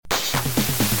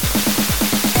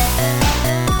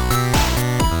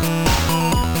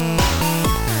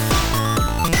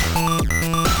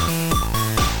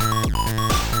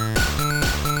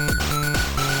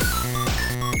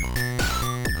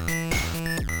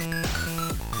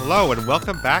Hello and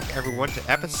welcome back everyone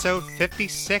to episode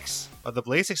 56 of the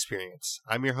Blaze Experience.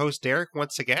 I'm your host Derek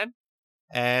once again,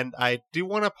 and I do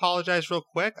want to apologize real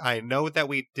quick. I know that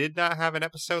we did not have an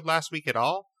episode last week at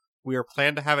all. We were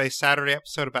planned to have a Saturday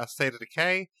episode about State of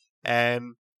Decay,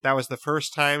 and that was the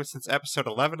first time since episode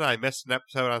 11 I missed an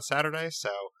episode on Saturday, so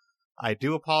I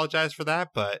do apologize for that,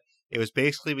 but it was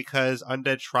basically because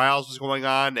Undead Trials was going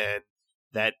on, and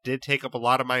that did take up a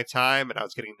lot of my time, and I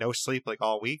was getting no sleep like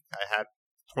all week. I had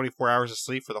 24 hours of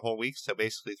sleep for the whole week, so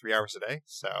basically 3 hours a day.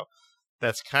 So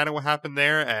that's kind of what happened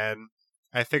there, and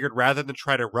I figured rather than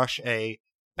try to rush a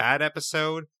bad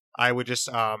episode, I would just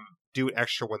do an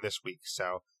extra one this week.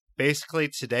 So basically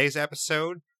today's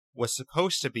episode was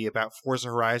supposed to be about Forza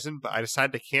Horizon, but I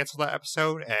decided to cancel that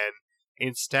episode, and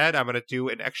instead I'm going to do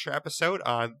an extra episode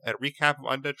on a recap of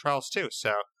Undead Trials 2.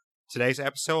 So today's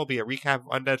episode will be a recap of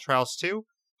Undead Trials 2.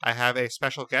 I have a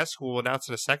special guest who we'll announce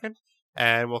in a second,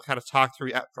 and we'll kind of talk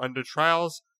through Undead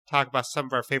Trials, talk about some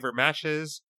of our favorite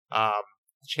matches,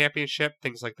 championship,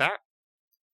 things like that.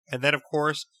 And then, of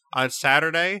course, on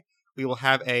Saturday, we will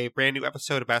have a brand new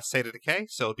episode about State of Decay,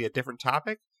 so it'll be a different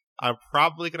topic. I'm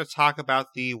probably going to talk about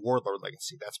the Warlord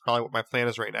Legacy. That's probably what my plan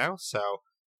is right now, so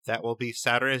that will be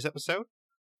Saturday's episode.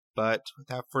 But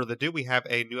without further ado, we have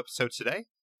a new episode today.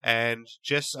 And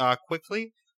just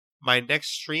quickly, my next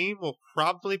stream will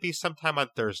probably be sometime on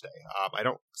Thursday. I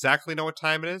don't exactly know what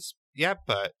time it is yet,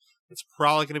 but it's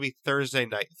probably going to be Thursday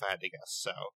night if I had to guess.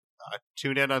 So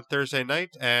tune in on Thursday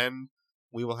night and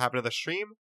we will have another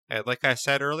stream. And like I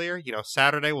said earlier,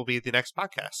 Saturday will be the next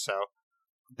podcast. So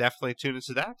definitely tune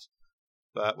into that.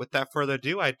 But without further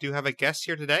ado, I do have a guest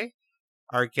here today.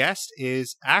 Our guest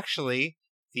is actually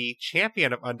the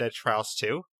champion of Undead Trials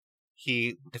 2.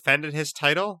 He defended his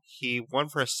title. He won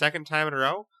for a second time in a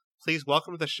row. Please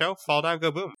welcome to the show, Fall Down,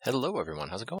 Go Boom. Hello, everyone.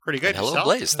 How's it going? Pretty good. And hello, yourself?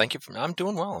 Blaze. Thank you. I'm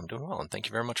doing well. And thank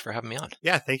you very much for having me on.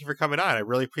 Yeah, thank you for coming on. I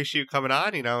really appreciate you coming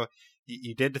on.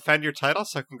 You did defend your title,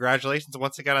 so congratulations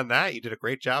once again on that. You did a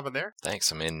great job in there.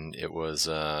 Thanks. I mean, it was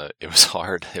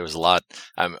hard. It was a lot.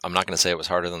 I'm not going to say it was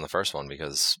harder than the first one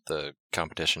because the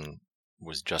competition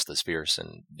was just as fierce,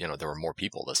 and there were more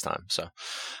people this time. So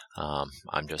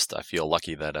I feel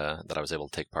lucky that I was able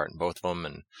to take part in both of them,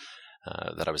 and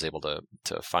that I was able to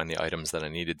find the items that I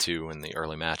needed to in the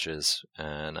early matches,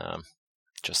 and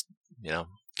just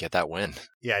get that win.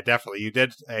 Yeah, definitely. You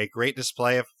did a great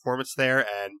display of performance there,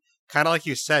 and kind of like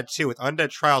you said too, with Undead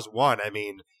Trials 1, I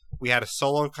mean, we had a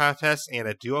solo contest and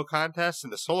a duo contest. In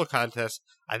the solo contest,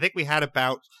 I think we had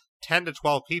about 10 to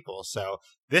 12 people. So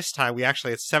this time we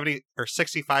actually had 70 or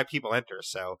 65 people enter.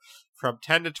 So from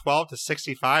 10 to 12 to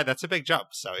 65, that's a big jump.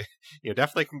 So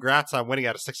definitely congrats on winning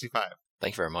out of 65.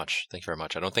 Thank you very much.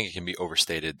 I don't think it can be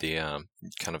overstated the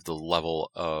kind of the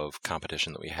level of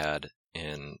competition that we had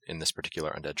in this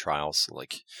particular Undead Trials.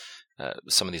 Like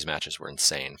some of these matches were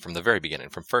insane from the very beginning,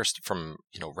 from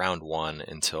round one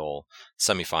until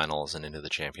semifinals and into the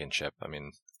championship. I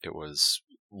mean, it was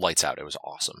lights out. It was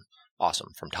awesome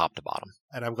from top to bottom.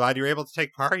 And I'm glad you were able to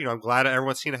take part. I'm glad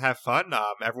everyone seemed to have fun.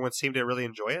 Everyone seemed to really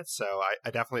enjoy it, so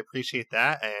I definitely appreciate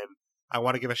that. And I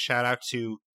want to give a shout out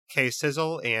to K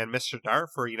Sizzle and Mr. Dart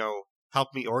for,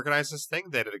 helping me organize this thing.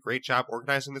 They did a great job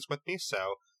organizing this with me.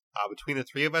 So between the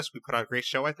three of us, we put on a great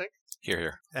show, I think.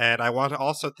 Here. And I want to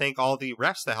also thank all the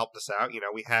refs that helped us out.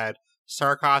 We had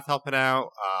Sarkoth helping out,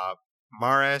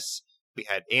 Maris, we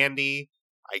had Andy,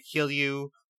 I Kill You,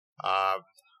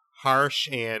 Harsh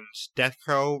and Death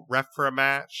Crow ref for a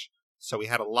match. So we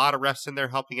had a lot of refs in there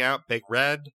helping out. Big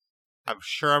Red. I'm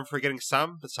sure I'm forgetting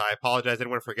some, so I apologize to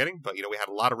anyone for forgetting, but we had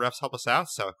a lot of refs help us out,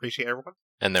 so I appreciate everyone.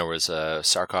 And there was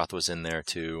Sarkoth was in there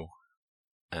too.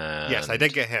 Yes, I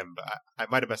did get him, but I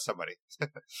might have missed somebody.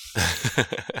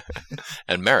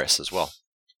 And Maris as well.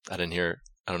 I didn't hear.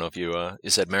 I don't know if you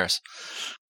said Maris.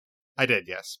 I did,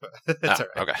 yes, but that's all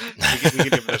right. Okay. we can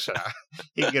give him a shout out.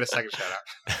 He can get a second shout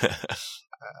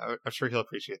out. I'm sure he'll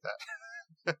appreciate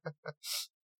that.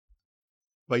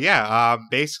 But yeah,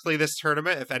 basically this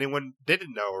tournament, if anyone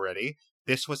didn't know already,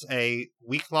 this was a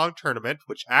week-long tournament,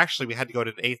 which actually we had to go to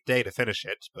an 8th day to finish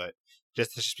it, but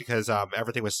just because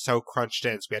everything was so crunched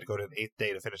in, so we had to go to an 8th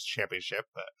day to finish the championship.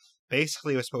 But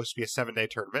basically it was supposed to be a 7-day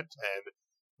tournament, and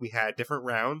we had different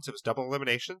rounds. It was double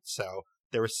elimination, so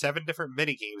there were 7 different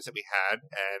mini-games that we had,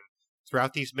 and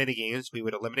throughout these mini-games, we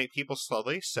would eliminate people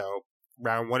slowly. So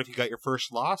round 1, if you got your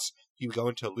first loss, you would go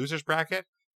into a loser's bracket.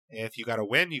 If you got a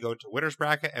win, you go into winner's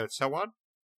bracket, and so on.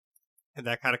 And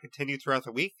that kind of continued throughout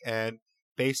the week. And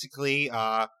basically,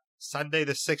 Sunday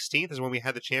the 16th is when we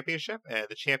had the championship. And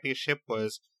the championship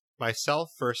was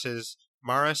myself versus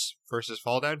Maris versus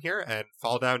Fall Down here. And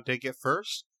Fall Down did get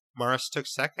first. Maris took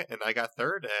second, and I got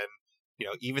third. And,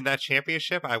 even that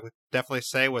championship, I would definitely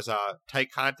say was a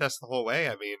tight contest the whole way.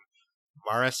 I mean,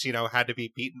 Maris, had to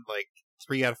be beaten like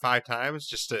 3 out of 5 times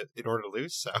in order to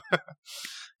lose. So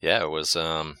Yeah, it was.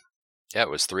 It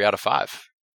was 3 out of 5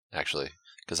 actually,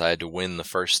 because I had to win the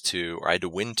first two, or I had to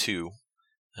win two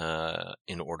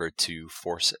in order to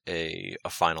force a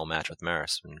final match with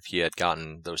Maris. And if he had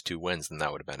gotten those 2 wins, then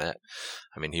that would have been it.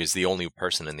 I mean, he was the only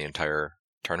person in the entire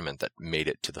tournament that made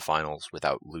it to the finals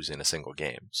without losing a single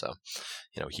game. So,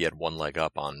 he had one leg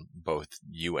up on both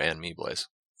you and me, Blaze.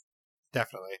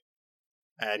 definitely.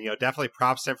 And, definitely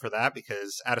props to him for that,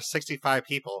 because out of 65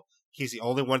 people, he's the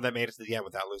only one that made it to the end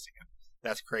without losing it.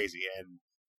 That's crazy. And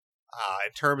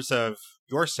in terms of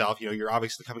yourself, you're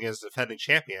obviously coming in as a defending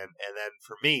champion. And then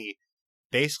for me,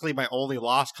 basically my only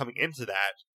loss coming into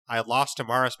that, I lost to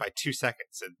Maris by 2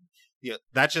 seconds. And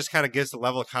that just kind of gives the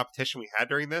level of competition we had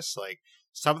during this. Like,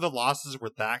 some of the losses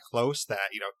were that close that,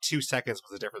 2 seconds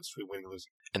was the difference between winning and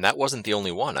losing. And that wasn't the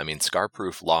only one. I mean,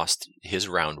 Scarproof lost his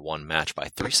round 1 match by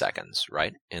 3 seconds,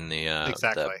 right? In the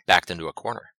Exactly. backed into a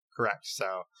corner. Correct.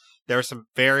 So there were some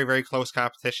very, very close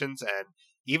competitions, and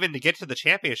even to get to the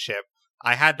championship,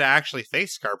 I had to actually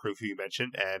face Scarproof, who you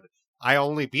mentioned, and I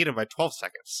only beat him by 12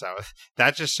 seconds. So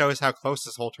that just shows how close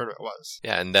this whole tournament was.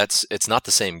 Yeah, and it's not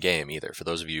the same game either. For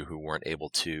those of you who weren't able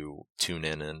to tune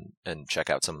in and check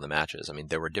out some of the matches, I mean,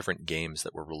 there were different games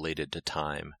that were related to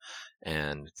time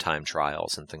and time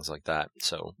trials and things like that.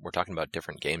 So we're talking about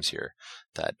different games here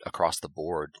that across the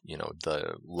board,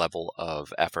 the level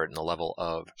of effort and the level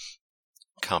of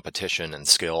competition and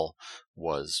skill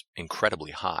was incredibly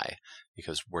high,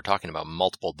 because we're talking about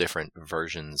multiple different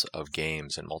versions of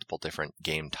games and multiple different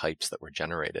game types that were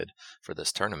generated for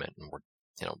this tournament. And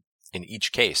in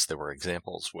each case, there were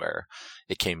examples where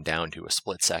it came down to a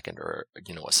split second or,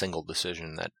 a single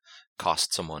decision that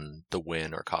cost someone the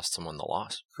win or cost someone the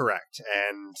loss. Correct.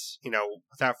 And,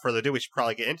 without further ado, we should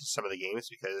probably get into some of the games,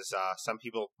 because some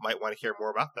people might want to hear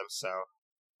more about them. So,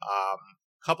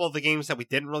 couple of the games that we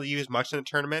didn't really use much in the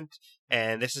tournament,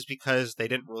 and this is because they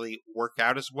didn't really work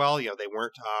out as well. They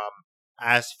weren't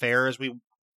as fair as we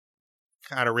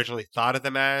kind of originally thought of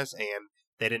them as, and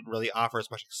they didn't really offer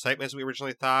as much excitement as we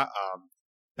originally thought.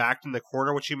 Backed in the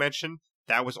Corner, which you mentioned,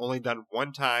 that was only done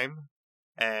 1 time,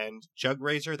 and Jug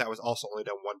Razor, that was also only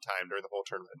done 1 time during the whole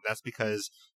tournament. And that's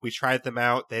because we tried them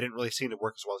out. They didn't really seem to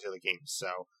work as well as the other games, so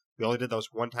we only did those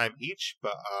 1 time each,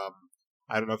 but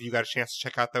I don't know if you got a chance to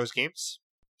check out those games.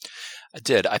 I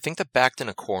did. I think that Backed in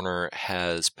a Corner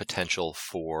has potential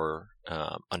for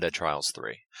Undead Trials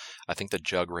 3. I think that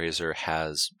Jug Razor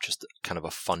has just kind of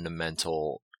a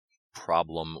fundamental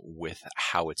problem with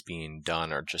how it's being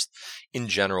done, or just in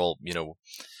general,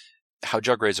 how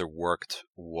Jug Razor worked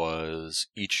was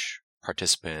each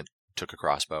participant took a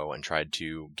crossbow and tried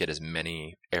to get as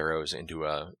many arrows into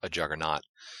a juggernaut,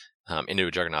 into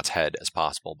a juggernaut's head as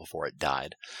possible before it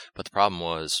died. But the problem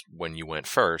was, when you went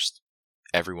first,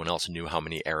 everyone else knew how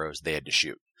many arrows they had to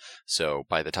shoot. So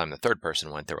by the time the third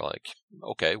person went, they were like,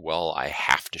 okay, well, I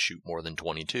have to shoot more than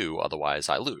 22, otherwise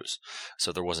I lose.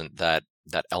 So there wasn't that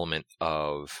element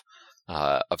of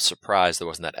surprise. There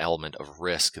wasn't that element of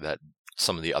risk that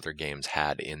some of the other games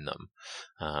had in them.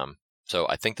 So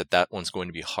I think that one's going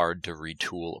to be hard to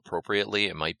retool appropriately.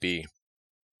 It might be,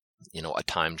 a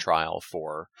time trial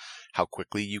for how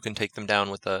quickly you can take them down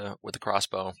with a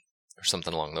crossbow or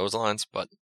something along those lines, but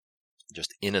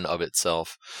just in and of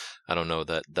itself, I don't know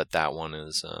that one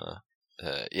is.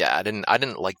 I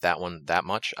didn't like that one that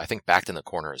much. I think Backed in the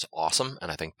Corner is awesome, and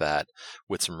I think that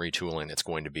with some retooling, it's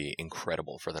going to be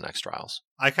incredible for the next trials.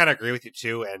 I kind of agree with you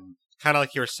too, and kind of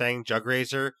like you were saying, Jug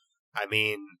Razor. I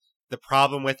mean, the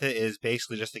problem with it is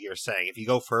basically just like you were saying. If you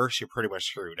go first, you're pretty much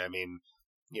screwed. I mean,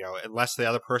 unless the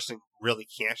other person really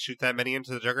can't shoot that many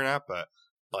into the Juggernaut, but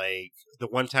like the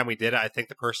one time we did it, I think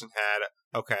the person had.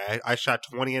 Okay, I shot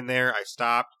 20 in there, I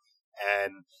stopped,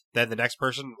 and then the next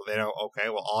person, okay,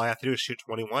 well, all I have to do is shoot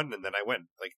 21, and then I win.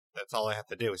 Like, that's all I have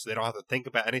to do. So they don't have to think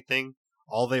about anything.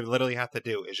 All they literally have to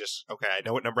do is just, okay, I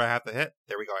know what number I have to hit.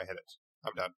 There we go, I hit it.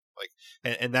 I'm done. Like,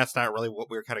 and that's not really what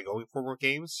we were kind of going for with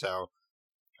games, so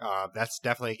that's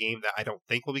definitely a game that I don't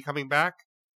think will be coming back.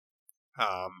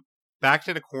 Backed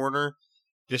in a Corner,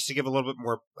 just to give a little bit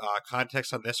more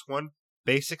context on this one,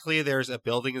 basically, there's a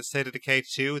building in State of Decay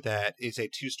 2 that is a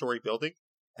 2-story building,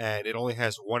 and it only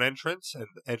has 1 entrance, and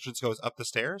the entrance goes up the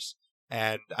stairs.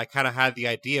 And I kind of had the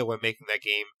idea when making that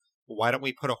game, why don't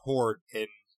we put a horde in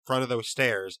front of those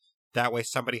stairs? That way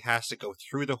somebody has to go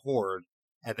through the horde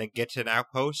and then get to an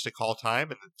outpost to call time,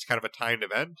 and it's kind of a timed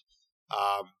event.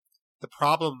 The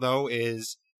problem, though,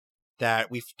 is that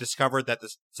we've discovered that the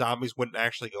zombies wouldn't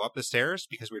actually go up the stairs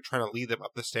because we were trying to lead them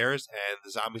up the stairs, and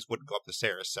the zombies wouldn't go up the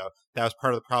stairs. So that was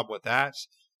part of the problem with that.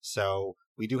 So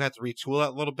we do have to retool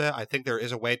it a little bit. I think there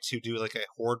is a way to do like a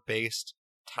horde-based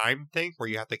time thing where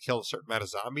you have to kill a certain amount of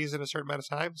zombies in a certain amount of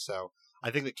time. So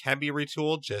I think it can be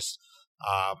retooled. Just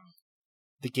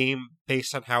the game,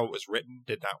 based on how it was written,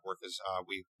 did not work as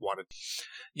we wanted.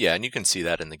 Yeah, and you can see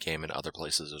that in the game and other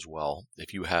places as well.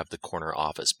 If you have the corner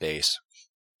office base,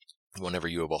 whenever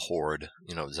you have a horde,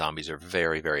 zombies are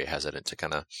very, very hesitant to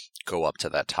kind of go up to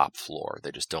that top floor.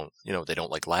 They just don't, they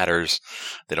don't like ladders.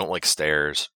 They don't like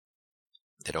stairs.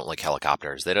 They don't like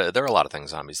helicopters. There are a lot of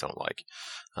things zombies don't like.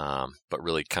 But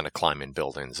really kind of climbing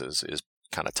buildings is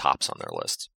kind of tops on their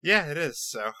list. Yeah, it is.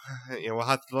 So, we'll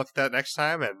have to look at that next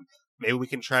time, and maybe we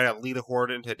can try to lead a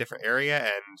horde into a different area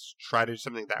and try to do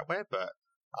something that way. But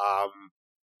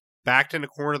backed in the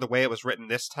corner the way it was written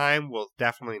this time will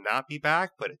definitely not be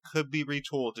back, but it could be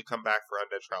retooled to come back for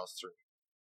Undead Trials 3.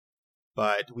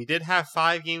 But we did have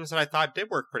 5 games that I thought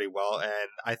did work pretty well, and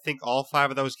I think all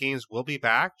 5 of those games will be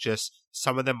back. Just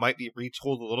some of them might be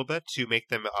retooled a little bit to make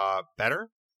them better.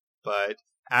 But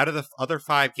out of the other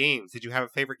 5 games, did you have a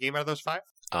favorite game out of those 5?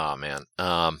 Oh man,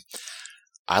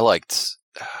 I liked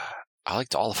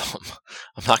all of them.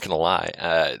 I'm not gonna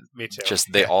lie. Me too.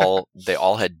 Just they all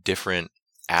had different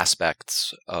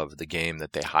aspects of the game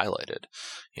that they highlighted.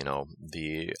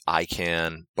 The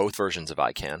ICANN, both versions of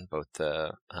ICANN, both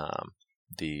the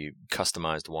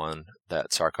customized one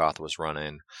that Sarkoth was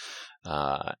running,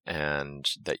 and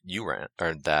that you ran,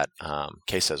 or that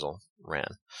K-Sizzle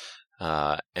ran,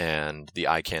 and the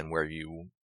ICANN where you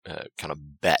kind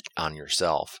of bet on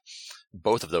yourself.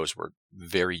 Both of those were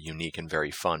very unique and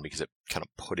very fun because it kind of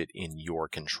put it in your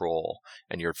control,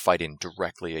 and you're fighting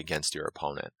directly against your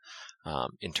opponent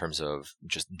in terms of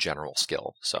just general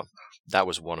skill. So that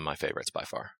was one of my favorites by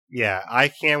far. Yeah,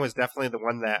 ICANN was definitely the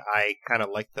one that I kind of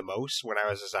liked the most when I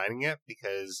was designing it,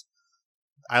 because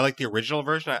I like the original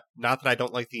version. Not that I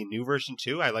don't like the new version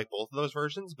too. I like both of those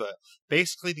versions, but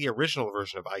basically the original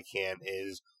version of ICANN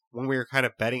is when we were kind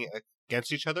of betting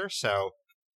against each other. So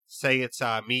say it's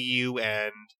me, you,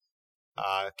 and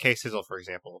K-Sizzle, for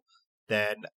example.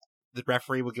 Then the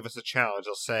referee will give us a challenge.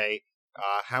 They'll say,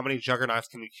 how many juggernauts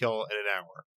can you kill in an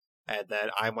hour? And then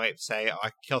I might say, I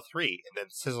can kill 3. And then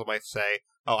Sizzle might say,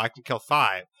 I can kill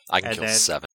 5. I can kill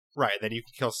 7. Right, then you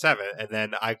can kill 7. And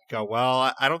then I go,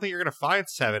 well, I don't think you're going to find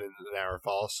 7 in an hour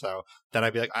fall. So then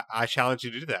I'd be like, I challenge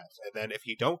you to do that. And then if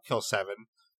you don't kill 7,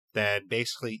 then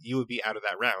basically you would be out of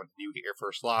that round. You would get your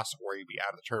first loss, or you'd be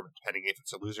out of the tournament, depending if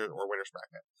it's a loser or winner's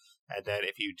bracket. And then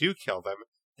if you do kill them,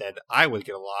 then I would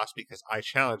get a loss because I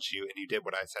challenged you and you did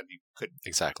what I said you couldn't.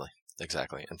 Exactly.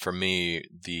 And for me,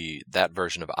 that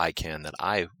version of ICANN that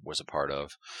I was a part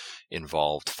of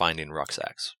involved finding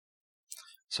rucksacks.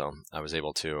 So I was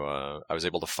able to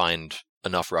find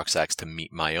enough rucksacks to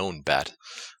meet my own bet,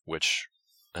 which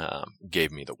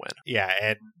gave me the win. Yeah,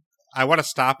 and I want to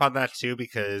stop on that too,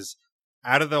 because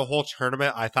out of the whole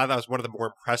tournament, I thought that was one of the more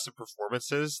impressive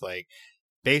performances. Like,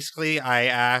 basically,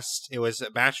 it was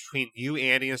a match between you,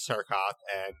 Andy, and Sarkoth,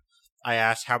 and I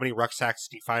asked how many rucksacks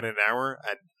did you find in an hour,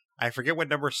 and I forget what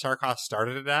number Sarkoth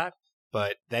started it at,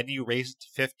 but then you raised it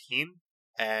to 15,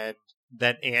 and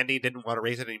then Andy didn't want to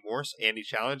raise it anymore, so Andy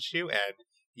challenged you, and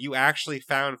you actually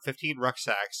found 15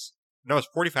 rucksacks. No, it was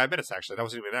 45 minutes, actually. That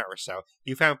wasn't even an hour. So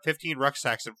you found 15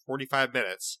 rucksacks in 45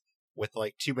 minutes with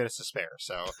like 2 minutes to spare.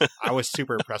 So I was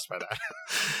super impressed by that.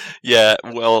 Yeah,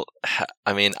 well,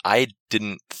 I mean, I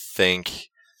didn't think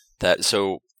that.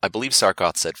 So I believe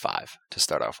Sarkoth said 5 to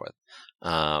start off with.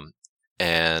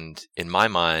 And in my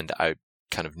mind, I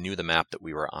kind of knew the map that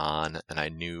we were on, and I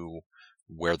knew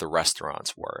where the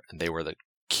restaurants were, and they were the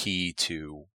key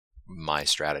to my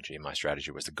strategy. My strategy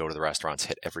was to go to the restaurants,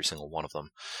 hit every single one of them,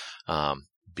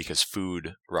 because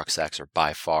food rucksacks are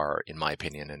by far, in my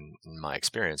opinion and in my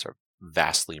experience, are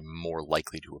vastly more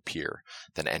likely to appear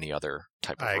than any other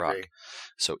type of ruck.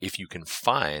 So if you can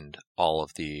find all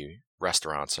of the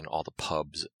restaurants and all the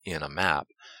pubs in a map,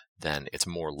 then it's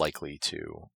more likely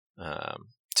to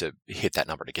hit that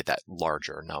number, to get that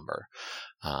larger number.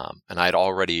 And I'd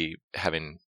already,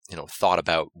 having thought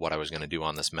about what I was going to do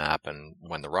on this map, and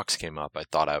when the rucks came up, I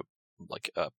thought out like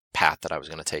a path that I was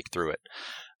going to take through it.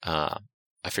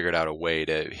 I figured out a way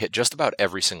to hit just about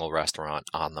every single restaurant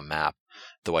on the map,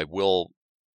 though I will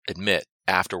admit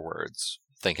afterwards,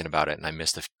 thinking about it, and I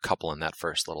missed a couple in that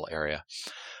first little area.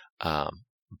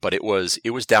 But it was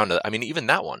down to, I mean, even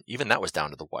that was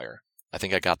down to the wire. I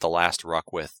think I got the last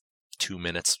ruck with 2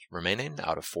 minutes remaining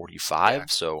out of 45. Yeah.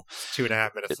 So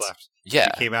 2.5 minutes left. Yeah.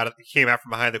 You came out from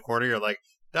behind the corner. You're like,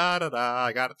 Da da da.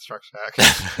 I got it, Struck Shack.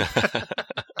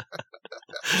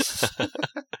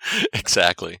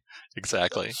 Exactly.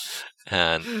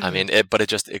 And I mean, but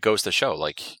it goes to show,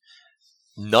 like,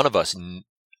 none of us,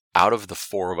 out of the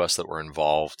four of us that were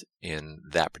involved in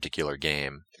that particular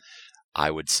game,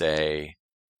 I would say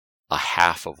a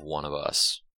half of one of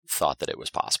us thought that it was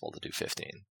possible to do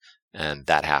 15. And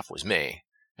that half was me.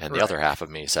 And the other half of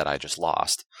me said I just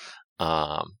lost.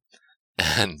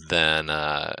 And then,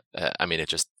 I mean, it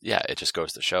just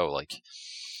goes to show, like,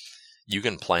 you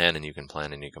can plan and you can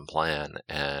plan and you can plan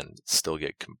and still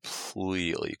get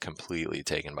completely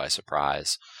taken by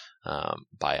surprise,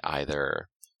 by either,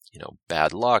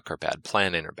 bad luck or bad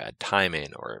planning or bad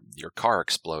timing or your car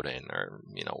exploding or,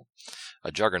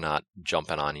 a juggernaut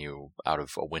jumping on you out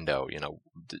of a window,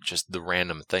 just the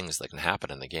random things that can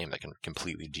happen in the game that can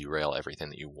completely derail everything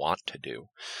that you want to do.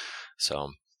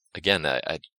 So again,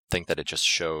 I think that it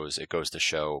goes to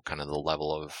show kind of the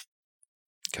level of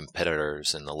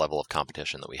competitors and the level of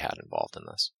competition that we had involved in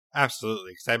this.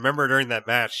 Absolutely, because I remember during that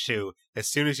match too, as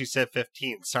soon as you said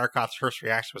 15, Sarkoth's first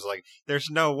reaction was like, there's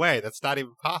no way, that's not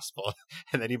even possible.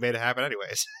 And then you made it happen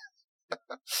anyways.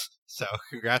 So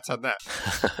congrats on that.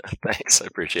 Thanks, I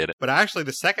appreciate it. But actually,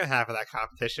 the second half of that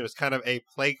competition was kind of a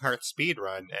play cart speed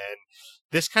run, and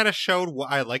this kind of showed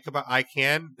what I like about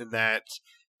ICANN, in that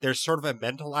there's sort of a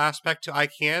mental aspect to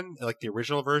ICANN, like the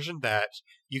original version, that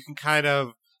you can kind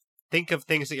of think of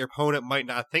things that your opponent might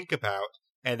not think about,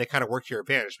 and they kind of work to your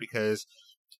advantage. Because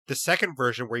the second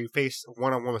version, where you face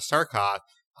one-on-one with Sarkoth,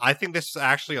 I think this is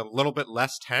actually a little bit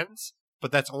less tense,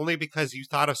 but that's only because you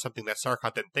thought of something that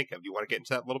Sarkoth didn't think of. Do you want to get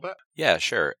into that a little bit? Yeah,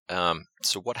 sure.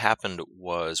 So what happened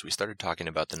was we started talking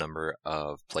about the number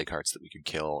of play carts that we could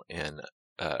kill in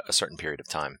a certain period of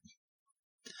time.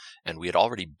 And we had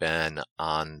already been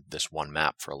on this one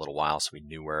map for a little while, so we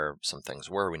knew where some things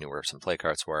were, we knew where some play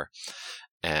carts were,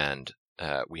 and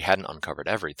we hadn't uncovered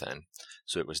everything.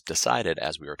 So it was decided,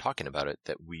 as we were talking about it,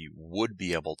 that we would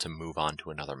be able to move on to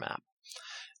another map.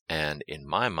 And in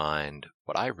my mind,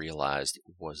 what I realized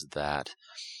was that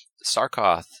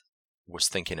Sarkoth was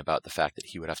thinking about the fact that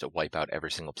he would have to wipe out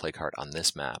every single play cart on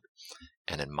this map.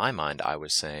 And in my mind, I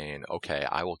was saying, okay,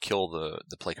 I will kill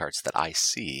the play carts that I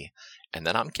see, and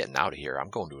then I'm getting out of here. I'm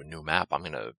going to a new map. I'm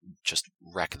going to just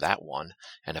wreck that one.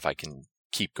 And if I can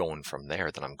keep going from there,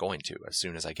 then I'm going to. As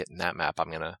soon as I get in that map, I'm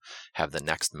going to have the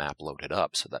next map loaded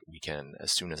up so that we can,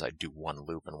 as soon as I do one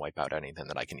loop and wipe out anything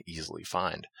that I can easily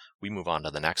find, we move on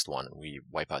to the next one and we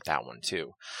wipe out that one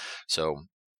too. So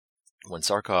when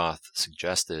Sarkoth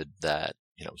suggested that,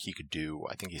 he could do,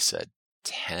 I think he said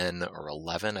 10 or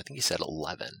 11, I think he said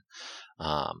 11.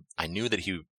 I knew that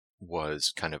he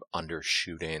was kind of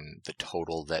undershooting the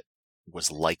total that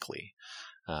was likely.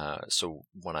 So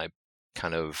when I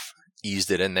kind of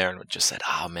eased it in there and just said,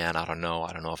 oh man, I don't know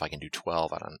if I can do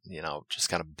 12. I don't, just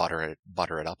kind of butter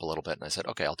it up a little bit. And I said,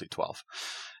 okay, I'll do 12.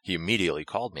 He immediately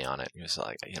called me on it. He was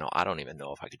like, I don't even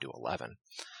know if I could do 11.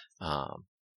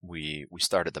 We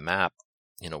started the map,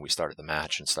 we started the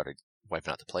match and started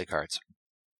wiping out the play cards.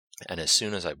 And as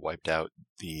soon as I wiped out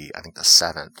I think the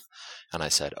 7th, and I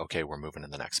said, okay, we're moving to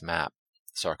the next map,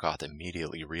 Sarkoth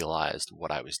immediately realized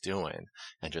what I was doing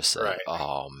and just said,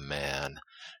 oh man,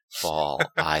 Fall,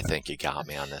 I think you got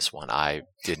me on this one. I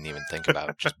didn't even think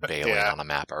about just bailing on a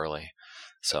map early.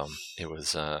 So it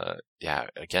was,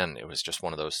 again, it was just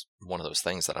one of those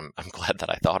things that I'm glad that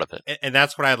I thought of it. And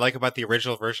that's what I like about the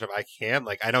original version of ICANN.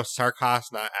 Like, I know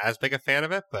Sarkoth's not as big a fan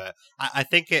of it, but I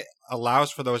think it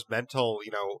allows for those mental,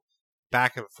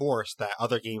 back and forth that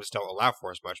other games don't allow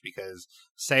for as much. Because,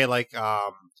 say, like,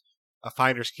 a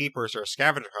Finders Keepers or a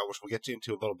Scavenger Hunt, which we'll get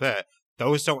into a little bit,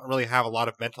 those don't really have a lot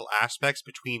of mental aspects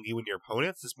between you and your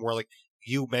opponents. It's more like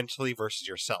you mentally versus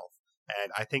yourself.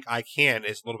 And I think ICANN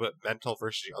is a little bit mental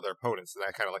versus your other opponents, and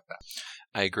I kind of like that.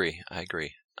 I agree.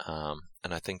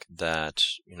 And I think that,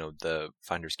 the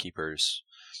Finders Keepers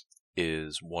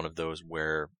is one of those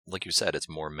where, like you said, it's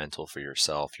more mental for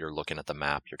yourself. You're looking at the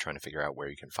map, you're trying to figure out where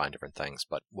you can find different things.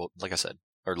 But, like you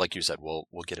said, we'll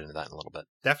get into that in a little bit.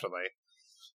 Definitely.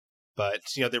 But,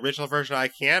 the original version of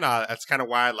ICANN, that's kind of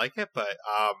why I like it. But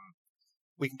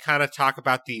we can kind of talk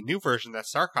about the new version that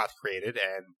Sarkoth created.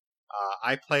 And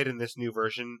I played in this new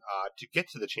version to get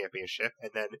to the championship.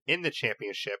 And then in the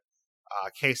championship,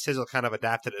 K Sizzle kind of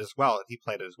adapted it as well, and he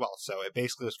played it as well. So it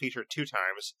basically was featured 2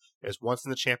 times. It was once in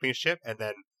the championship, and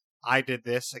then I did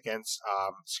this against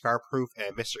Scarproof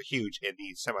and Mr. Huge in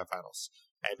the semifinals.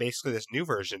 And basically this new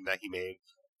version that he made,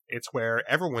 it's where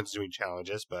everyone's doing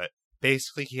challenges, but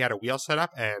basically he had a wheel set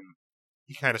up, and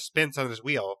he kind of spins on his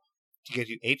wheel to get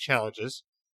you 8 challenges.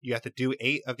 You have to do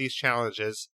 8 of these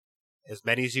challenges, as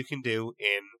many as you can do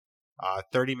in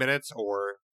 30 minutes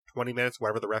or 20 minutes,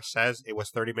 whatever the ref says. It was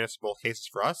 30 minutes in both cases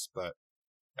for us, but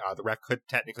the ref could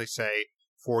technically say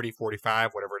 40,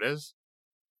 45, whatever it is.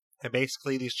 And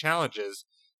basically, these challenges,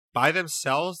 by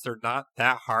themselves, they're not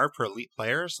that hard for elite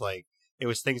players. Like, it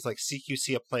was things like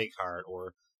CQC a play card,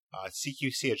 or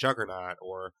CQC a Juggernaut,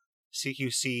 or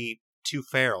CQC 2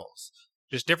 Ferals.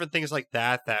 Just different things like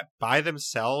that by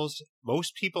themselves,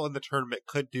 most people in the tournament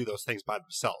could do those things by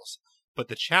themselves. But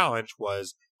the challenge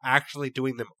was actually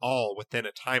doing them all within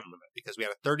a time limit, because we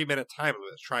had a 30-minute time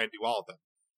limit to try and do all of them.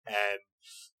 And,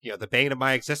 the bane of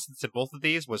my existence in both of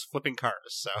these was flipping cars.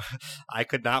 So I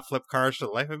could not flip cars for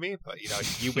the life of me, but,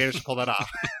 you managed to pull that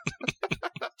off.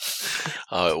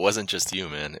 Oh, it wasn't just you,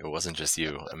 man. It wasn't just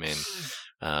you. I mean,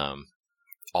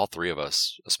 all three of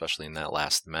us, especially in that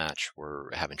last match,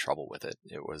 were having trouble with it.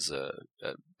 It was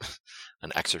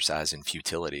an exercise in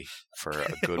futility for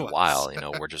a good while.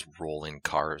 We're just rolling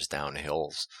cars down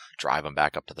hills, drive them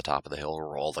back up to the top of the hill,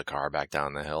 roll the car back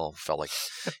down the hill. Felt like,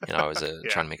 I was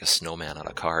trying to make a snowman out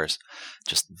of cars,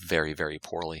 just very, very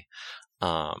poorly.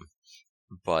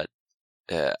 But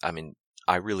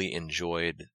I really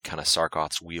enjoyed kind of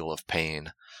Sarkoth's Wheel of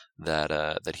Pain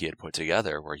that he had put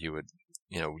together, where you would,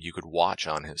 you could watch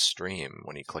on his stream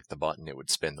when he clicked the button, it would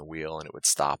spin the wheel and it would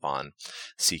stop on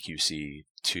CQC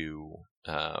 2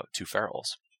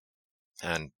 Ferals.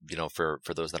 And, for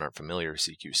those that aren't familiar,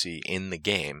 CQC in the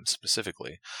game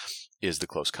specifically is the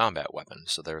close combat weapon.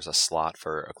 So there's a slot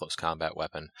for a close combat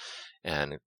weapon,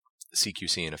 and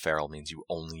CQC in a feral means you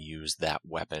only use that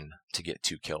weapon to get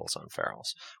 2 kills on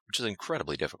ferals, which is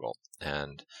incredibly difficult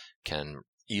and can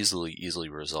easily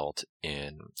result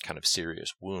in kind of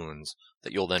serious wounds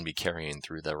that you'll then be carrying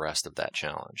through the rest of that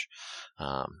challenge.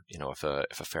 If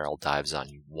a feral dives on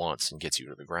you once and gets you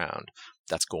to the ground,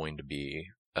 that's going to be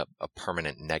a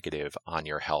permanent negative on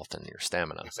your health and your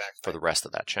stamina for the rest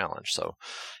of that challenge. So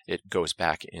it goes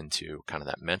back into kind of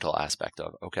that mental aspect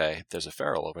of, okay, there's a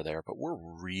feral over there, but we're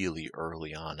really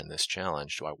early on in this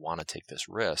challenge. Do I want to take this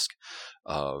risk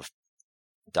of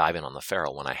diving on the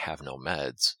feral when I have no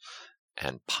meds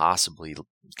and possibly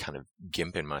kind of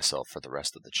gimping myself for the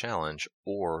rest of the challenge,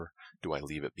 or do I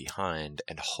leave it behind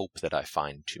and hope that I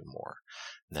find 2 more?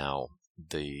 Now,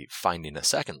 the finding a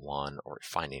second one, or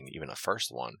finding even a first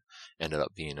one, ended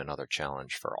up being another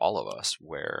challenge for all of us,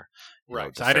 where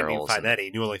right. So I didn't even find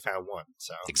any. You only found one.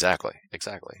 So exactly,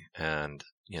 and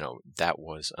that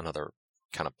was another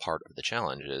kind of part of the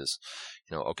challenge is,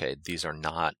 okay, these are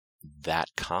not that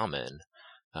common,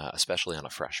 especially on a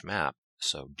fresh map.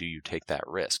 So do you take that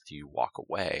risk? Do you walk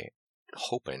away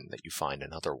hoping that you find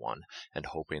another one and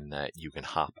hoping that you can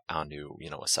hop onto,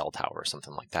 a cell tower or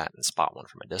something like that and spot one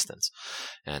from a distance?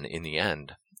 And in the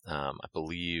end, I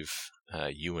believe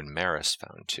you and Maris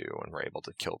found 2 and were able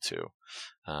to kill 2.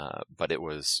 But it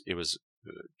was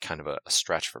kind of a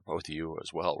stretch for both of you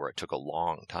as well, where it took a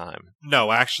long time.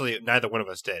 No, actually, neither one of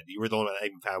us did. You were the one that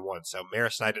even found 1. So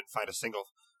Maris and I didn't find a single.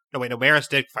 No, wait, no, Maris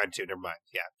did find 2. Never mind.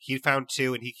 Yeah, he found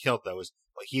 2 and he killed those,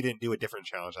 but he didn't do a different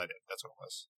challenge I did. That's what it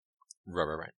was.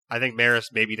 Right. I think Maris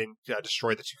maybe didn't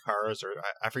destroy the 2 cars, or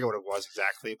I forget what it was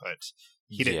exactly, but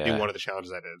he didn't do one of the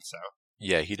challenges I did. So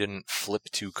yeah, he didn't flip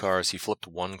 2 cars. He flipped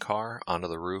 1 car onto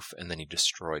the roof, and then he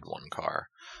destroyed 1 car.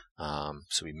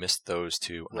 So he missed those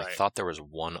 2. And right. I thought there was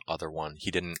one other one. He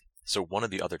didn't. So one of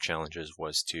the other challenges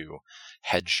was to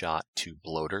headshot 2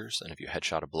 bloaters, and if you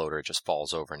headshot a bloater, it just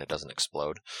falls over and it doesn't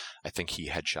explode. I think he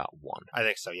headshot 1. I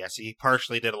think so, yes. He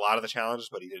partially did a lot of the challenges,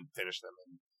 but he didn't finish them.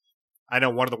 And I know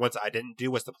one of the ones I didn't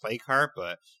do was the play car,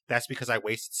 but that's because I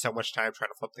wasted so much time trying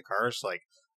to flip the cars. Like,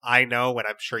 I know, and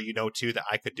I'm sure you know too, that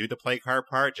I could do the play car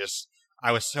part, just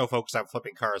I was so focused on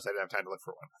flipping cars, I didn't have time to look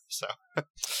for one. So,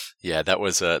 yeah, that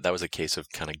was a case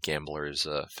of kind of gambler's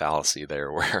fallacy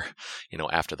there, where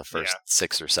after the first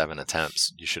 6 or 7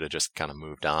 attempts, you should have just kind of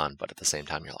moved on. But at the same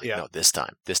time, you're like, no, this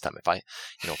time,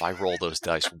 if I roll those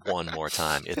dice one more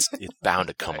time, it's bound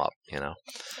to come up.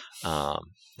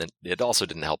 Then it also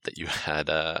didn't help that you had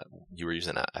you were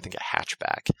using I think a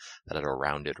hatchback that had a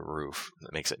rounded roof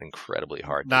that makes it incredibally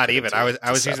hard. Not even.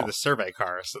 I was using the survey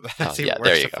car, so that's even worse.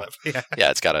 There you to go. Flip. Yeah,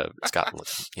 it's got a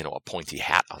pointy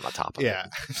hat on the top of it.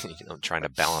 Trying to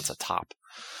balance a top.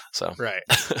 So right.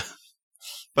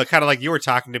 But kind of like you were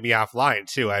talking to me offline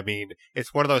too. I mean,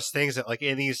 it's one of those things that, like,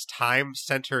 in these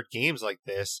time-centered games like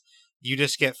this, you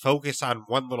just get focused on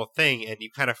one little thing and you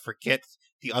kind of forget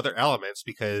the other elements,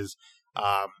 because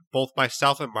both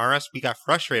myself and Maris, we got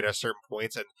frustrated at certain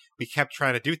points and we kept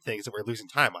trying to do things that we were losing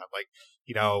time on. Like,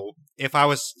 if I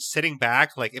was sitting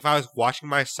back, like if I was watching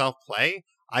myself play,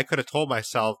 I could have told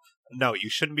myself, no, you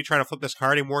shouldn't be trying to flip this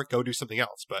card anymore. Go do something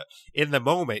else. But in the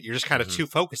moment, you're just kind of too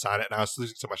focused on it, and I was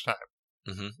losing so much time.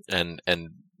 And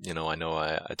I know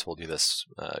I told you this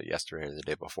yesterday or the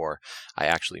day before. I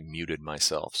actually muted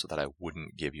myself so that I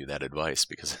wouldn't give you that advice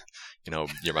because,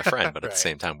 you're my friend, but at Right. the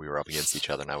same time we were up against each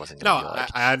other, and I wasn't going to be like,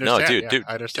 I understand. no, dude,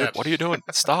 I understand. dude, what are you doing?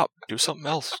 Stop, do something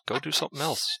else. Go do something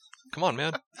else. Come on,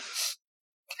 man.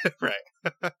 Right.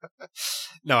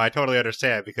 No, I totally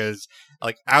understand because,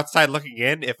 like, outside looking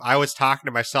in, if I was talking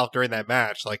to myself during that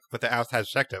match, like, with the outside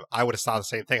perspective, I would have saw the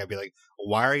same thing. I'd be like,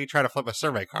 why are you trying to flip a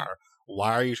survey car?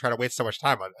 Why are you trying to waste so much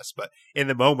time on this? But in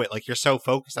the moment, like, you're so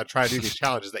focused on trying to do these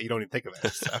challenges that you don't even think of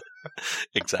it. So.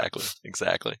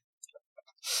 Exactly.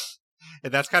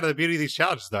 And that's kind of the beauty of these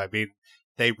challenges, though. I mean,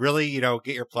 they really,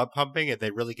 get your blood pumping, and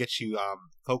they really get you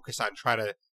focused on trying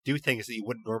to do things that you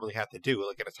wouldn't normally have to do,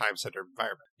 like in a time-centered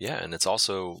environment. Yeah, and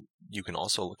you can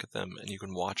also look at them and you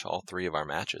can watch all three of our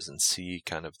matches and see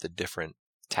kind of the different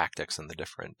tactics and the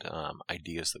different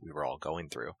ideas that we were all going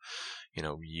through.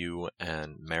 You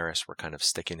and Maris were kind of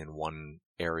sticking in one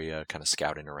area, kind of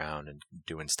scouting around and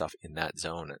doing stuff in that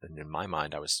zone. And in my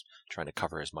mind, I was trying to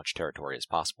cover as much territory as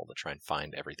possible to try and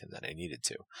find everything that I needed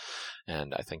to.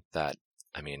 And I think that,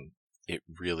 it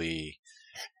really,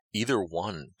 either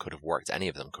one could have worked. Any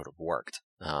of them could have worked.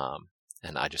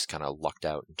 And I just kind of lucked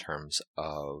out in terms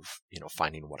of,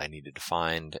 finding what I needed to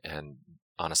find and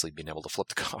honestly being able to flip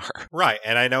the car. Right.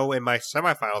 And I know in my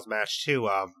semifinals match too,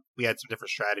 we had some different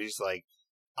strategies. Like,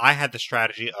 I had the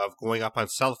strategy of going up on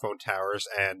cell phone towers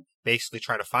and basically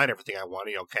trying to find everything I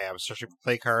wanted. Okay, I was searching for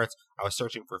play cards, I was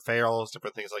searching for ferals,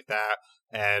 different things like that.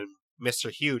 And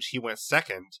Mr. Huge, he went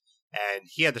second, and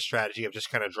he had the strategy of just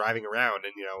kind of driving around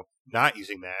and, not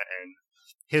using that. And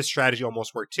his strategy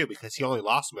almost worked too because he only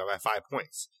lost me by 5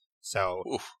 points. So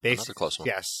another close one.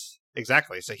 Yes,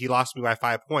 exactly. So he lost me by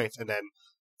 5 points, and then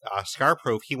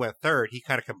Scarproof, he went third. He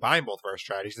kind of combined both of our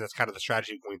strategies. And that's kind of the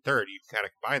strategy of going third. You kind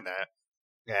of combine that.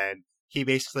 And he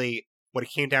basically, what it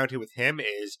came down to with him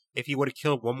is if he would have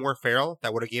killed one more feral,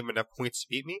 that would have given him enough points to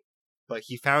beat me. But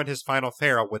he found his final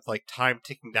feral with like time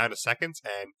ticking down to seconds,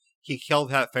 and he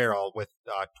killed that feral with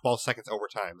 12 seconds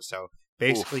overtime. So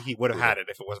basically, he would have had it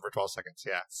if it wasn't for 12 seconds.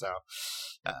 Yeah. So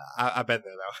I've been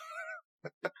there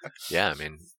though. Yeah,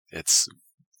 it's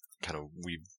kind of,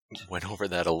 we went over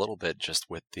that a little bit just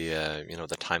with the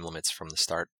the time limits from the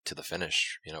start to the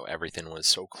finish. Everything was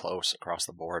so close across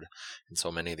the board in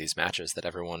so many of these matches that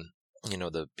everyone,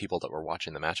 the people that were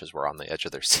watching the matches were on the edge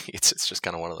of their seats. It's just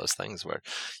kind of one of those things where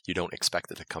you don't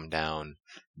expect it to come down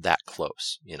that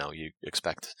close. You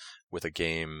expect with a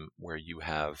game where you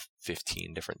have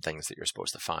 15 different things that you're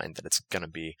supposed to find that it's going to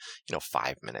be,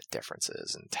 5-minute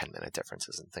differences and 10-minute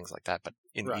differences and things like that. But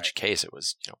in each case, it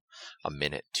was, a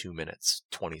minute, 2 minutes,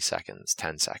 20 seconds,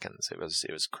 10 seconds. It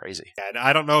was crazy. And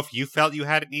I don't know if you felt you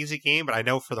had an easy game, but I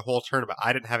know for the whole tournament,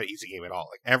 I didn't have an easy game at all.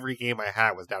 Like, every game I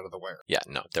had was down to the wire. Yeah,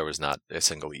 no, there was not a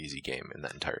single easy game in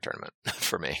that entire tournament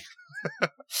for me.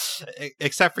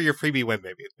 Except for your freebie win,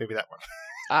 maybe that one.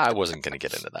 I wasn't going to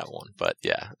get into that one, but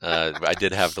yeah, I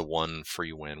did have the one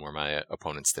free win where my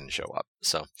opponents didn't show up.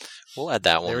 So we'll add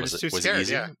that one. Was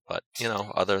easy, yeah. But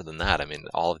other than that,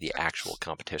 all of the actual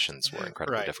competitions were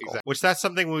incredibly difficult. Exactly. Which that's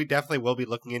something we definitely will be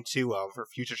looking into for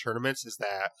future tournaments. Is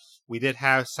that we did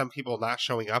have some people not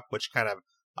showing up, which kind of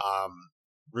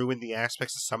ruined the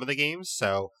aspects of some of the games.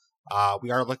 So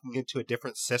we are looking into a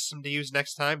different system to use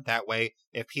next time. That way,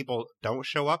 if people don't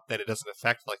show up, then it doesn't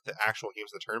affect like the actual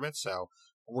games of the tournament. So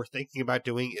what we're thinking about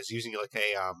doing is using like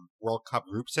a World Cup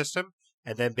group system,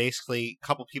 and then basically a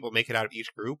couple people make it out of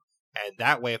each group, and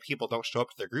that way if people don't show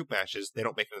up to their group matches, they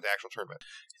don't make it to the actual tournament.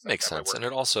 So makes sense. And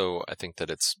it also, I think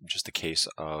that it's just a case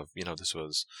of, this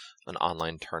was an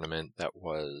online tournament that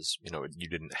was, you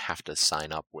didn't have to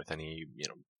sign up with any,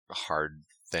 hard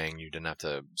thing. You didn't have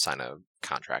to sign a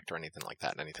contract or anything like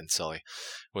that, anything silly.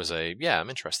 It was I'm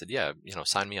interested. Yeah,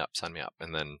 sign me up.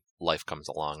 And then life comes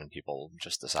along and people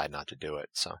just decide not to do it.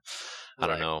 So I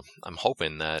don't know. I'm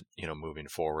hoping that, moving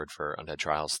forward for Undead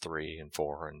Trials 3 and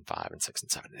 4 and 5 and 6 and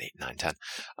 7 and 8 and 9,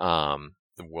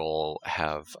 10, we'll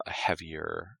have a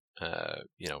heavier,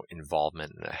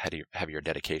 involvement and a heavier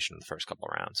dedication in the first couple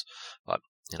of rounds. But,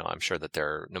 I'm sure that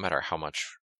no matter how much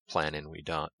planning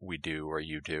we do or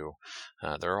you do,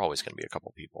 there are always going to be a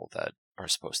couple people that are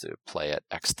supposed to play at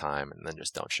X time and then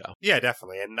just don't show. Yeah,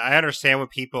 definitely. And I understand when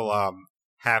people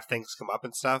have things come up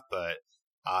and stuff, but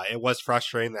it was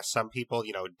frustrating that some people,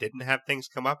 didn't have things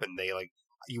come up, and they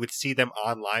you would see them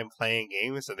online playing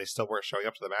games and they still weren't showing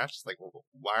up to the match. It's like, well,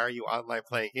 why are you online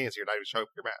playing games? You're not even showing up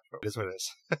for your match. But it is what it is.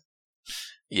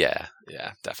 Yeah,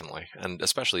 definitely. And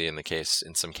especially in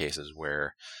some cases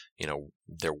where,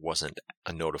 there wasn't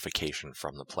a notification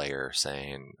from the player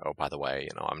saying, "Oh, by the way,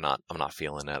 I'm not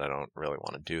feeling it. I don't really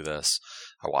want to do this.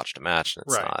 I watched a match and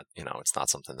it's Right. not, it's not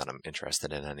something that I'm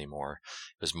interested in anymore."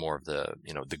 It was more of the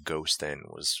ghosting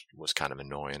was kind of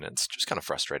annoying. And it's just kind of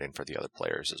frustrating for the other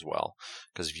players as well,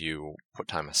 because if you put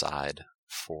time aside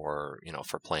for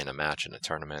playing a match in a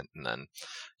tournament, and then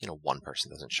one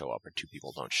person doesn't show up or two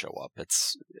people don't show up,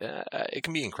 it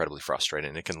can be incredibly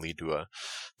frustrating. It can lead to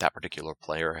that particular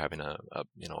player having a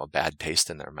bad taste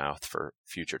in their mouth for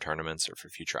future tournaments or for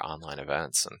future online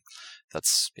events. And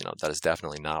that is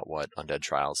definitely not what Undead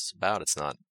Trials is about. It's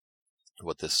not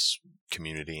what this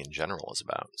community in general is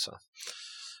about. So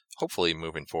hopefully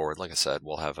moving forward, like I said,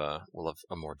 we'll have a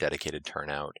more dedicated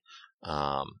turnout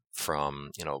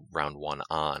from round one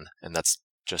on. And that's,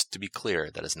 just to be clear,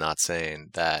 that is not saying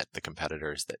that the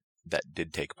competitors that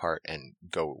did take part and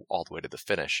go all the way to the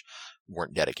finish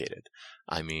weren't dedicated.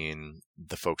 I mean,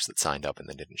 the folks that signed up and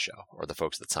then didn't show, or the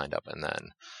folks that signed up and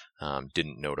then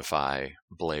didn't notify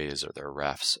Blaze or their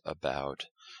refs about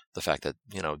the fact that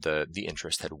the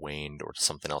interest had waned or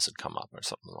something else had come up or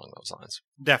something along those lines.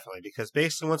 Definitely, because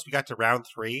basically once we got to round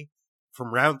 3,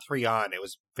 from round 3 on, it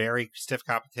was very stiff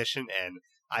competition. And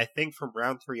I think from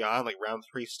round 3 on, like round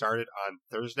 3 started on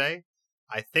Thursday,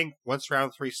 I think once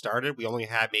round 3 started, we only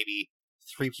had maybe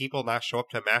 3 people not show up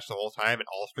to a match the whole time, and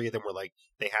all 3 of them were like,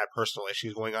 they had personal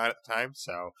issues going on at the time.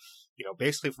 So,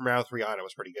 basically from round 3 on, it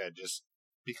was pretty good. Just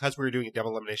because we were doing a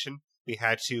double elimination, we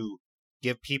had to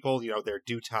give people, their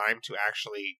due time to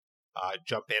actually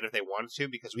jump in if they wanted to,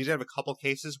 because we did have a couple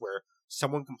cases where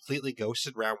someone completely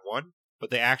ghosted round 1, but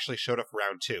they actually showed up for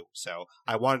round 2. So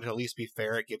I wanted to at least be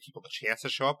fair and give people the chance to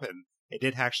show up, and it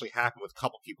did actually happen with a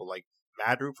couple people. Like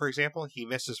Madroot, for example, he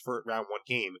missed his first round 1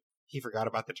 game. He forgot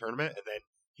about the tournament, and then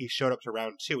he showed up to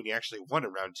round 2, and he actually won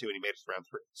in round 2, and he made it to round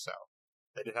 3. So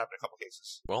that did happen in a couple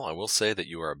cases. Well, I will say that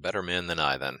you are a better man than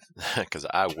I then, because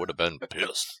I would have been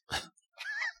pissed.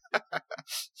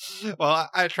 Well,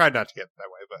 I tried not to get that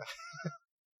way,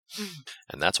 but...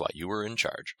 And that's why you were in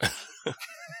charge.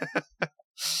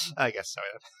 I guess so,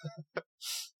 yeah.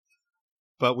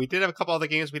 But we did have a couple other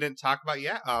games we didn't talk about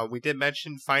yet. We did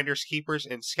mention Finders, Keepers,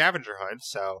 and Scavenger Hunt.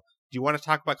 So do you want to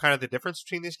talk about kind of the difference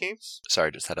between these games?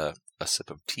 Sorry, just had a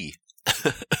sip of tea.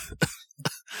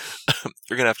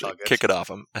 You're going to have to kick it off.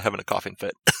 I'm having a coughing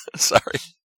fit. Sorry.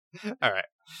 All right.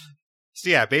 So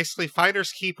yeah, basically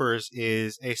Finders, Keepers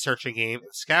is a searching game,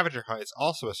 and Scavenger Hunt is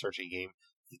also a searching game.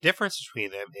 The difference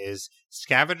between them is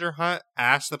Scavenger Hunt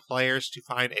asks the players to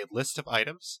find a list of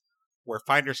items, where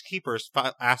Finders Keepers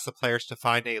asks the players to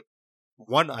find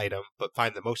one item, but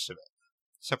find the most of it.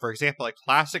 So, for example, a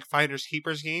classic Finders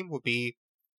Keepers game would be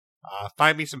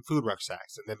find me some food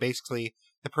rucksacks, and then basically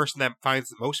the person that finds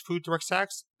the most food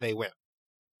rucksacks, they win.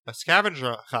 A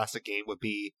Scavenger classic game would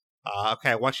be, okay,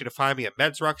 I want you to find me a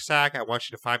meds rucksack, I want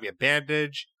you to find me a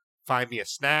bandage, find me a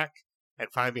snack, and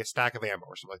find me a stack of ammo,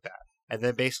 or something like that. And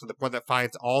then basically the one that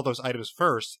finds all those items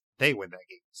first, they win that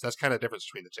game. So that's kind of the difference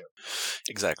between the two.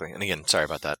 Exactly. And again, sorry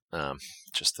about that.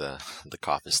 Just the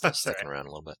cough is still sticking around a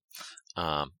little bit.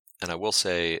 And I will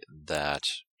say that,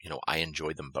 I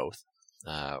enjoyed them both.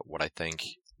 What I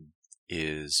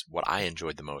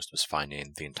enjoyed the most was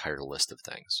finding the entire list of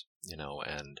things,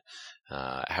 and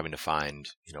having to find,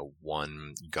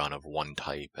 one gun of one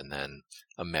type, and then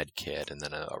a med kit, and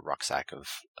then a rucksack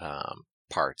of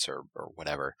parts or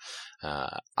whatever.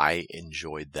 I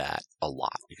enjoyed that a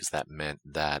lot, because that meant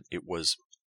that it was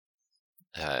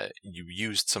you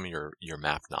used some of your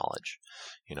map knowledge,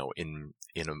 in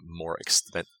a more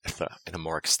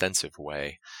extensive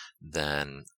way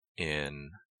than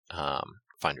in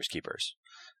Finders Keepers,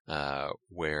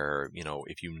 where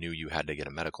if you knew you had to get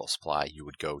a medical supply, you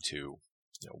would go to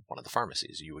one of the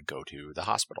pharmacies, you would go to the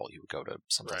hospital, you would go to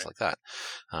something like that.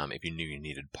 If you knew you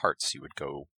needed parts, you would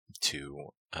go to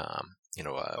a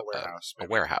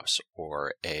warehouse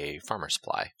or a farmer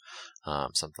supply,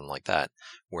 something like that.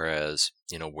 Whereas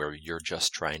where you're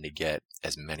just trying to get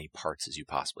as many parts as you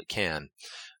possibly can,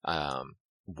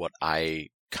 what I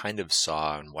kind of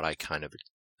saw and what I kind of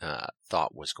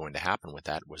thought was going to happen with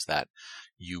that was that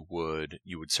you would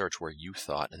search where you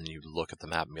thought, and then you'd look at the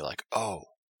map and be like, oh,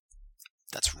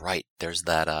 that's right, there's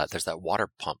that water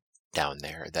pump down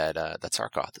there that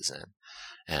Sarkoth is in,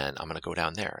 and I'm gonna go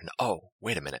down there, and oh,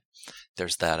 wait a minute,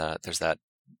 there's that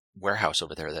warehouse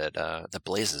over there that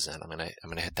Blaze is in. I'm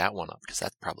gonna hit that one up, because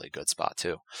that's probably a good spot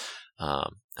too.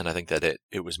 And I think that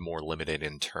it was more limited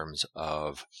in terms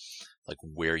of like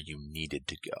where you needed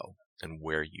to go and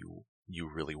where you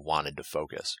really wanted to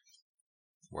focus.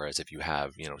 Whereas if you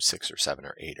have, 6 or 7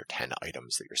 or 8 or 10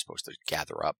 items that you're supposed to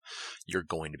gather up, you're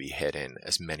going to be hit in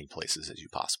as many places as you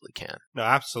possibly can. No,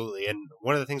 absolutely. And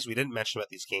one of the things we didn't mention about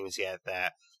these games yet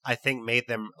that I think made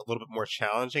them a little bit more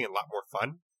challenging and a lot more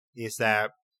fun is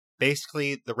that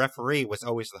basically the referee was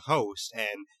always the host,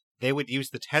 and they would use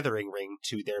the tethering ring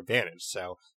to their advantage.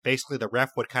 So basically the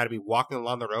ref would kind of be walking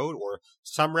along the road, or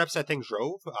some refs I think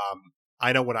drove.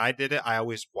 I know when I did it, I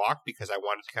always walked because I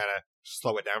wanted to kind of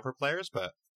slow it down for players,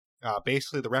 but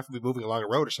basically the ref would be moving along a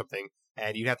road or something,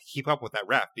 and you'd have to keep up with that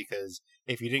ref, because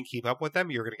if you didn't keep up with them,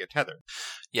 you were going to get tethered.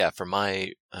 Yeah, for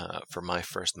my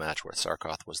first match where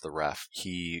Sarkoth was the ref,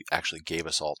 he actually gave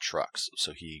us all trucks.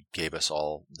 So he gave us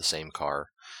all the same car,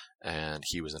 and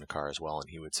he was in a car as well, and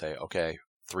he would say, okay,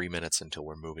 3 minutes until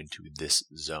we're moving to this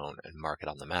zone, and mark it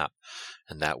on the map.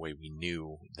 And that way we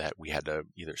knew that we had to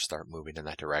either start moving in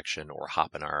that direction or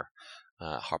hop on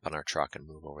our truck and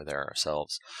move over there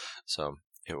ourselves. So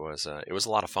it was a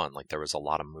lot of fun. Like, there was a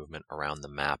lot of movement around the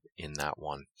map in that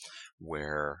one,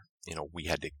 where we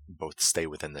had to both stay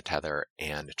within the tether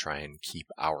and try and keep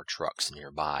our trucks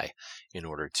nearby in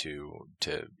order to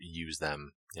use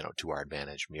them, to our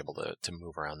advantage, and be able to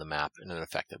move around the map in an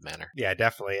effective manner. Yeah,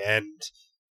 definitely. And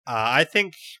I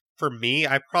think for me,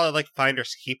 I probably like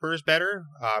Finders Keepers better,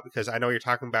 because I know you're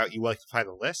talking about you like to find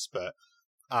the list, but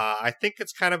I think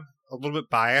it's kind of a little bit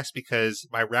biased because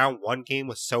my round 1 game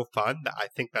was so fun that I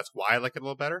think that's why I like it a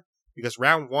little better. Because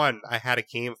round 1, I had a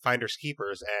game of Finders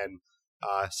Keepers, and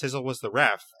Sizzle was the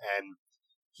ref, and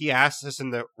he asked us in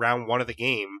the round 1 of the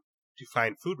game to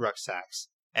find food rucksacks.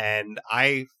 And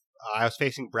I was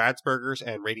facing Brad's Burgers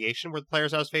and Radiation were the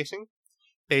players I was facing.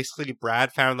 Basically,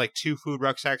 Brad found like 2 food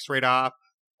rucksacks right off,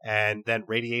 and then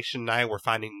Radiation and I were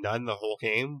finding none the whole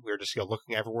game. We were just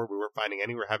looking everywhere. We weren't finding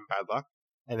any. We were having bad luck.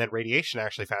 And then Radiation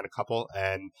actually found a couple,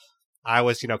 and I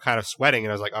was, kind of sweating,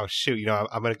 and I was like, oh, shoot,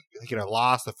 I'm going to,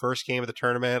 lost the first game of the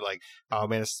tournament. Like, oh,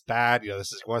 man, this is bad.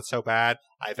 This is going so bad.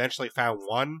 I eventually found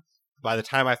one. By the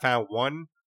time I found one,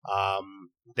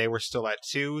 they were still at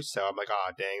 2, so I'm like,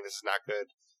 oh, dang, this is not good.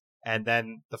 And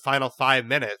then the final 5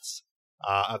 minutes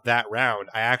of that round,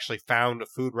 I actually found a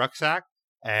food rucksack,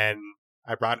 and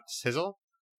I brought it to Sizzle,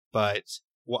 but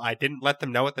what I didn't let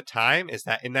them know at the time is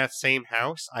that in that same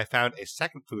house, I found a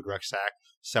second food rucksack,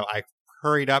 so I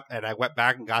hurried up and I went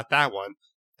back and got that one,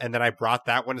 and then I brought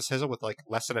that one to Sizzle with like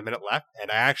less than a minute left,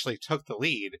 and I actually took the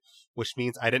lead, which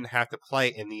means I didn't have to play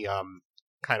in the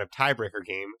kind of tiebreaker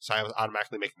game, so I was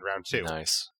automatically making round 2.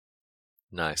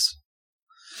 Nice.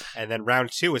 And then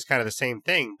round 2 was kind of the same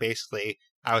thing. Basically,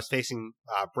 I was facing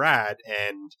Brad,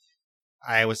 and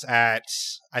I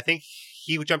think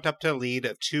he jumped up to a lead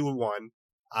of 2-1.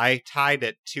 I tied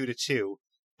it 2-2.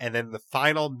 And then the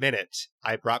final minute,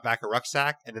 I brought back a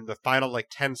rucksack. And then the final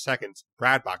 10 seconds,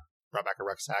 Brad brought back a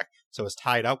rucksack. So it was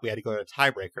tied up. We had to go to a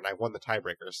tiebreaker, and I won the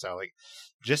tiebreaker. So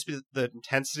just the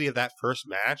intensity of that first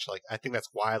match, I think that's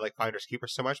why I like Finders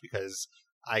Keepers so much, because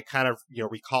I kind of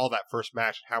recall that first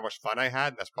match and how much fun I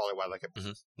had, and that's probably why I like it.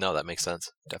 Mm-hmm. No, that makes sense.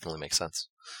 Definitely makes sense.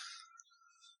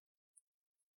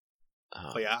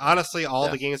 But yeah, honestly, all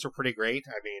the games were pretty great.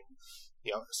 I mean,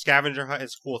 Scavenger Hunt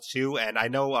is cool too, and I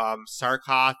know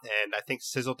Sarkoth and I think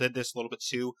Sizzle did this a little bit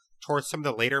too. Towards some of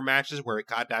the later matches where it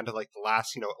got down to the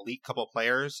last elite couple of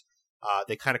players,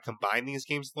 they kind of combine these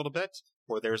games a little bit,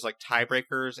 where there's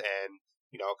tiebreakers and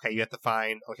okay, you have to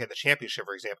find the championship,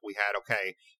 for example. We had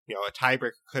a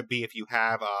tiebreaker could be if you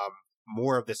have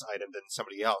more of this item than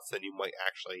somebody else, then you might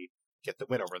actually get the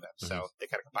win over them. Mm-hmm. So they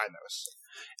kind of combine those.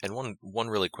 And one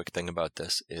really quick thing about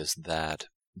this is that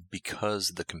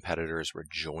because the competitors were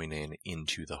joining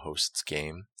into the host's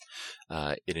game,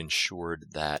 it ensured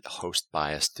that host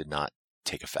bias did not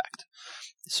take effect.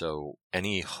 So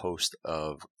any host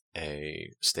of a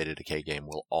State of Decay game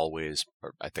will always,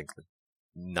 or I think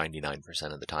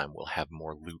 99% of the time, will have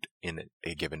more loot in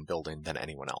a given building than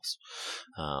anyone else.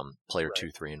 Player right.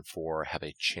 2, 3, and 4 have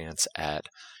a chance at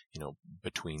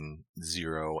between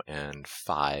 0 and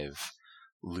 5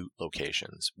 loot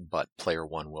locations, but player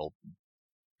 1 will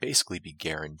basically be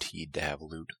guaranteed to have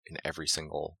loot in every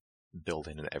single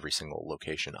building and every single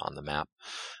location on the map.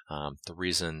 The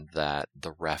reason that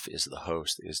the ref is the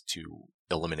host is to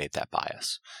eliminate that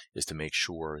bias, is to make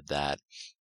sure that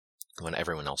when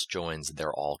everyone else joins,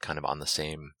 they're all kind of on the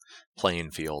same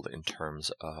playing field in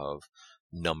terms of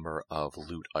number of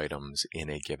loot items in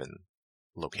a given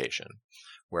location.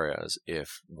 Whereas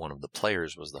if one of the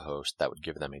players was the host, that would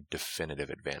give them a definitive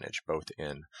advantage, both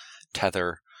in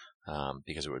tether,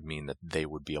 because it would mean that they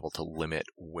would be able to limit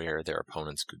where their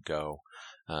opponents could go,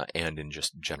 and in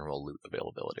just general loot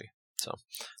availability. So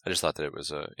I just thought that it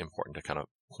was important to kind of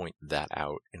point that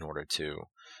out in order to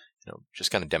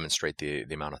just kind of demonstrate the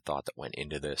amount of thought that went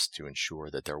into this to ensure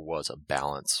that there was a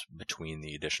balance between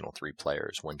the additional 3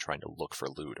 players when trying to look for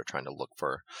loot or trying to look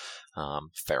for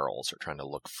ferals or trying to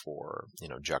look for,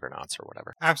 juggernauts or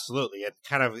whatever. Absolutely. And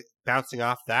kind of bouncing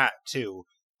off that, too,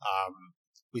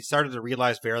 we started to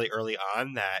realize very early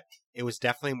on that it was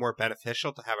definitely more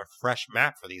beneficial to have a fresh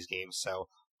map for these games. So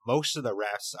most of the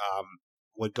refs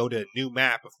would go to a new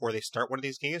map before they start one of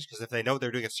these games, because if they know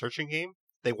they're doing a searching game,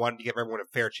 they wanted to give everyone a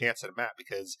fair chance at a map,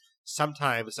 because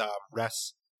sometimes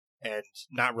refs, and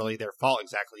not really their fault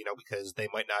exactly, because they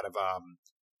might not have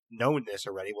known this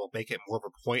already, will make it more of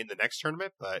a point in the next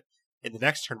tournament. But in the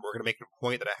next tournament, we're going to make it a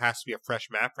point that it has to be a fresh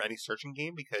map for any searching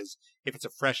game, because if it's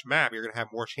a fresh map, you're going to have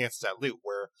more chances at loot,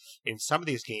 where in some of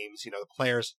these games, the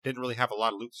players didn't really have a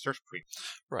lot of loot to search for.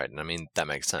 Right, and I mean, that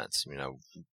makes sense.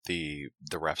 The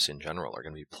refs in general are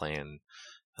going to be playing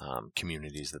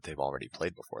communities that they've already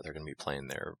played before. They're going to be playing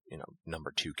their,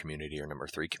 number 2 community or number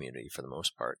 3 community for the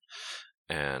most part.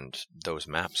 And those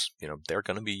maps, they're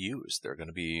going to be used. They're going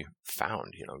to be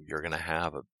found. You're going to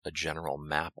have a general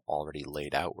map already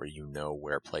laid out where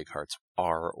where play carts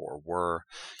are or were,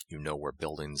 where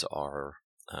buildings are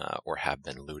or have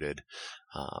been looted.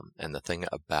 And the thing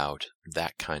about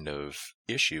that kind of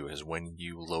issue is when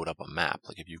you load up a map,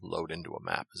 like if you load into a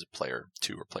map as a player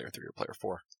 2 or player 3 or player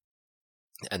 4,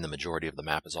 and the majority of the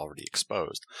map is already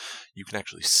exposed, you can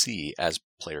actually see as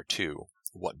player 2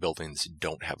 what buildings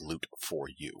don't have loot for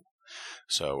you.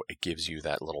 So it gives you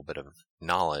that little bit of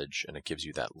knowledge, and it gives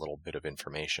you that little bit of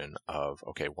information of,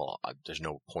 okay, well, there's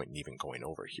no point in even going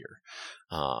over here.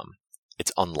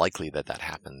 It's unlikely that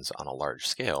happens on a large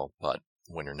scale, but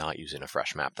when you're not using a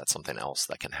fresh map, that's something else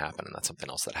that can happen, and that's something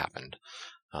else that happened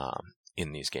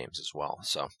in these games as well.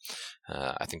 So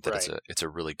I think that it's a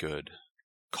really good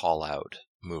call out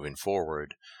moving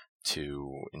forward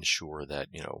to ensure that,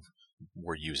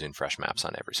 we're using fresh maps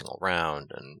on every single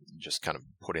round, and just kind of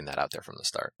putting that out there from the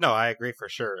start. No, I agree for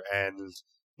sure. And,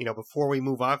 before we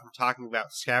move on from talking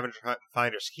about scavenger hunt and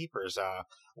finders keepers,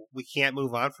 we can't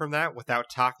move on from that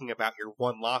without talking about your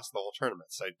one loss in the whole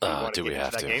tournament. So do you want to get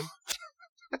into that game?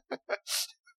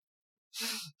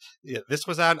 Yeah, this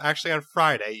was actually on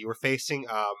Friday. You were facing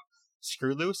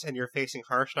Screw Loose, and you're facing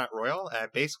Harsh Not Royal.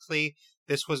 And basically,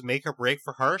 this was make or break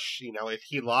for Harsh. If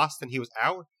he lost and he was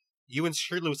out, you and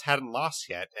Screw Loose hadn't lost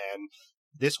yet. And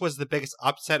this was the biggest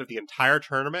upset of the entire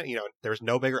tournament. There was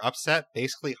no bigger upset.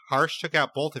 Basically, Harsh took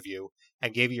out both of you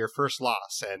and gave you your first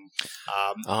loss. And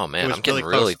oh man, I'm getting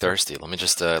really thirsty. Let me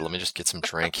just get some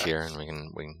drink here, and we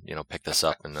can pick this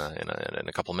up in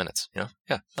a couple minutes. Yeah,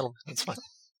 that's fine.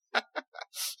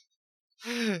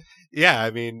 Yeah,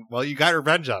 I mean, well, you got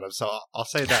revenge on him, so I'll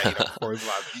say that before we move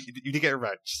on. You did get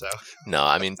revenge, so. No,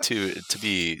 I mean, to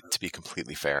be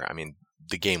completely fair, I mean,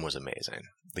 the game was amazing.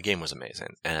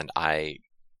 And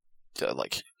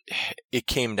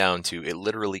it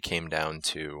literally came down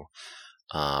to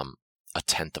a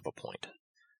tenth of a point,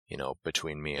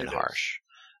 between me and Harsh.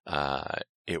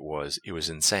 It was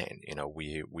insane.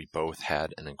 We both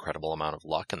had an incredible amount of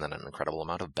luck and then an incredible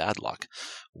amount of bad luck,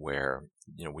 where,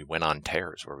 we went on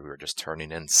tears where we were just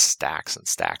turning in stacks and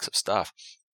stacks of stuff.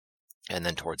 And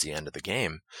then towards the end of the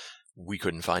game, we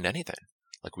couldn't find anything.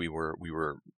 Like we were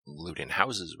looting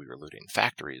houses, we were looting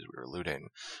factories, we were looting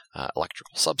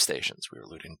electrical substations, we were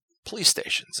looting police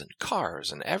stations and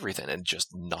cars and everything, and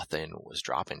just nothing was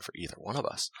dropping for either one of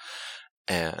us.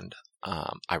 And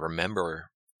I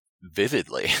remember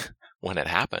vividly when it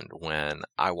happened. When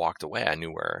I walked away, I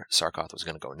knew where Sarkoth was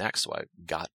going to go next, so I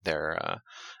got there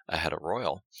ahead of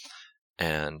Royal.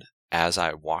 And as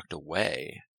I walked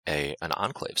away, an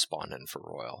enclave spawned in for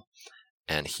Royal,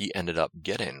 and he ended up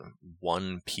getting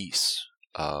one piece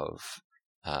of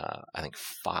I think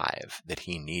 5 that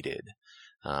he needed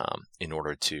in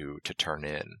order to turn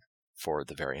in for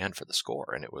the very end for the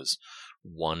score, and it was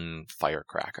 1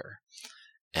 firecracker.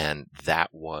 And that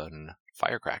 1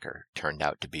 firecracker turned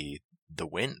out to be the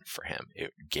win for him.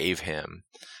 It gave him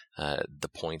the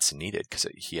points needed, because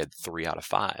he had 3 out of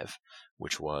 5,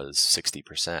 which was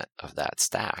 60% of that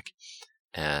stack.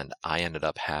 And I ended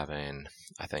up having,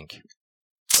 I think,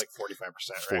 like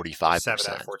 45%, right? 45%.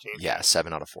 7 out of 14. Yeah,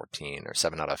 7 out of 14 or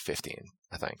 7 out of 15,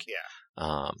 I think.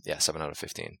 Yeah. 7 out of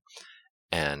 15.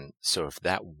 And so if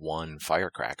that 1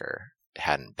 firecracker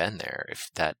hadn't been there, if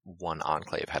that 1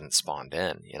 enclave hadn't spawned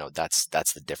in, that's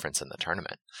the difference in the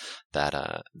tournament.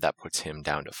 That puts him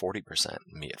down to 40%,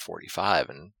 me at 45,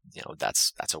 and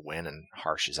that's a win, and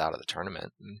Harsh is out of the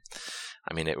tournament. And,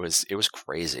 I mean, it was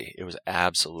crazy. It was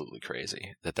absolutely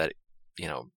crazy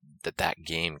that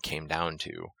game came down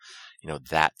to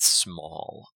that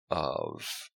small of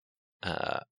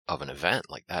of an event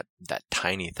like that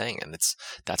tiny thing. And that's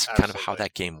kind of how Absolutely.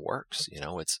 that game works.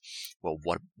 It's, well,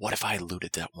 what if I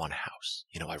looted that one house?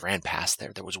 I ran past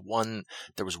there. There was one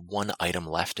item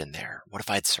left in there. What if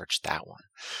I had searched that one?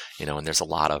 And there's a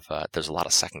lot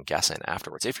of second guessing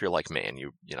afterwards. If you're like me and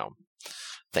you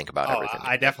think about everything.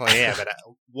 I definitely am. And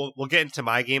we'll get into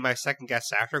my game I second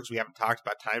guess after, because we haven't talked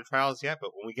about time trials yet.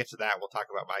 But when we get to that, we'll talk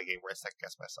about my game where I second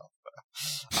guess myself.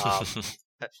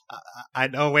 I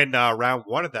know in round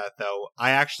one of that, though, I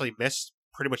actually missed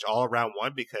pretty much all of round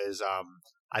one because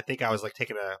I think I was like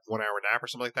taking a 1 hour nap or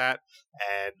something like that.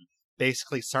 And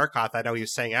basically, Sarkoth, I know he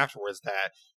was saying afterwards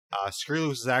that Screw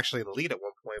was actually in the lead at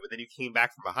one point, but then you came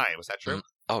back from behind. Was that true?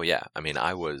 Oh, yeah. I mean,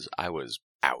 I was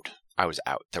out. I was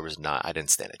out. I didn't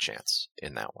stand a chance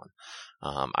in that one.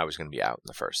 I was going to be out in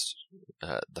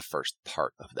the first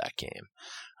part of that game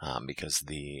because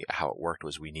how it worked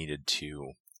was we needed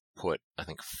to put, I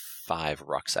think, 5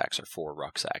 rucksacks or 4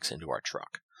 rucksacks into our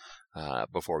truck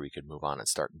before we could move on and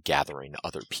start gathering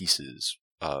other pieces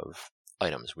of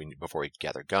items. Before we could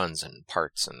gather guns and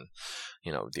parts and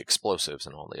the explosives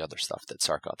and all the other stuff that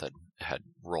Sarkoth had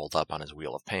rolled up on his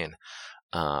wheel of pain.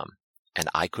 And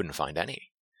I couldn't find any.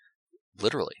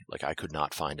 Literally, like I could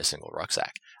not find a single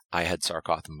rucksack. I had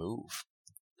Sarkoth move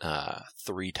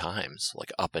 3 times,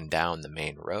 like up and down the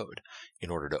main road, in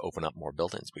order to open up more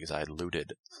buildings because I had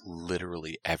looted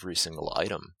literally every single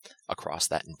item across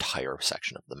that entire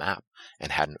section of the map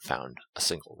and hadn't found a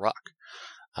single ruck.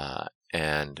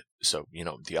 And so,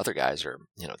 the other guys are,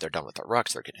 they're done with their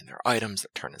rucks, they're getting their items, they're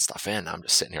turning stuff in. I'm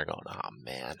just sitting here going, oh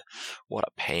man, what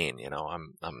a pain.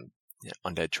 I'm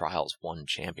Undead Trials 1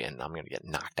 champion, and I'm going to get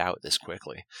knocked out this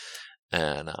quickly.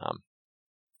 And it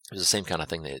was the same kind of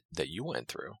thing that you went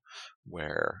through,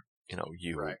 where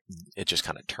Right. It just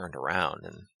kind of turned around.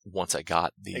 And once I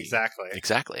got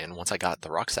exactly, and once I got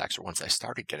the rucksacks, or once I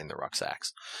started getting the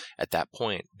rucksacks, at that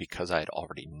point, because I had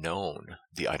already known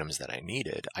the items that I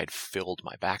needed, I'd filled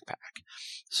my backpack.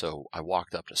 So I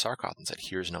walked up to Sarkoth and said,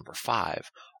 "Here's number 5.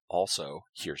 Also,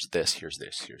 here's this, here's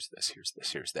this, here's this, here's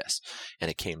this, here's this."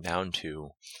 And it came down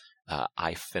to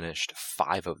I finished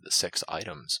 5 of the 6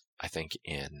 items, I think,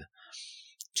 in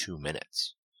 2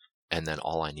 minutes. And then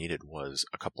all I needed was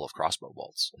a couple of crossbow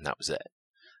bolts, and that was it.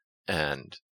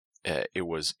 And it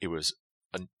was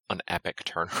an epic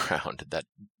turnaround that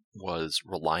was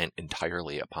reliant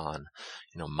entirely upon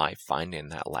my finding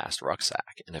that last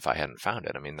rucksack. And if I hadn't found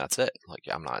it, I mean, that's it. Like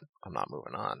I'm not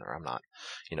moving on, or I'm not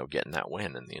getting that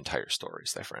win, and the entire story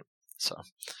is different. So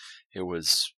it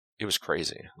was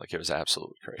crazy. Like it was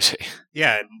absolutely crazy.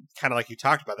 Yeah, and kind of like you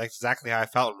talked about, that's exactly how I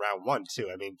felt in round 1 too.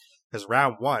 I mean, because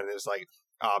round 1 is like,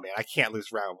 oh man, I can't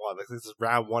lose round 1. Like this is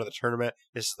round 1 of the tournament.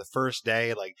 This is the first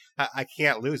day. Like I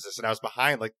can't lose this, and I was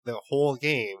behind like the whole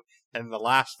game. And in the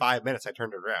last 5 minutes, I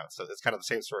turned it around. So it's kind of the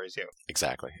same story as you.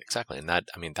 Exactly. And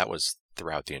that was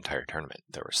throughout the entire tournament.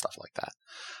 There was stuff like that,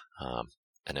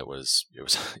 and it was it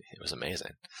was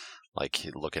amazing. Like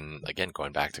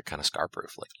going back to kind of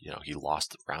Scarproof, like he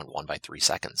lost round 1 by 3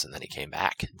 seconds, and then he came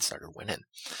back and started winning.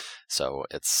 So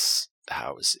it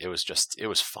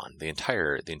was fun. The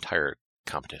entire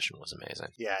competition was amazing.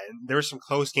 Yeah, and there were some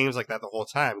close games like that the whole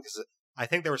time, because I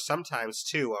think there were some times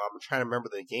too. I'm trying to remember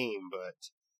the game, but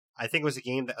I think it was a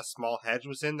game that a small hedge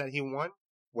was in that he won,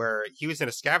 where he was in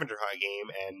a scavenger hunt game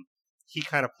and he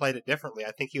kind of played it differently.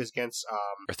 I think he was against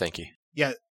Or thank you.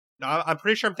 Yeah, no, I'm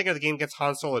pretty sure I'm thinking of the game against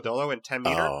Han Solodolo in 10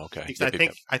 meter. Oh, okay. Because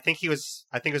I think he was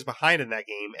behind in that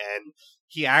game, and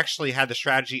he actually had the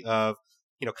strategy of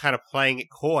kind of playing it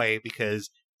coy,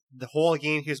 because the whole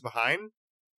game he was behind,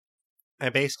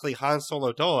 and basically Han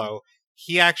Solodolo,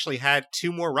 he actually had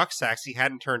 2 more rucksacks he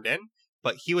hadn't turned in.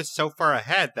 But he was so far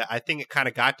ahead that I think it kind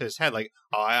of got to his head, like,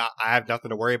 oh, I have nothing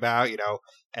to worry about,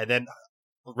 And then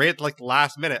right at like the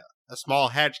last minute, a small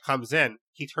hedge comes in.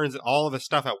 He turns in all of his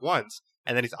stuff at once,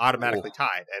 and then he's automatically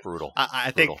tied. And brutal.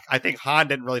 I think Han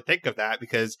didn't really think of that,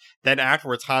 because then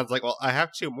afterwards Han's like, well, I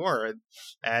have 2 more,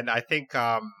 and I think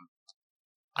I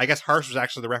guess Harsh was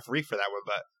actually the referee for that one,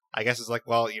 but I guess it's like,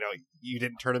 well, you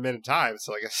didn't turn him in time,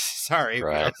 so I guess sorry.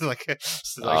 Right.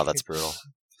 Oh, that's brutal.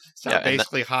 So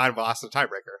basically, Han lost the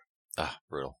tiebreaker.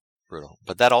 Brutal.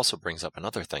 But that also brings up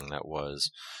another thing that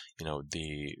was,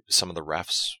 some of the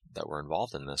refs that were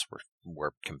involved in this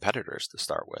were competitors to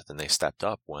start with, and they stepped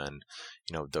up when,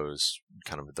 those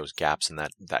gaps in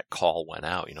that call went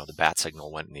out. The bat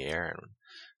signal went in the air,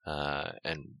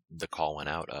 and the call went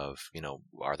out of,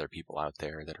 are there people out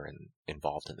there that are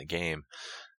involved in the game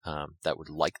that would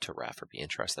like to ref or be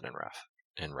interested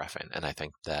in reffing? And I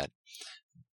think that,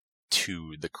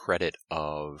 to the credit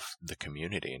of the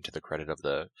community and to the credit of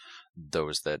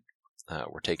those that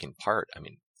were taking part, I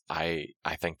mean,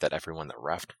 I think that everyone that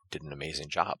refed did an amazing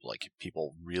job. Like,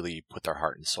 people really put their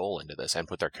heart and soul into this, and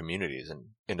put their communities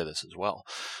into this as well.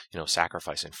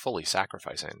 Fully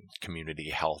sacrificing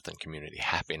community health and community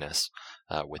happiness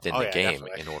within the game,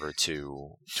 definitely. in order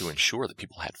to ensure that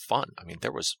people had fun. I mean,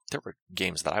 there were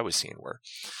games that I was seeing where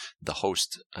the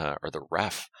host or the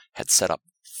ref had set up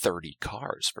 30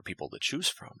 cars for people to choose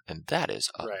from, and that is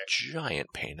a Right. giant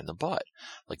pain in the butt.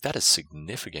 Like, that is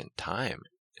significant time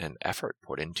and effort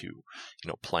put into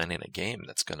planning a game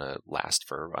that's going to last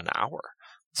for an hour.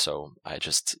 So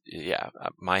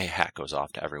my hat goes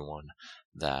off to everyone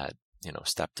that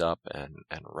stepped up and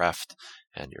refed,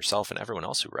 and yourself and everyone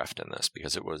else who refed in this,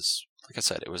 because it was, like I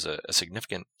said, it was a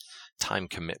significant time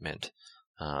commitment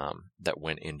that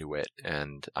went into it,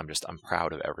 and I'm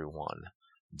proud of everyone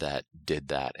that did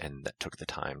that and that took the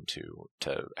time to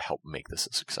help make this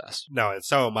a success. No, and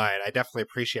so am I. And I definitely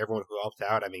appreciate everyone who helped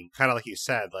out. I mean, kind of like you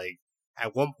said, like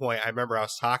at one point, I remember I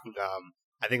was talking.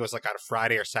 I think it was like on a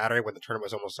Friday or Saturday when the tournament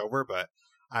was almost over, but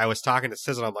I was talking to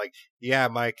Sizzle. I'm like, yeah,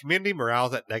 my community morale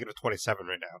is at negative 27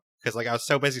 right now, because like I was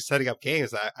so busy setting up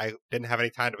games that I didn't have any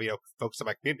time to focus on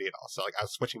my community at all. So like I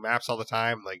was switching maps all the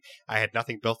time. Like I had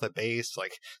nothing built at base.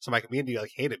 Like so my community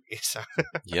like hated me. So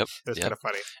Yep, it was kind of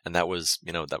funny. And that was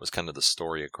kind of the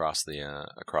story across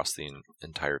the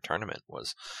entire tournament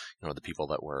was, the people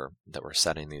that were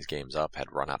setting these games up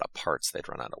had run out of parts, they'd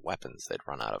run out of weapons, they'd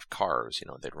run out of cars,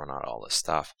 they'd run out of all this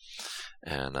stuff,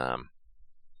 and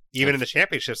even in the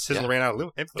championships, Sizzle ran out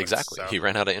of influence. Exactly, so. He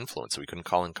ran out of influence, so we couldn't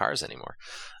call in cars anymore.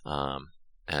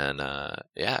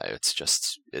 It's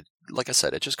just, like I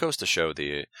said, it just goes to show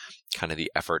the kind of the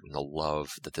effort and the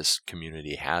love that this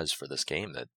community has for this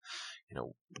game, that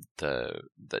the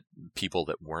people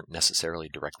that weren't necessarily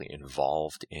directly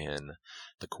involved in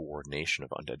the coordination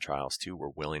of Undead Trials 2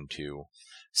 were willing to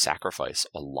sacrifice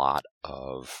a lot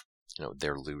of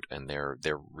their loot and their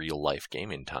real life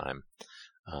gaming time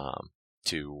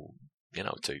to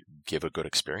give a good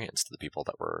experience to the people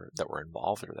that were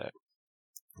involved, or that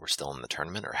were still in the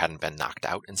tournament or hadn't been knocked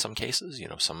out in some cases.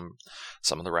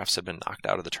 Some of the refs had been knocked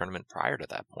out of the tournament prior to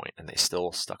that point, and they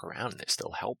still stuck around, and they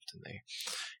still helped, and they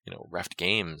refed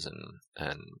games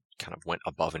and kind of went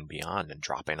above and beyond, and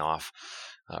dropping off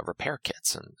repair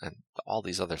kits and all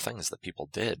these other things that people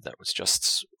did. That was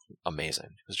just amazing.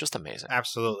 It was just amazing.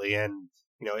 Absolutely. And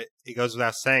it goes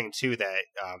without saying too that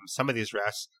some of these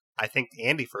refs, I think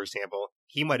Andy, for example,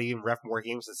 he might even ref more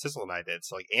games than Sizzle and I did.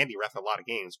 So like Andy ref a lot of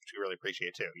games, which we really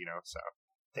appreciate too. So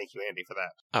thank you, Andy, for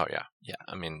that. Oh yeah.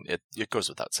 I mean, it goes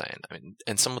without saying. I mean,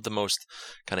 and some of the most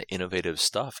kind of innovative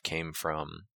stuff came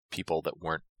from people that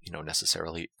weren't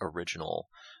necessarily original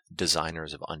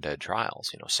designers of Undead Trials.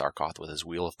 Sarkoth with his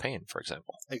Wheel of Pain, for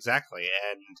example. Exactly.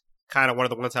 And kind of one of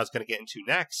the ones I was going to get into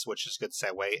next, which is a good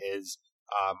segue, is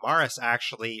Morris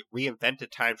actually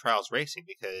reinvented time trials racing,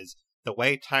 because the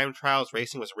way time trials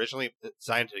racing was originally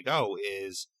designed to go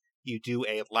is you do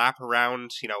a lap around,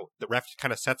 the ref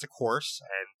kind of sets a course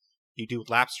and you do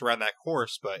laps around that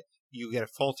course, but you get a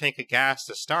full tank of gas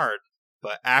to start.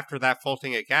 But after that full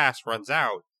tank of gas runs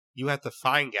out, you have to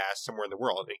find gas somewhere in the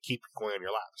world and keep going on your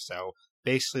lap. So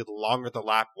basically, the longer the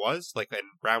lap was, like in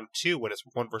round 2, when it's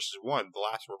 1 versus 1, the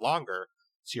laps were longer.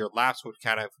 So your laps would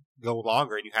kind of go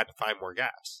longer and you had to find more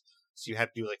gas. So you had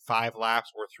to do like 5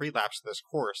 laps or 3 laps of this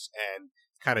course and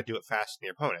kind of do it faster than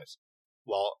your opponents.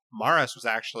 Well, Maris was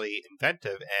actually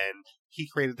inventive, and he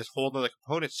created this whole other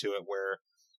component to it where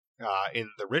in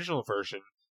the original version,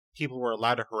 people were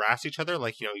allowed to harass each other.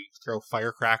 Like, you throw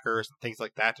firecrackers and things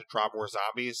like that to draw more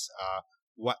zombies.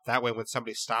 That way, when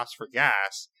somebody stops for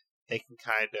gas, they can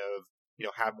kind of,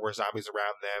 have more zombies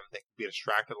around them. They can be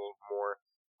distracted a little more.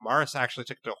 Maris actually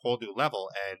took it to a whole new level,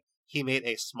 and he made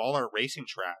a smaller racing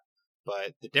track.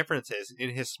 But the difference is, in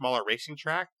his smaller racing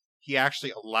track, he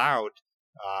actually allowed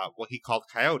what he called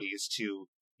coyotes to,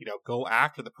 go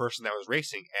after the person that was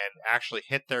racing and actually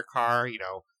hit their car,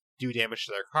 do damage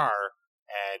to their car.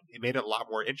 And it made it a lot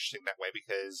more interesting that way,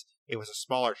 because it was a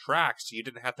smaller track, so you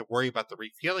didn't have to worry about the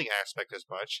refueling aspect as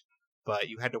much, but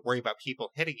you had to worry about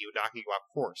people hitting you, knocking you off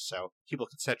course. So people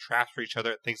could set traps for each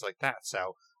other and things like that.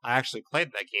 So I actually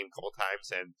played that game a couple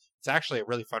times, and it's actually a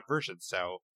really fun version.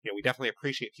 So, we definitely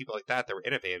appreciate people like that were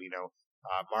innovative.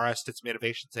 Maris did some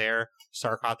innovations there.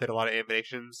 Sarkoth did a lot of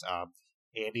innovations.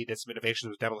 Andy did some innovations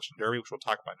with Demolition Derby, which we'll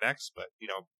talk about next. But,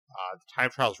 the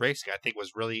time trials racing, I think,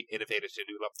 was really innovative to a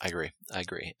new level. I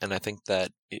agree. And I think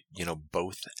that,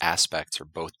 both aspects or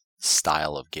both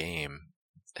style of game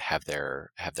have their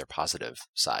positive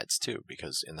sides too,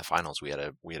 because in the finals we had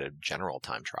a general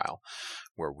time trial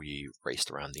where we raced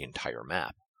around the entire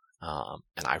map.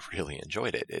 And I really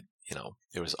enjoyed it.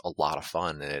 it was a lot of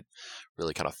fun, and it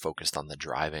really kind of focused on the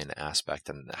driving aspect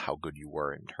and how good you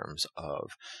were in terms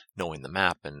of knowing the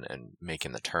map and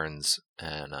making the turns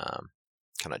and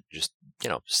kind of just,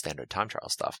 standard time trial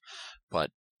stuff.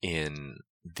 But in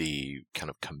the kind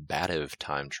of combative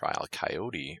time trial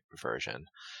Coyote version,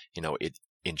 it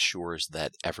ensures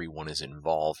that everyone is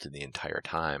involved in the entire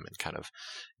time and kind of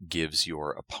gives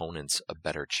your opponents a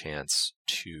better chance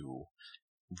to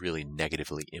really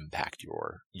negatively impact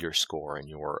your score and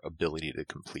your ability to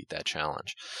complete that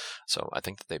challenge. So I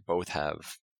think that they both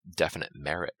have definite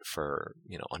merit for,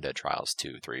 Undead Trials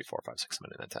 2, 3, 4, 5, 6,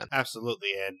 7, and 10. Absolutely.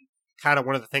 And kind of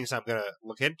one of the things I'm going to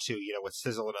look into, with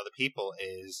Sizzle and other people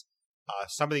is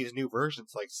some of these new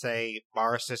versions, like say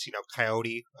Maris's,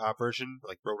 Coyote version,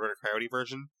 like Roadrunner Coyote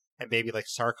version, and maybe like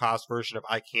Sarkov's version of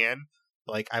I Can.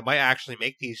 Like I might actually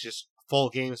make these just full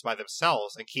games by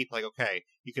themselves and keep like, okay,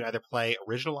 you can either play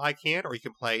original I Can or you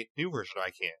can play new version of I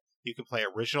Can. You can play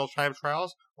original time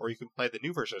trials or you can play the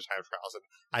new version of time trials. And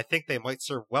I think they might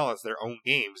serve well as their own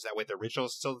games. That way the original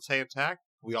is still stay intact.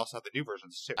 We also have the new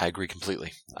versions too. I agree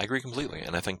completely.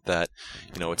 And I think that,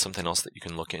 it's something else that you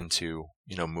can look into,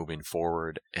 moving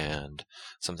forward, and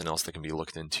something else that can be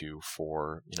looked into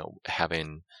for,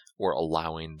 having or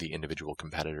allowing the individual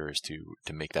competitors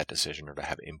to make that decision or to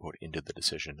have input into the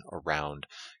decision around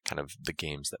kind of the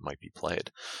games that might be played.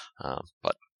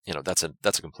 But that's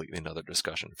a completely another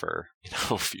discussion for,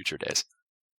 future days.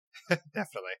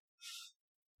 Definitely.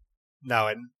 No,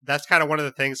 and that's kind of one of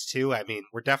the things too. I mean,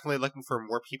 we're definitely looking for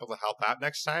more people to help out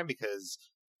next time because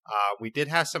we did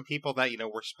have some people that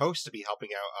were supposed to be helping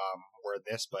out more in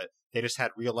this, but they just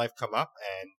had real life come up.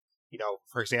 And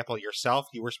for example, yourself,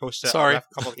 you were supposed to ref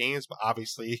a couple of games, but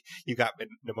obviously you got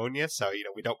pneumonia, so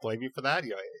we don't blame you for that.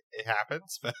 It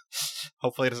happens, but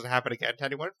hopefully it doesn't happen again to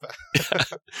anyone.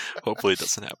 Hopefully it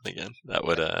doesn't happen again. That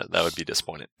would be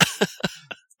disappointing.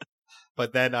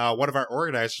 But then one of our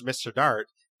organizers, Mr. Dart,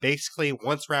 basically,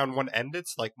 once round one ended,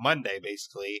 so like Monday,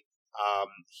 basically,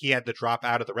 he had to drop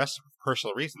out of the rest for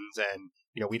personal reasons, and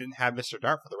we didn't have Mr.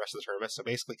 Dart for the rest of the tournament. So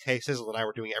basically, Kay Sizzle and I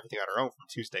were doing everything on our own from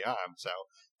Tuesday on. So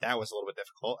that was a little bit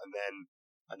difficult. And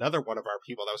then another one of our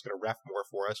people that was going to ref more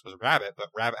for us was Rabbit, but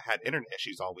Rabbit had internet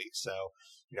issues all week, so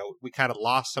we kind of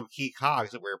lost some key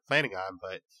cogs that we were planning on,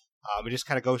 but. It just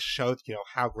kind of goes to show,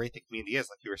 how great the community is,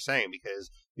 like you were saying,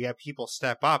 because we have people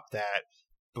step up that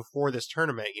before this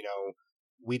tournament,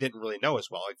 we didn't really know as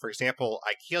well. Like, for example,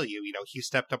 I Kill You, he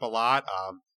stepped up a lot.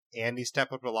 Andy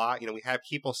stepped up a lot. We had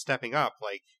people stepping up,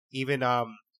 like even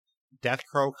Death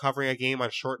Crow covering a game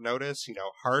on short notice.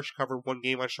 Harsh covered one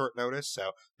game on short notice.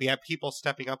 So we had people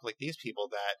stepping up like these people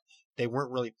that they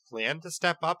weren't really planned to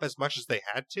step up as much as they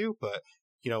had to, but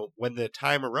when the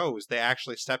time arose, they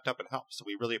actually stepped up and helped. So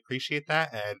we really appreciate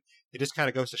that. And it just kind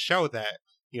of goes to show that,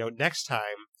 next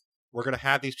time we're going to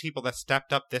have these people that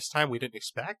stepped up this time we didn't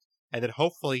expect. And then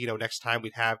hopefully, next time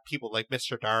we'd have people like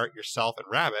Mr. Dart, yourself, and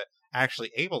Rabbit actually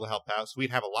able to help out. So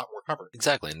we'd have a lot more covered.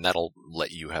 Exactly. And that'll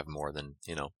let you have more than,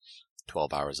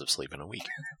 12 hours of sleep in a week.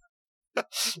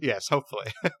 Yes,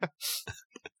 hopefully.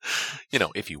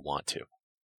 If you want to.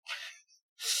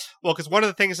 Well, because one of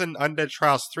the things in Undead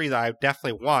Trials 3 that I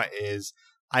definitely want is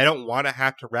I don't want to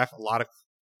have to ref a lot of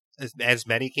as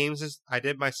many games as I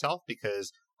did myself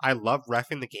because I love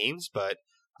reffing the games, but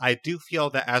I do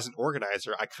feel that as an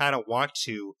organizer, I kind of want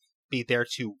to be there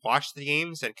to watch the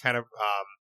games and kind of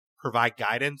provide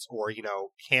guidance or,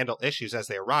 handle issues as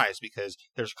they arise, because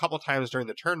there's a couple times during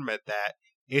the tournament that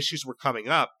issues were coming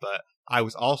up, but I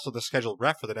was also the scheduled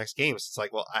ref for the next game. So it's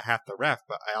like, well, I have to ref,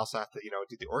 but I also have to,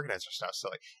 do the organizer stuff. So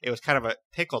like, it was kind of a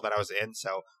pickle that I was in.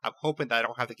 So I'm hoping that I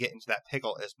don't have to get into that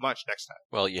pickle as much next time.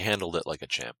 Well, you handled it like a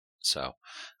champ. So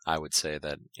I would say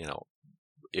that,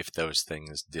 if those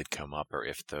things did come up or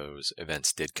if those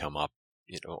events did come up,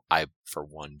 I, for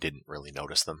one, didn't really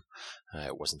notice them.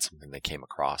 It wasn't something that came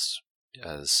across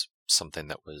as something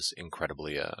that was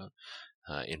incredibly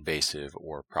invasive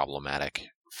or problematic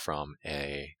from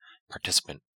a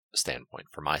participant standpoint,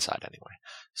 from my side anyway.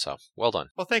 So, well done.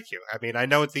 Well, thank you. I mean, I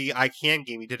know the I Can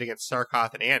game you did against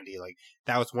Sarkoth and Andy, like,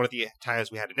 that was one of the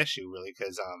times we had an issue, really,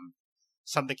 because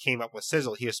something came up with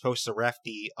Sizzle. He was supposed to ref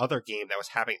the other game that was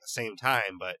happening at the same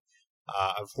time, but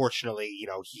unfortunately,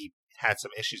 he had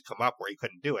some issues come up where he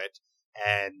couldn't do it.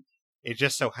 And it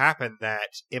just so happened that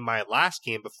in my last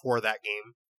game before that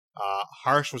game,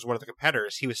 Harsh was one of the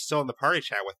competitors. He was still in the party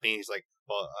chat with me. He's like,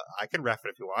 well, I can ref it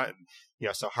if you want.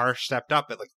 And, so Harsh stepped up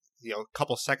at like, a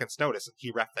couple seconds notice and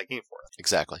he refed that game for us.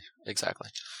 Exactly.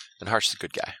 And Harsh is a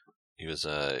good guy. He was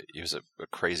a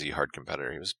crazy hard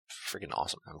competitor. He was freaking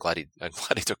awesome. I'm glad he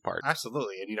took part.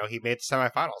 Absolutely, and he made the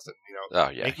semifinals, and Oh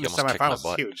yeah, making he the almost kicked my semifinals is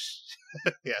butt. huge.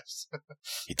 Yes,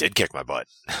 He did kick my butt.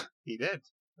 he did.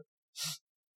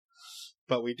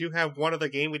 But we do have one other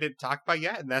game we didn't talk about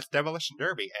yet, and that's Demolition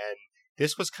Derby. And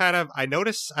this was kind of, I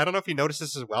noticed, I don't know if you noticed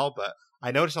this as well, but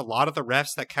I noticed a lot of the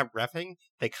refs that kept reffing,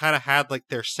 they kind of had like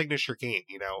their signature game.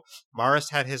 Morris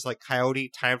had his like Coyote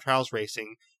Time Trials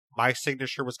Racing. My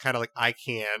signature was kind of like I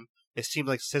Can. It seemed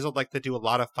like Sizzle liked to do a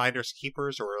lot of Finders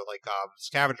Keepers or like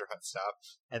scavenger hunt stuff.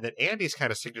 And then Andy's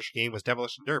kind of signature game was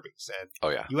Demolition Derbies. And Oh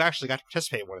yeah. you actually got to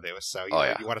participate in one of those. So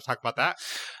you want to talk about that?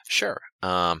 Sure.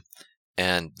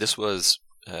 And this was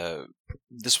a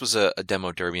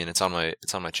demo derby, and it's on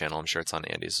my channel. I'm sure it's on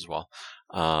Andy's as well.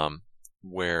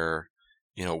 Where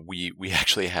we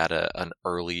actually had an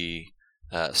early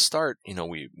start.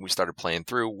 We started playing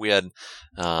through. We had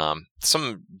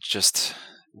some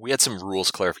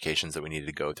rules clarifications that we needed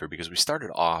to go through, because we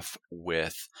started off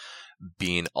with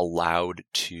being allowed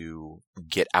to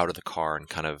get out of the car and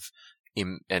kind of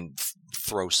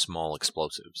throw small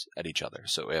explosives at each other.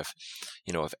 So if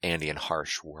Andy and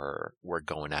Harsh were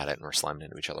going at it and were slamming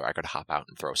into each other, I could hop out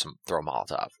and throw a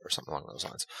Molotov or something along those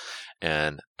lines.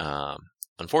 And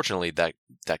unfortunately,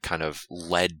 that kind of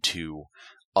led to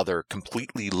other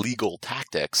completely legal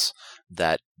tactics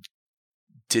that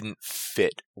didn't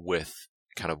fit with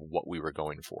kind of what we were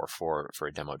going for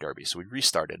a demo derby. So we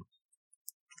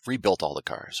rebuilt all the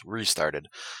cars, restarted,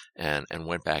 and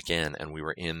went back in, and we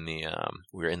were in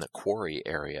the quarry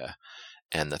area,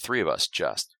 and the three of us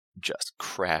just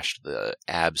crashed the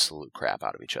absolute crap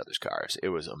out of each other's cars. It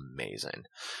was amazing.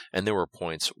 And there were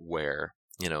points where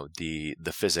the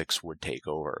physics would take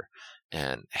over,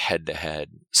 and head-to-head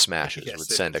smashes would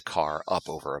send a car up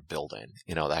over a building,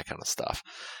 that kind of stuff.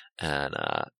 And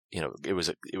it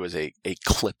was a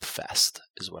clip fest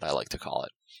is what I like to call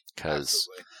it, because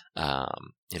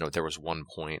there was one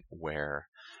point where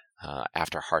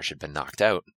after Harsh had been knocked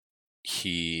out,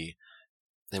 he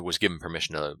was given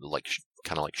permission to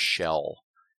kind of shell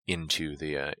into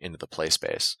the play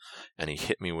space, and he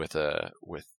hit me with a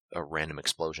random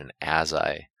explosion as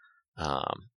I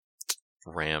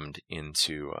rammed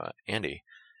into Andy,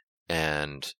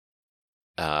 and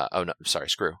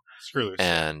Screw,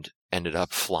 and ended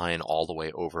up flying all the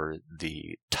way over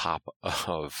the top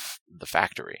of the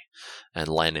factory and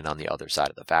landing on the other side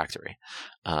of the factory.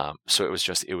 So it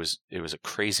was a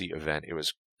crazy event.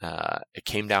 It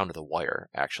came down to the wire,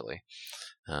 actually,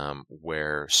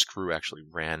 where Screw actually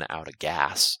ran out of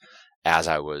gas as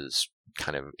I was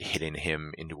kind of hitting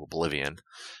him into oblivion.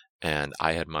 And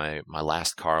I had my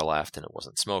last car left, and it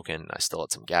wasn't smoking, and I still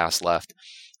had some gas left.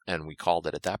 And we called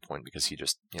it at that point, because he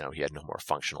just, he had no more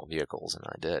functional vehicles, and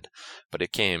I did. But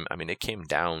it came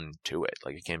down to it.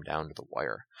 Like, it came down to the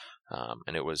wire.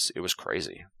 And it was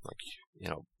crazy. Like,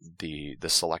 the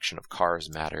selection of cars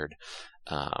mattered.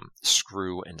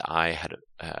 Screw and I had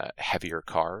heavier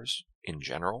cars in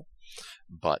general,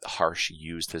 but Harsh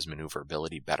used his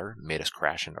maneuverability better, made us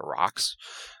crash into rocks.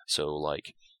 So,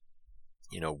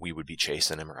 we would be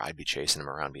chasing him, or I'd be chasing him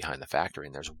around behind the factory,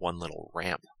 and there's one little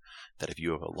ramp that if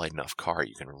you have a light enough car,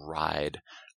 you can ride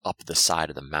up the side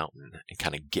of the mountain and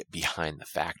kind of get behind the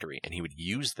factory. And he would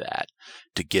use that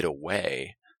to get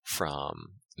away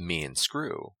from me and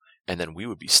Screw. And then we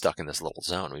would be stuck in this little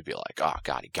zone. We'd be like, oh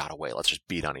God, he got away. Let's just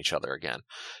beat on each other again.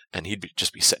 And he'd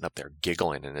just be sitting up there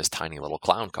giggling in his tiny little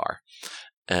clown car.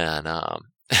 And,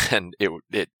 and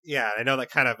it yeah, I know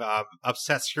that kind of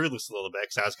upset Screw Loose a little bit,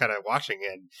 because I was kind of watching,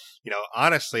 and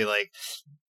honestly, like,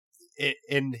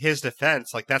 in his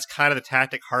defense, like, that's kind of the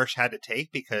tactic Harsh had to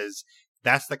take, because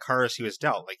that's the cars he was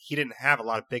dealt. Like, he didn't have a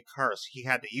lot of big cars. He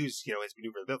had to use, his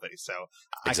maneuverability. So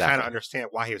exactly. I kind of understand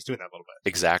why he was doing that a little bit.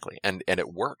 Exactly. And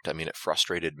it worked. I mean, it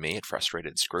frustrated me. It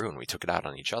frustrated Screw, and we took it out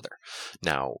on each other.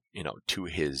 Now,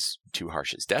 to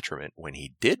Harsh's detriment, when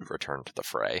he did return to the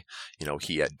fray,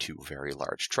 he had two very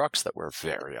large trucks that were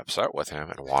very upset with him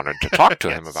and wanted to talk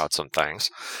to him about some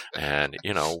things. And,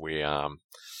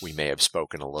 we may have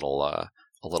spoken a little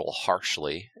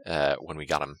harshly when we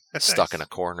got him stuck in a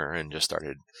corner and just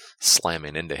started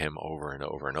slamming into him over and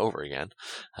over and over again.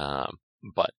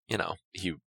 But,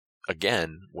 he,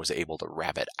 again, was able to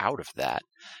rabbit out of that,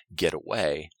 get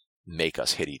away, make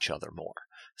us hit each other more.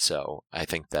 So I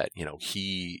think that,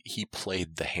 he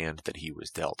played the hand that he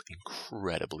was dealt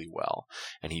incredibly well.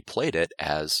 And he played it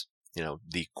as,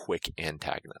 the quick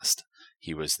antagonist.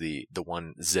 He was the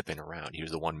one zipping around. He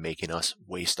was the one making us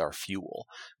waste our fuel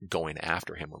going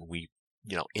after him when we,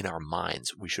 in our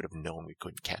minds, we should have known we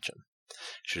couldn't catch him.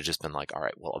 Should have just been like, all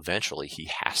right, well, eventually he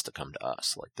has to come to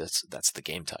us. Like that's the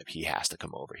game type. He has to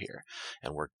come over here,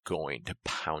 and we're going to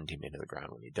pound him into the ground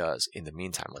when he does. In the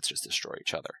meantime, let's just destroy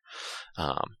each other.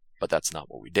 But that's not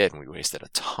what we did, and we wasted a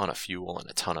ton of fuel and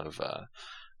a ton of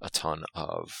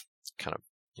kind of,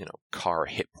 car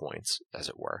hit points, as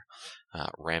it were,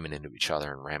 ramming into each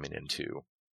other and ramming into,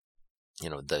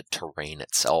 the terrain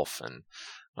itself, and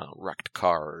wrecked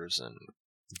cars and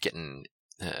getting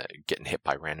hit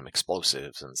by random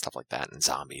explosives and stuff like that, and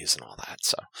zombies and all that.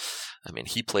 So, I mean,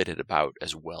 he played it about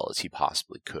as well as he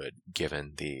possibly could,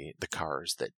 given the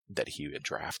cars that he had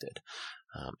drafted.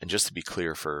 And just to be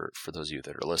clear for those of you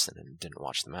that are listening and didn't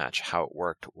watch the match, how it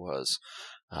worked was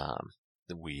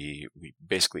we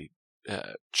basically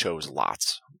chose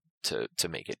lots to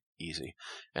make it easy,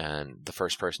 and the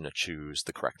first person to choose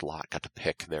the correct lot got to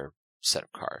pick their set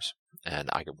of cars. And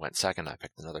I went second. I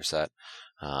picked another set,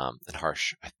 and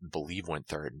Harsh, I believe, went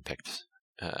third and picked,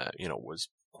 was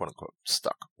quote unquote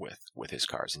stuck with his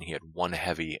cars, and he had one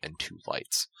heavy and two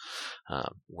lights,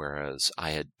 whereas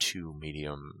I had two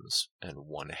mediums and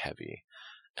one heavy.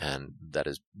 And that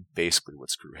is basically what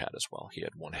Screw had as well. He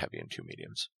had one heavy and two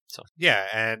mediums. So yeah,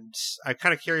 and I'm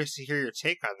kind of curious to hear your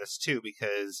take on this too,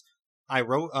 because I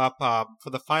wrote up for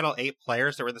the final 8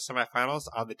 players that were in the semifinals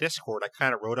on the Discord. I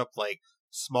kind of wrote up like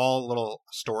small little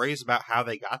stories about how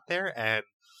they got there, and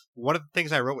one of the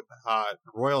things I wrote with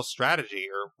Royal's strategy,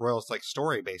 or Royal's like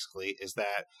story basically, is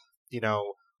that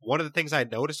one of the things I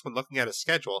noticed when looking at his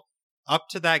schedule. Up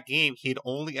to that game, he'd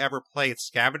only ever played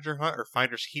Scavenger Hunt or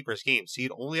Finders Keepers games.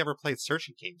 He'd only ever played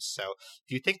searching games. So,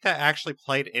 do you think that actually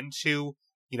played into,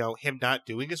 him not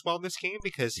doing as well in this game?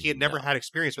 Because he had never had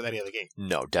experience with any other game.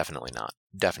 No, definitely not.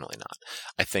 Definitely not.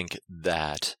 I think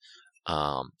that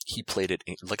he played it,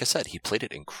 like I said, he played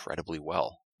it incredibly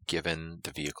well, given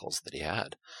the vehicles that he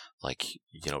had. Like,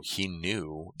 he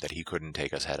knew that he couldn't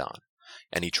take us head on.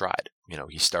 And he tried.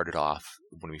 He started off,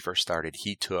 when we first started,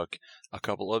 he took a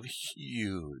couple of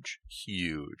huge,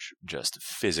 just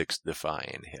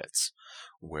physics-defying hits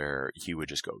where he would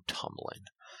just go tumbling,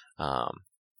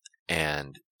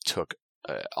 and took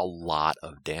a lot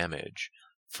of damage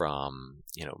from,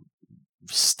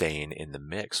 staying in the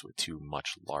mix with two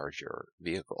much larger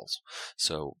vehicles.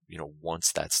 So,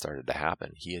 once that started to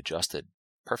happen, he adjusted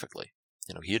perfectly.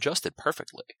 He adjusted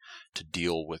perfectly to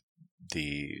deal with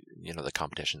the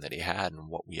competition that he had and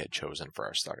what we had chosen for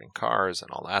our starting cars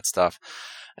and all that stuff.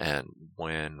 And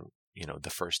when, the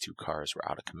first 2 cars were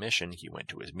out of commission, he went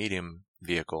to his medium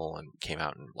vehicle and came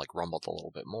out and like rumbled a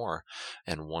little bit more.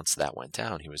 And once that went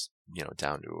down, he was,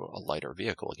 down to a lighter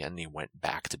vehicle again. And he went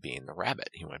back to being the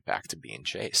rabbit. He went back to being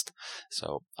chased.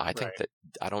 So I think that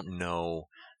I don't know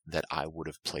that I would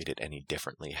have played it any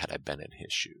differently had I been in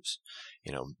his shoes.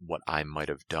 What I might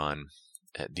have done,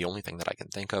 the only thing that I can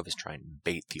think of is try and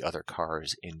bait the other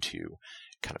cars into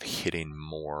kind of hitting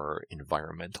more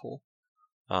environmental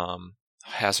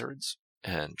hazards,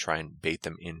 and try and bait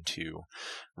them into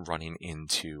running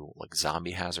into like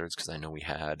zombie hazards, because I know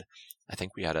I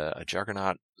think we had a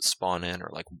Juggernaut spawn in or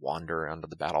like wander onto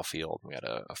the battlefield. We had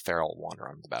a Feral wander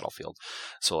onto the battlefield.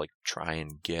 So like try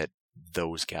and get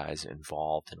those guys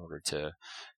involved in order to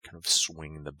kind of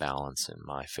swing the balance in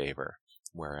my favor.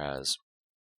 Whereas,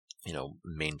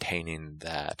 maintaining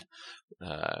that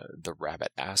the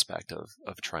rabbit aspect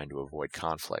of trying to avoid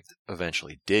conflict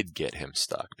eventually did get him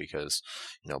stuck, because,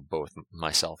 both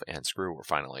myself and Screw were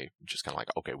finally just kind of like,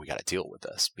 okay, we got to deal with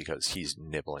this, because he's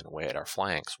nibbling away at our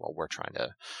flanks while we're trying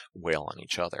to wail on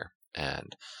each other.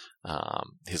 And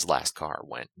his last car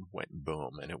went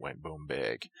boom, and it went boom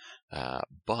big.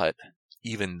 But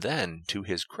even then, to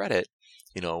his credit,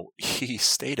 he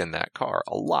stayed in that car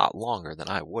a lot longer than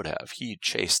I would have. He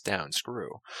chased down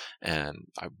Screw, and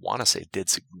I want to say did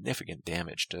significant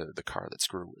damage to the car that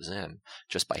Screw was in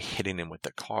just by hitting him with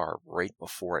the car right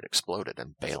before it exploded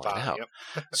and bailing out.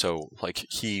 Yep. So, like,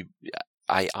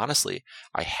 I honestly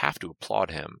have to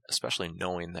applaud him, especially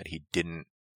knowing that he didn't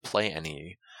play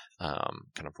any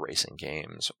kind of racing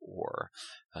games or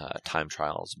time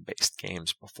trials based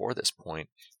games before this point,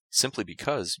 simply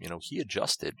because, he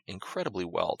adjusted incredibly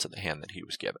well to the hand that he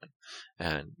was given.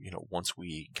 And, once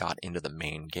we got into the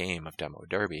main game of Demo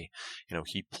Derby,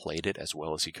 he played it as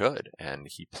well as he could. And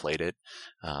he played it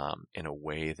in a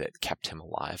way that kept him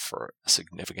alive for a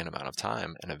significant amount of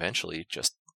time. And eventually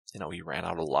just, he ran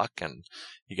out of luck and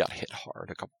he got hit hard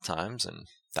a couple times, and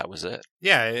that was it.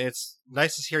 Yeah, it's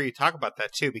nice to hear you talk about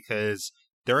that too, because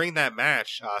during that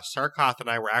match, Sarkoth and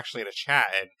I were actually in a chat,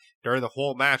 and during the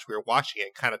whole match we were watching it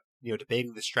and kind of,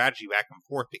 debating the strategy back and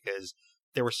forth, because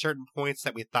there were certain points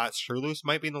that we thought Screwloose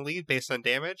might be in the lead based on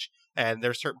damage, and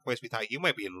there are certain points we thought you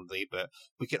might be in the lead, but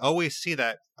we could always see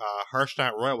that Harsh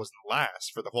Knight Royal was in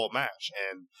last for the whole match,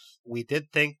 and we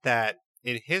did think that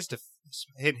in his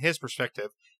perspective,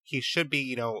 he should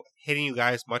be, hitting you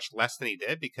guys much less than he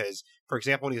did, because, for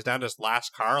example, when he was down to his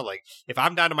last car, like, if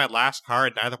I'm down to my last car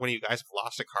and neither one of you guys have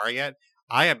lost a car yet,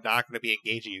 I am not going to be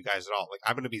engaging you guys at all. Like,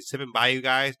 I'm going to be zipping by you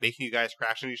guys, making you guys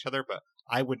crash into each other, but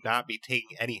I would not be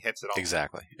taking any hits at all.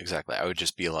 Exactly. I would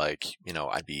just be like,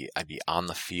 I'd be on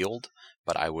the field,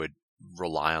 but I would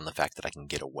rely on the fact that I can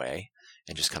get away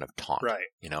and just kind of taunt. Right.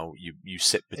 You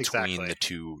sit between the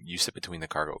two. You sit between the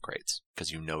cargo crates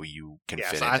because you can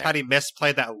fit so in I there. thought he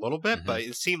misplayed that a little bit, but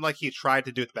it seemed like he tried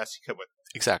to do the best he could with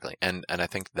it. Exactly. And I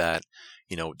think that,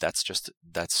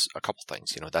 that's a couple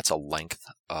things. That's a length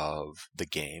of the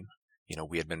game.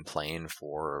 We had been playing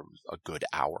for a good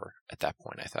hour at that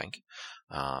point, I think.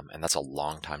 And that's a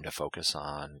long time to focus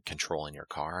on controlling your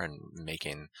car and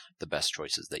making the best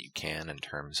choices that you can in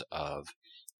terms of,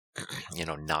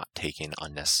 not taking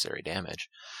unnecessary damage.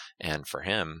 And for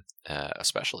him,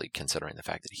 especially considering the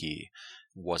fact that he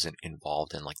wasn't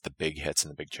involved in like the big hits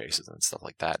and the big chases and stuff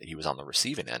like that, he was on the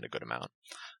receiving end a good amount.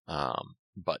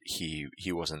 But he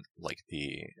wasn't like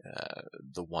the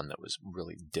one that was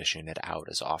really dishing it out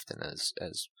as often as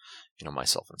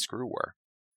myself and Screw were.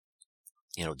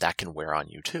 That can wear on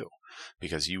you too,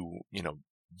 because you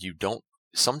don't.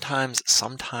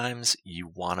 Sometimes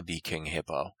you want to be King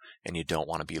Hippo and you don't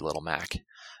want to be Little Mac,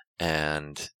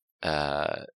 and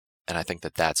I think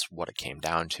that that's what it came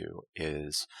down to.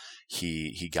 Is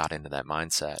he got into that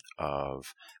mindset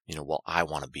of well, I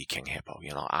want to be King Hippo,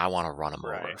 I want to run him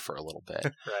over for a little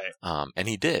bit, right? And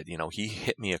he did. He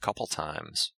hit me a couple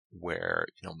times where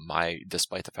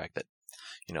despite the fact that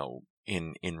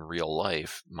in real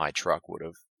life my truck would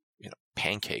have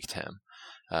pancaked him.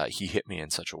 He hit me in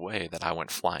such a way that I went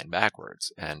flying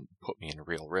backwards and put me in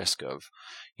real risk of,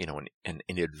 an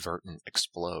inadvertent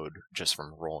explode just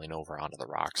from rolling over onto the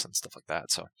rocks and stuff like that.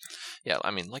 So, yeah,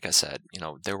 I mean, like I said,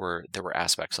 there were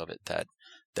aspects of it that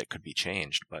could be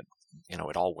changed, but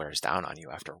it all wears down on you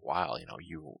after a while.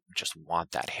 You just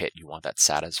want that hit, you want that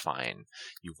satisfying,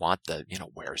 you want the,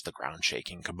 where's the ground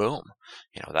shaking kaboom,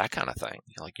 that kind of thing.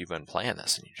 Like you've been playing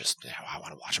this and you just, I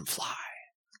want to watch him fly.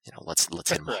 Let's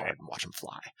hit him hard and watch him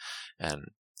fly. And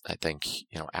I think,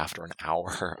 after an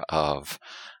hour of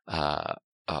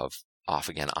off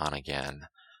again, on again,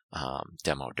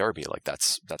 demo derby, like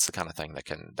that's the kind of thing that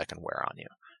can wear on you.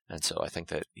 And so I think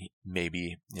that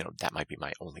maybe, that might be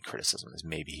my only criticism, is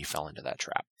maybe he fell into that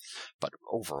trap. But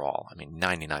overall, I mean,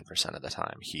 99% of the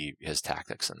time, his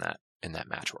tactics in that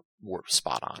match were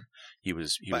spot on. He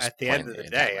was at the end of the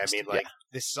day, I mean,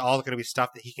 this is all going to be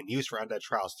stuff that he can use for Undead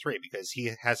Trials 3, because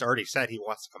he has already said he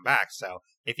wants to come back. So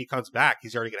if he comes back,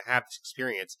 he's already going to have this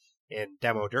experience in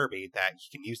Demo Derby that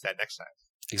he can use that next time.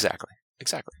 Exactly.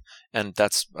 And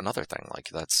that's another thing. Like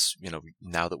that's,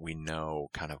 now that we know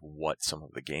kind of what some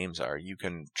of the games are, you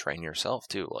can train yourself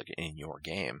too. Like in your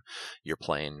game, you're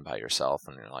playing by yourself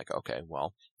and you're like, okay,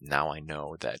 well, now I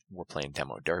know that we're playing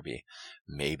Demo Derby.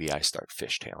 Maybe I start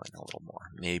fishtailing a little more.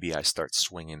 Maybe I start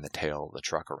swinging the tail of the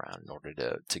truck around in order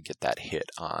to get that hit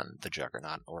on the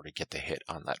Juggernaut, in order to get the hit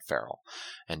on that Feral.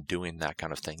 And doing that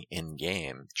kind of thing in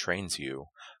game trains you.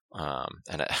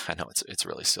 And I know it's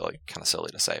really kind of silly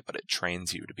to say, but it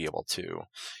trains you to be able to,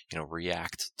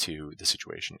 react to the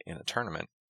situation in a tournament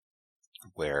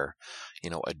where,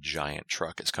 a giant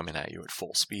truck is coming at you at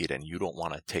full speed and you don't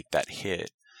want to take that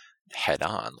hit head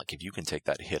on. Like if you can take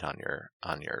that hit on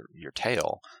your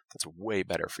tail, that's way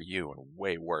better for you and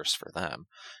way worse for them.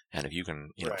 And if you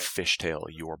can, fishtail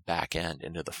your back end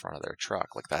into the front of their truck,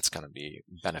 like that's going to be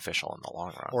beneficial in the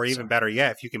long run. Or even better,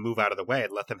 if you can move out of the way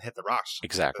and let them hit the rocks.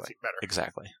 Exactly. That's even better.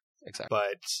 Exactly.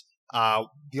 But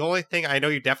the only thing, I know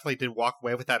you definitely did walk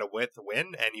away with that with the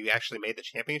win, and you actually made the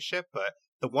championship. But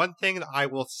the one thing that I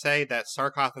will say that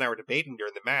Sarkoth and I were debating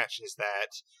during the match is that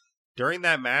during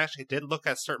that match, it did look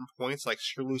at certain points like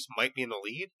Screwloose might be in the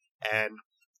lead, and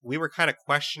we were kind of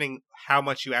questioning how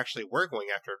much you actually were going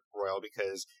after Royal,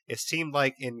 because it seemed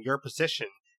like in your position,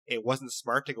 it wasn't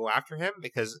smart to go after him,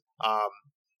 because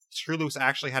Screwloose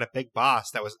actually had a big boss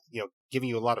that was, giving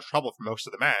you a lot of trouble for most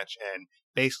of the match, and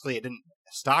basically it didn't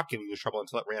stop giving you trouble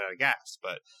until it ran out of gas.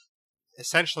 But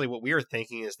essentially what we were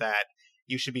thinking is that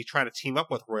you should be trying to team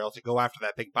up with Royal to go after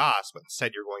that big boss, but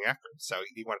instead you're going after him. So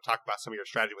do you want to talk about some of your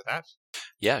strategy with that?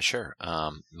 Yeah, sure.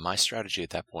 My strategy at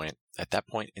that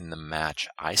point in the match,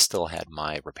 I still had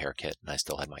my repair kit and I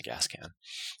still had my gas can,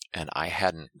 and I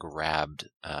hadn't grabbed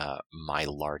my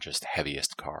largest,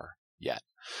 heaviest car yet.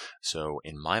 So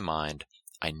in my mind,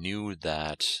 I knew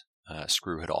that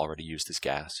Screw had already used his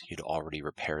gas. He'd already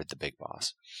repaired the big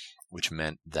boss, which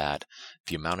meant that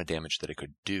the amount of damage that it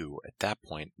could do at that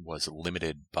point was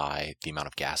limited by the amount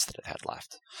of gas that it had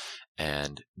left.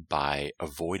 And by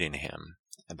avoiding him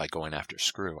and by going after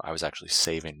Screw, I was actually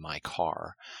saving my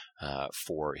car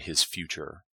for his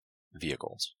future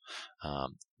vehicles.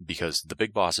 Because the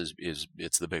big boss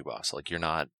it's the big boss. Like, you're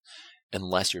not,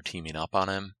 unless you're teaming up on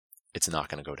him, it's not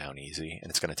going to go down easy, and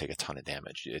it's going to take a ton of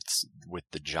damage. It's with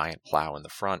the giant plow in the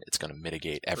front, it's going to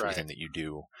mitigate everything that you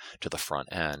do to the front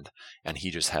end, and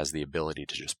he just has the ability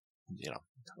to just,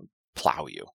 plow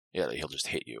you. Yeah, he'll just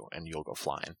hit you, and you'll go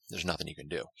flying. There's nothing you can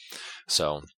do.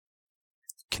 So,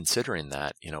 considering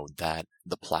that, that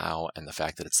the plow and the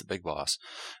fact that it's the big boss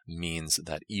means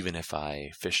that even if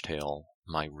I fishtail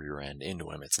my rear end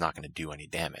into him, it's not going to do any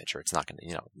damage, or it's not going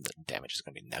to, the damage is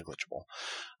going to be negligible.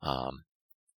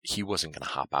 He wasn't going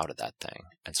to hop out of that thing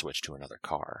and switch to another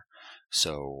car.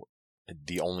 So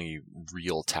the only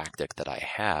real tactic that I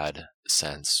had,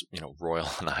 since, Royal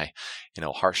and I,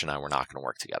 Harsh and I were not going to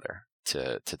work together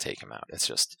to take him out. It's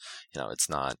just, it's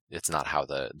not how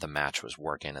the match was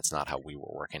working. It's not how we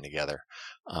were working together.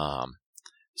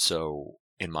 So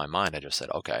in my mind, I just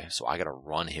said, okay, so I got to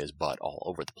run his butt all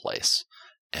over the place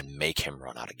and make him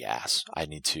run out of gas. I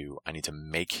need to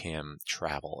make him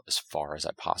travel as far as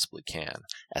I possibly can,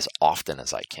 as often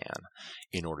as I can,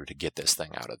 in order to get this thing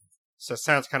out of. So it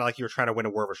sounds kind of like you were trying to win a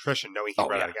war of attrition, knowing he'd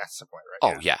run out of gas at some point,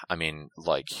 right? Oh yeah.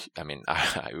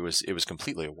 It was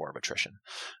completely a war of attrition,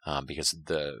 because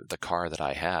the car that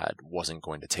I had wasn't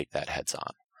going to take that heads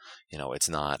on. It's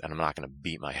not, and I'm not going to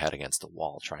beat my head against the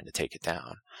wall trying to take it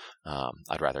down.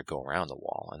 I'd rather go around the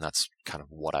wall. And that's kind of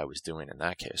what I was doing in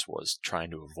that case, was trying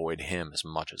to avoid him as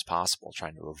much as possible,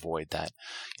 trying to avoid that,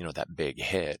 that big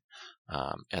hit,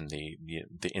 and the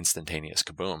instantaneous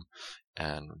kaboom,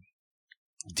 and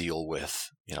deal with,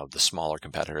 the smaller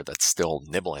competitor that's still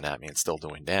nibbling at me and still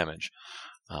doing damage.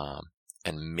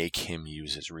 And make him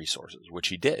use his resources, which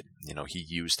he did. He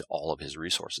used all of his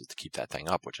resources to keep that thing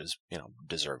up, which is,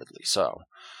 deservedly so,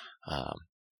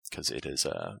 because it is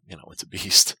it's a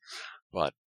beast.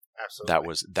 But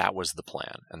absolutely, that was the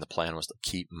plan, and the plan was to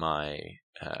keep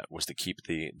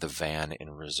the van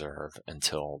in reserve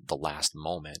until the last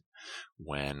moment,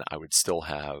 when I would still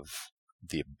have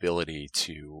the ability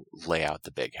to lay out the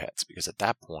big hits, because at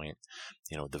that point,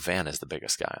 the van is the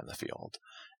biggest guy on the field.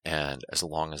 And as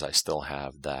long as I still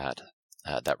have that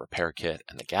repair kit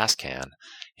and the gas can,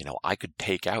 I could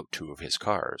take out 2 of his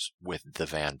cars with the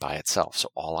van by itself. So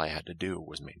all I had to do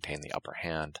was maintain the upper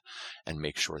hand and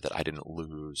make sure that I didn't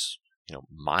lose,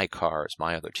 my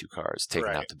other 2 cars, taking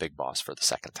out the big boss for the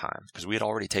second time, because we had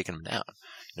already taken him down.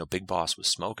 Big boss was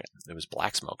smoking. It was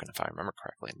black smoking, if I remember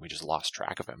correctly, and we just lost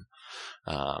track of him.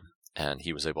 And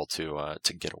he was able to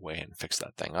get away and fix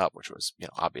that thing up, which was,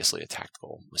 obviously a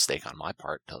tactical mistake on my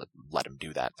part to let him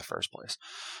do that in the first place.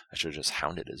 I should have just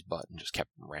hounded his butt and just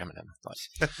kept ramming him. But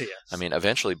yes.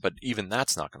 Eventually, but even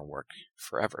that's not going to work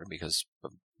forever, because,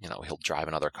 he'll drive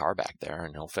another car back there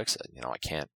and he'll fix it.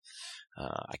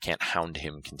 I can't hound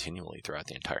him continually throughout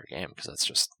the entire game, because that's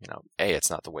just, A, it's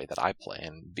not the way that I play,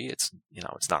 and B, it's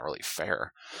not really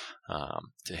fair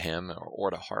to him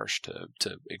or to Harsh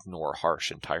to ignore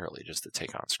Harsh entirely just to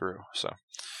take on Screw. So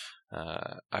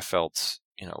I felt,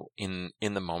 in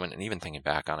the moment, and even thinking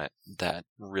back on it, that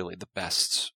really the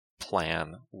best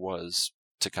plan was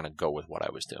to kind of go with what I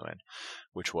was doing,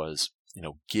 which was,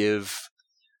 give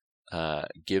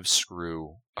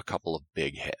Screw a couple of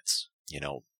big hits,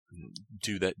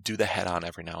 do the head on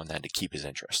every now and then to keep his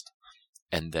interest.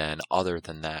 And then other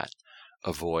than that,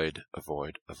 avoid,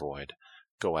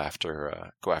 go after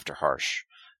Harsh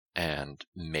and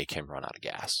make him run out of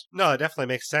gas. No, it definitely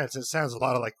makes sense. It sounds a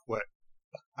lot of like what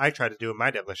I tried to do in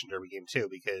my Demolition Derby game too,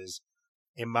 because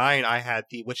in mine I had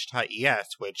the Wichita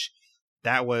ES, which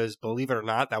that was, believe it or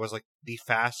not, that was like the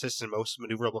fastest and most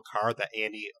maneuverable car that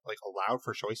Andy allowed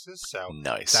for choices. So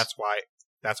nice. That's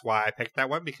why I picked that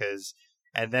one, because.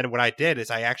 And then what I did is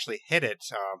I actually hit it,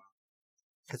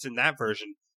 because in that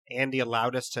version, Andy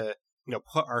allowed us to,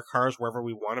 put our cars wherever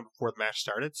we wanted before the match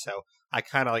started. So I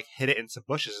kind of hit it in some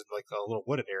bushes in a little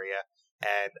wooded area,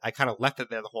 and I kind of left it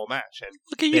there the whole match. And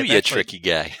look at you, you tricky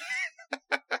guy.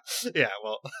 Yeah,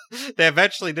 well, they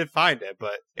eventually did find it,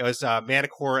 but it was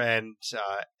Manicore and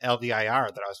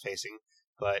LDIR that I was facing.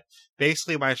 But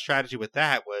basically my strategy with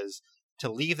that was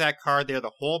to leave that card there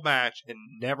the whole match and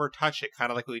never touch it,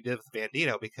 kind of like what we did with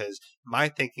Bandito, because my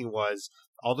thinking was,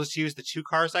 I'll just use the 2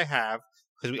 cars I have,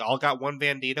 because we all got 1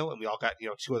 Bandito, and we all got,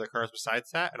 2 other cars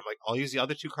besides that, and I'm like, I'll use the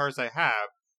other 2 cars I have,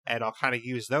 and I'll kind of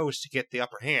use those to get the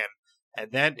upper hand,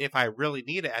 and then if I really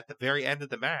need it at the very end of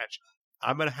the match,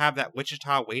 I'm going to have that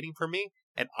Wichita waiting for me,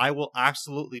 and I will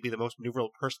absolutely be the most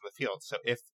maneuverable person in the field. So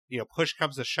if, push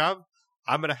comes to shove,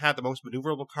 I'm going to have the most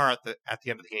maneuverable car at the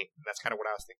end of the game. And that's kind of what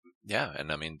I was thinking. Yeah,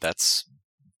 and I mean, that's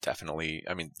definitely,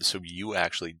 so you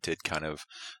actually did kind of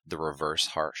the reverse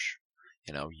Harsh.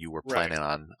 You were planning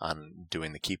on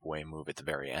doing the keep away move at the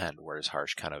very end, whereas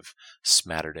Harsh kind of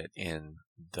smattered it in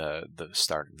the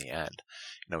start and the end.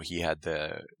 He had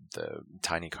the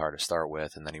tiny car to start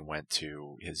with, and then he went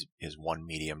to his one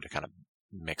medium to kind of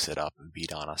mix it up and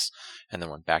beat on us, and then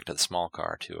went back to the small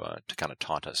car to kind of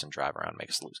taunt us and drive around and make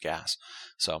us lose gas.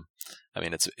 So, I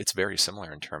mean, it's very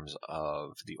similar in terms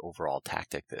of the overall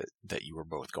tactic that you were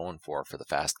both going for the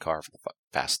fast car, for the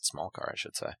fast small car, I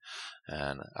should say.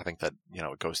 And I think that,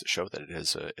 it goes to show that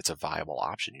it's a viable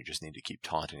option. You just need to keep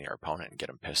taunting your opponent and get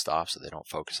them pissed off so they don't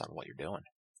focus on what you're doing.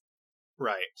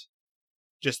 Right.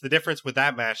 Just the difference with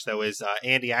that match, though, is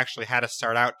Andy actually had to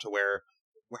start out to where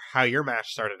how your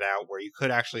match started out, where you could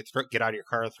actually get out of your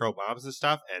car and throw bombs and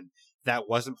stuff, and that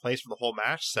wasn't placed for the whole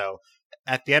match. So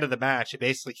at the end of the match, it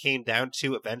basically came down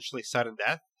to eventually sudden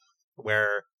death,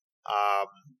 where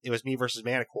it was me versus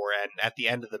Manicore, and at the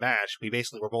end of the match, we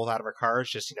basically were both out of our cars,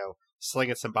 just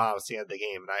slinging some bombs at the end of the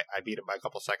game, and I beat him by a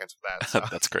couple seconds for that. So.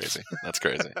 That's crazy. That's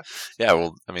crazy. Yeah,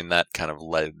 well, I mean, that kind of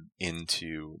led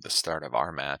into the start of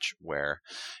our match, where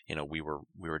we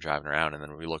were driving around, and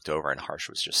then we looked over, and Harsh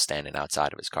was just standing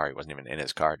outside of his car. He wasn't even in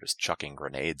his car, just chucking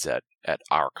grenades at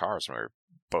our cars, and we were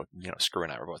both, Screw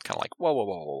and I were both kind of like, whoa, whoa,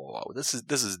 whoa, whoa, whoa, this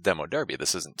is demo derby.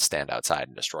 This isn't stand outside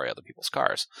and destroy other people's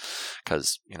cars,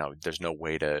 because there's no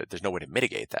way to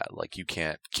mitigate that. Like, you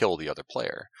can't kill the other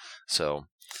player. So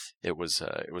it was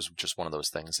just one of those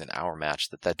things in our match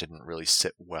that didn't really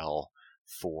sit well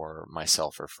for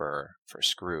myself or for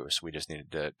Screw. So we just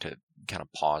needed to kind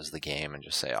of pause the game and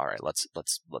just say, all right, let's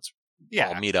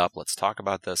all meet up. Let's talk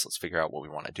about this. Let's figure out what we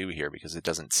want to do here, because it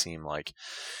doesn't seem like,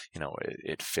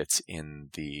 it fits in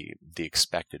the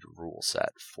expected rule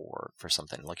set for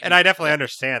something like. And I definitely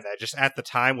understand that. Just at the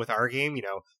time with our game,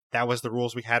 that was the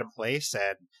rules we had in place,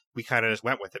 and we kind of just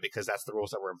went with it because that's the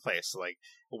rules that were in place. So, like,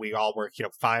 we all were,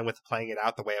 fine with playing it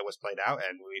out the way it was played out,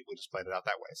 and we just played it out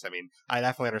that way. So, I mean, I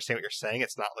definitely understand what you're saying.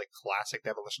 It's not like classic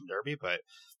Demolition Derby, but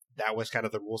that was kind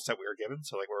of the rule set we were given.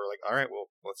 So, like, we were like, all right, well,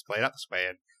 let's play it out this way.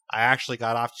 And I actually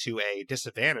got off to a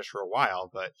disadvantage for a while,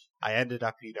 but I ended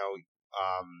up,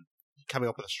 coming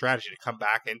up with a strategy to come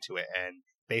back into it, and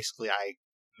basically I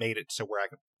made it to where I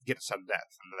could get a sudden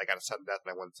death, and then I got a sudden death,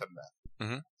 and I won sudden death.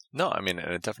 Mm-hmm. No, I mean,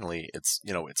 it definitely,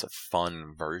 it's a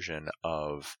fun version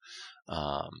of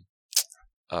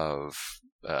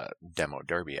demo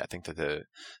derby. I think that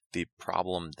the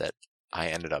problem that I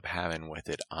ended up having with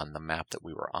it on the map that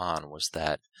we were on was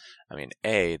that, I mean,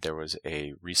 there was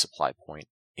a resupply point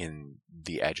in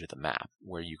the edge of the map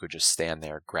where you could just stand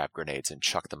there, grab grenades, and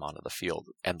chuck them onto the field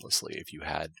endlessly. If you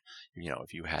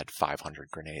had 500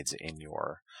 grenades in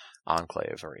your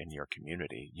enclave or in your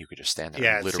community, you could just stand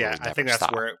there and literally never I think that's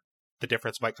stop. where the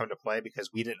difference might come to play, because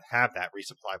we didn't have that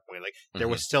resupply point. Like, there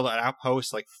was still an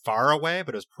outpost like far away,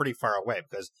 but it was pretty far away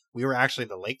because we were actually in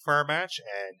the lake for our match,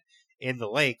 and in the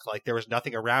lake, like, there was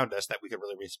nothing around us that we could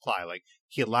really resupply. Like,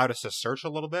 he allowed us to search a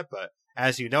little bit, but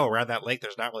as you know, around that lake,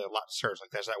 there's not really a lot to search. Like,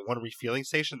 there's that one refueling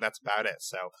station, that's about it.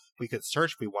 So we could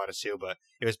search if we wanted to, but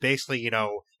it was basically,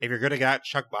 if you're going to get out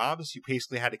chuck bombs, you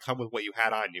basically had to come with what you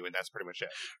had on you, and that's pretty much it.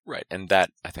 Right, and that,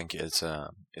 I think, is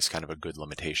kind of a good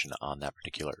limitation on that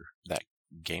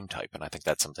game type, and I think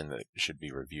that's something that should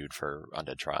be reviewed for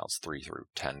Undead Trials 3 through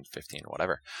 10, 15,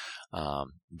 whatever,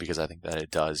 because I think that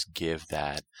it does give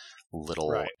that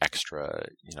little extra,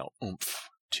 oomph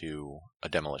to a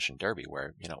demolition derby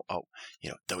where,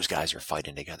 those guys are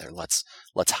fighting together. Let's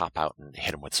hop out and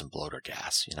hit them with some bloater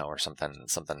gas, or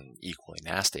something equally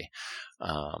nasty.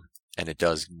 And it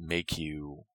does make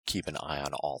you keep an eye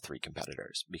on all three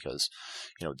competitors, because,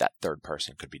 that third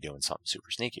person could be doing something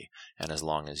super sneaky. And as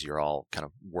long as you're all kind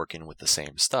of working with the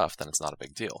same stuff, then it's not a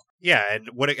big deal. Yeah. And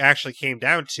what it actually came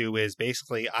down to is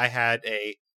basically I had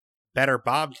a better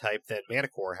bomb type than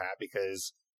Manicore had,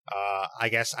 because I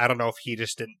guess, I don't know if he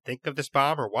just didn't think of this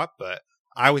bomb or what, but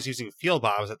I was using field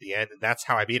bombs at the end, and that's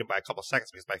how I beat him by a couple seconds,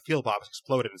 because my field bombs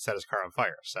exploded and set his car on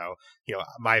fire. So,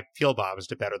 my field bombs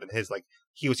did better than his. Like,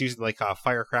 he was using like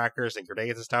firecrackers and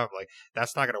grenades and stuff. I'm like,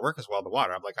 that's not going to work as well in the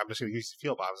water. I'm like, I'm just going to use the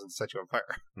field bombs and set you on fire.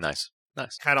 Nice.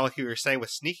 Kind of like you were saying with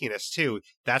sneakiness too.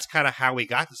 That's kind of how we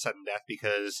got to sudden death,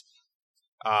 because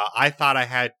I thought I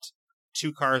had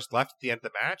 2 cars left at the end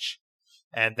of the match,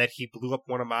 and then he blew up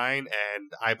one of mine,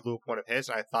 and I blew up one of his,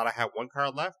 and I thought I had 1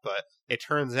 car left, but it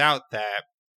turns out that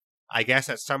I guess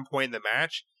at some point in the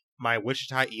match, my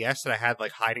Wichita ES that I had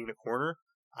like hiding in the corner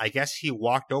I guess he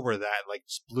walked over that and like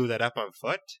just blew that up on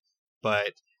foot,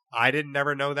 but I didn't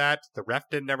never know that. The ref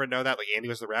didn't never know that. Like Andy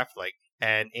was the ref, like,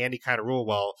 and Andy kind of ruled.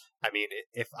 Well, I mean,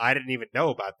 if I didn't even know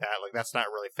about that, like that's not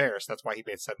really fair. So that's why he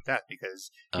made sudden death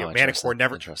because Manticore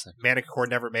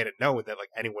never made it known that like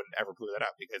anyone ever blew that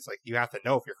up because like you have to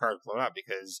know if your card's blown up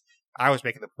because I was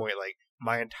making the point like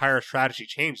my entire strategy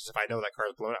changes if I know that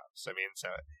card's blown up. So I mean, so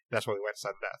that's why we went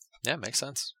sudden death. Yeah, makes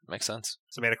sense.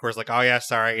 So Manticore's like, oh yeah,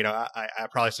 sorry, I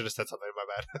probably should have said something. My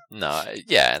bad. No,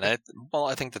 yeah, and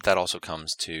I think that also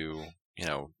comes to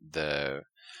the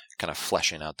kind of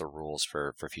fleshing out the rules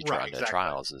for future undead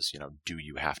trials is, do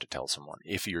you have to tell someone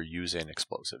if you're using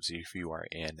explosives, if you are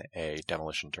in a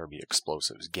Demolition Derby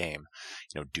explosives game,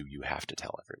 do you have to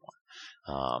tell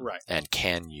everyone? And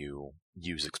can you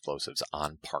use explosives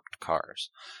on parked cars?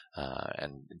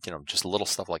 And, just little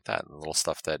stuff like that, and little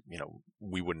stuff that,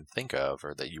 we wouldn't think of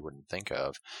or that you wouldn't think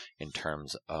of in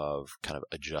terms of kind of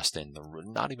adjusting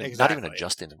not even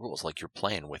adjusting the rules, like you're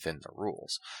playing within the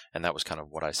rules. And that was kind of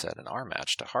what I said in our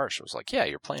match to Harsh. It was like, yeah,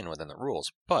 you're playing within the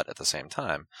rules, but at the same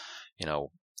time,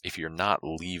 if you're not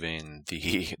leaving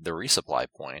the resupply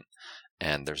point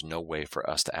and there's no way for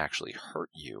us to actually hurt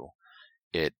you,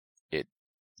 it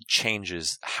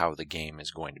changes how the game is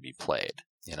going to be played,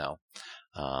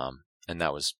 and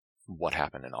that was what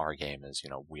happened in our game is,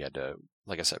 we had to,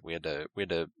 like I said, we had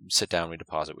to sit down, we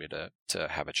deposit, we had to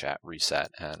have a chat, reset,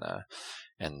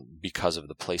 and because of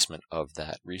the placement of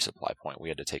that resupply point, we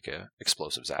had to take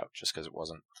explosives out just because it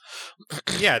wasn't.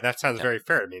 Yeah, that sounds very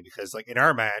fair to me because, like, in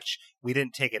our match, we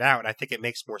didn't take it out, and I think it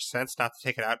makes more sense not to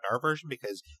take it out in our version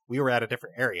because we were at a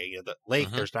different area. The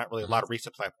lake, there's not really a lot of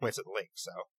resupply points at the lake,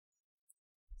 so.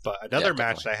 But another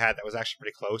match that I had that was actually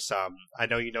pretty close, I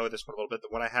know you know this one a little bit, the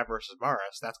one I had versus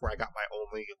Maris, that's where I got my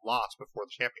only loss before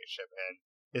the championship, and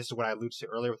this is what I alluded to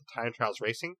earlier with the Time Trials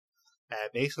Racing.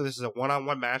 And basically, this is a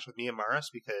one-on-one match with me and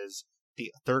Maris because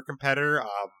the third competitor,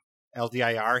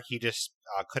 LDIR, he just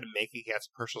couldn't make it. He had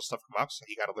some personal stuff come up, so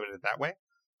he got eliminated that way.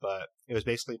 But it was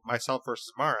basically myself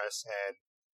versus Maris, and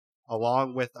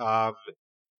along with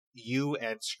you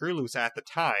and Screwloose at the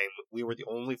time, we were the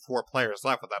only 4 players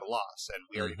left without a loss. And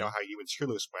we already know how you and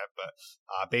Screwloose went,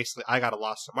 but basically I got a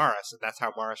loss to Maris, and that's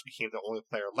how Maris became the only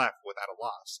player left without a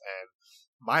loss. And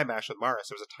my match with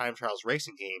Maris, it was a Time Trials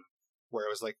Racing game where it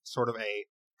was like sort of a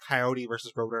Coyote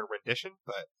versus Roadrunner rendition,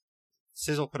 but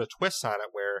Sizzle put a twist on it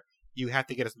where you have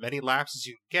to get as many laps as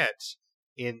you can get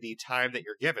in the time that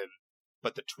you're given.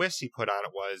 But the twist he put on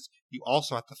it was you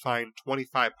also have to find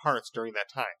 25 parts during that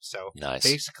time. So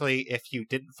basically, if you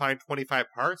didn't find 25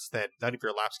 parts, then none of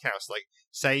your laps count. So like,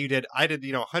 say I did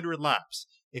 100 laps.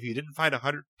 If you didn't find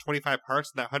 125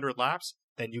 parts in that 100 laps,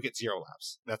 then you get 0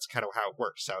 laps. That's kind of how it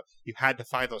works. So you had to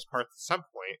find those parts at some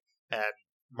point, and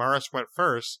Maris went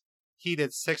first. He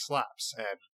did 6 laps,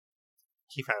 and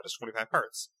he found his 25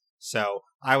 parts. So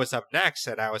I was up next,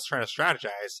 and I was trying to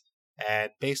strategize, and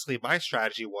basically my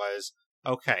strategy was,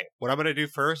 okay, what I'm going to do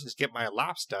first is get my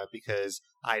laps done because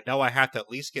I know I have to at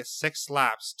least get 6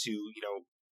 laps to,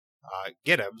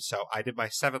 get him. So I did my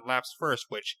 7 laps first,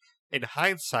 which in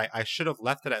hindsight, I should have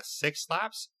left it at 6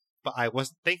 laps, but I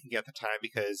wasn't thinking at the time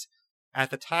because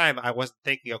at the time I wasn't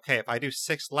thinking, okay, if I do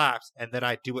 6 laps and then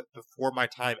I do it before my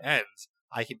time ends,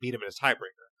 I can beat him in a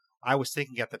tiebreaker. I was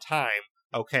thinking at the time,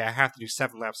 okay, I have to do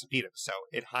 7 laps to beat him. So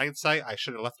in hindsight, I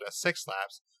should have left it at 6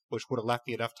 laps, which would have left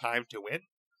me enough time to win.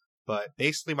 But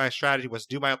basically my strategy was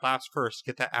do my laps first,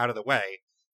 get that out of the way,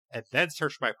 and then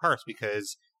search my parts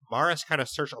because Maris kind of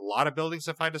searched a lot of buildings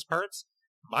to find his parts.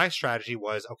 My strategy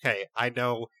was, okay, I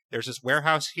know there's this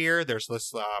warehouse here, there's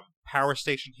this power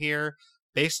station here.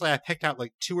 Basically, I picked out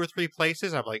like 2 or 3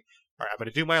 places. I'm like, all right, I'm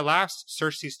going to do my laps,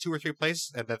 search these 2 or 3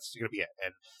 places, and that's going to be it.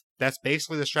 And that's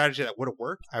basically the strategy that would have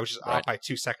worked. I was just off by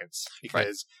 2 seconds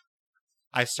because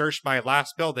I searched my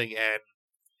last building and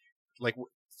like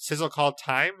Sizzle called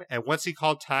time, and once he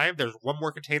called time, there's one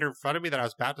more container in front of me that I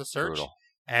was about to search. Brutal.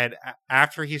 And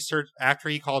after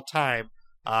he called time,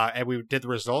 and we did the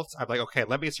results, I'm like, okay,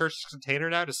 let me search this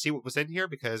container now to see what was in here,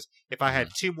 because if I had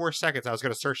 2 more seconds, I was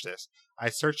going to search this. I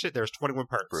searched it, there's 21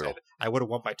 parts. Brutal. And I would have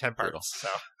won by 10 parts. So.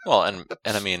 Well, and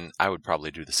I mean, I would probably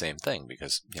do the same thing,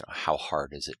 because, how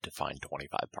hard is it to find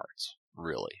 25 parts?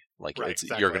 Really? Like,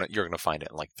 exactly. You're gonna find it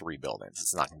in like 3 buildings.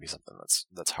 It's not gonna be something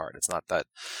that's hard. It's not that,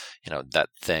 that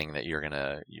thing that you're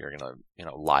gonna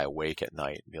lie awake at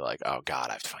night and be like, oh God,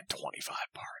 I have to find 25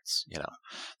 parts.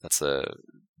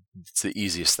 It's the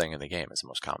easiest thing in the game. It's the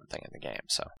most common thing in the game.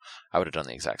 So I would have done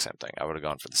the exact same thing. I would have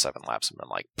gone for the 7 laps and been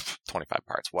like, 25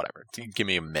 parts, whatever. Give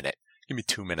me a minute. give me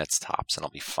 2 minutes tops and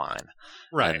I'll be fine.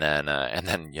 Right. And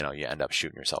then you end up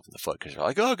shooting yourself in the foot because you're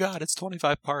like, oh god, it's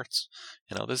 25 parts.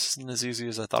 This isn't as easy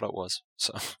as I thought it was.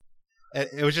 So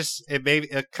it was just, it made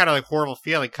a kind of like horrible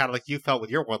feeling, kind of like you felt with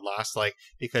your one loss, like,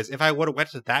 because if I would have went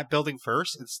to that building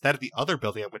first instead of the other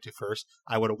building I went to first,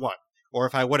 I would have won. Or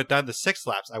if I would have done the 6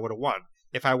 laps, I would have won.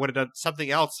 If I would have done something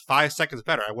else 5 seconds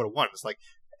better, I would have won. It's like,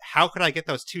 how could I get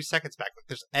those 2 seconds back? Like,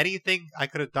 there's anything I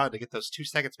could have done to get those 2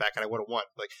 seconds back, and I would have won.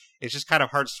 Like, it's just kind of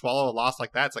hard to swallow a loss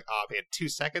like that. It's like, oh man, 2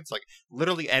 seconds? Like,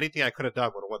 literally anything I could have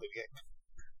done would have won the game.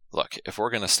 Look, if we're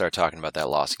going to start talking about that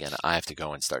loss again, I have to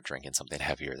go and start drinking something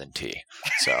heavier than tea.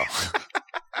 So,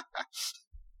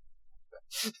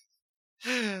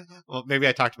 well, maybe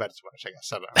I talked about it too much, I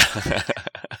guess. I don't know.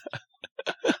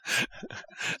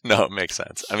 No, it makes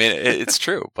sense. I mean, it's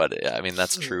true, but I mean,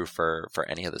 that's true for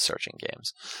any of the searching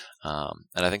games.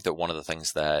 And I think that one of the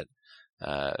things that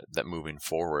moving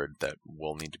forward that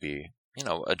will need to be,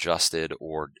 adjusted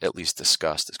or at least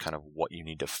discussed is kind of what you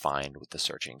need to find with the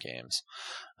searching games.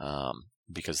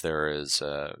 Because there is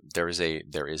a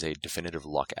definitive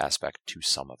luck aspect to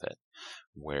some of it,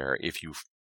 where if you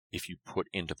put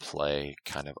into play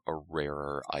kind of a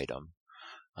rarer item,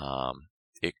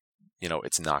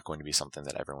 it's not going to be something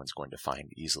that everyone's going to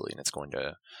find easily, and it's going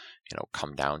to,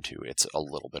 come down to it's a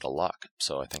little bit of luck.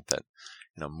 So I think that,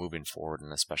 moving forward,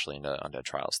 and especially into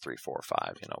Trials 3, 4,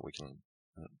 5, we can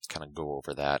kind of go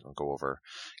over that and go over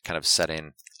kind of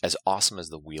setting. As awesome as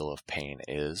the Wheel of Pain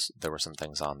is, there were some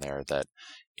things on there that,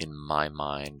 in my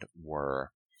mind,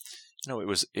 were,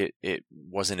 it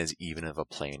wasn't as even of a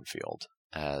playing field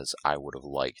as I would have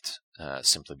liked,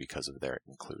 simply because of their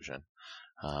inclusion.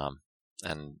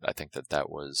 And I think that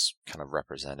was kind of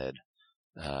represented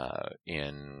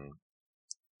in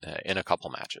a couple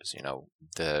matches.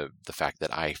 The fact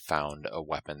that I found a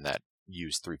weapon that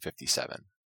used 357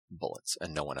 bullets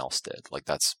and no one else did. Like,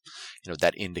 that's,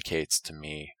 that indicates to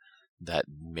me that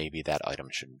maybe that item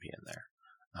shouldn't be in there.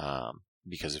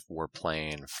 Because if we're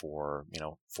playing for,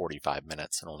 45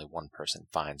 minutes and only one person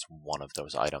finds one of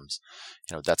those items,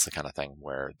 that's the kind of thing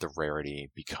where the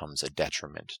rarity becomes a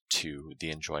detriment to the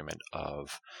enjoyment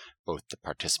of both the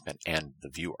participant and the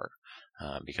viewer.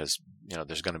 Because,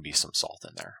 there's going to be some salt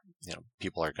in there.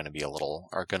 People are going to be a little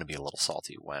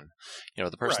salty when,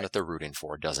 the person Right. that they're rooting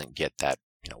for doesn't get that,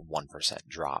 1%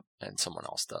 drop and someone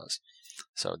else does.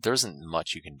 So there isn't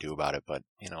much you can do about it, but,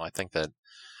 I think that,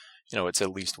 it's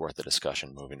at least worth a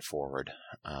discussion moving forward,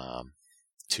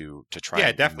 to try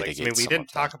and definitely. mitigate I mean, we some didn't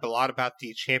of talk that. a lot about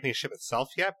the championship itself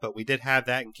yet, but we did have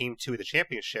that in Game 2 of the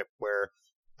championship where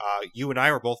you and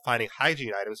I were both finding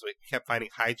hygiene items. We kept finding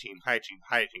hygiene.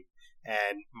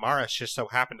 And Maris just so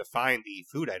happened to find the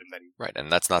food item that he... Right,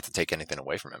 and that's not to take anything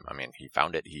away from him. I mean, he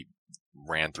found it. He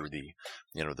ran through the,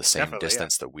 the same Definitely,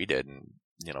 distance that we did, and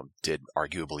did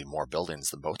arguably more buildings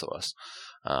than both of us.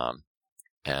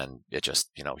 And it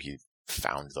just, he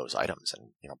found those items,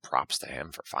 and props to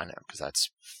him for finding them, because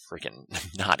that's freaking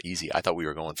not easy. I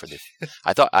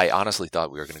honestly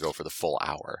thought we were going to go for the full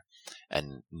hour,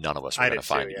 and none of us were going to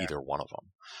find either one of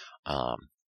them.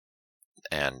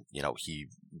 And he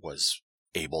was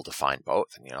able to find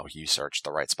both, and he searched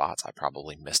the right spots. I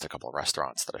probably missed a couple of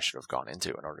restaurants that I should have gone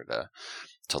into in order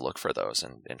to look for those,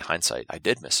 and in hindsight I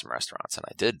did miss some restaurants, and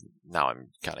now I'm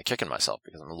kind of kicking myself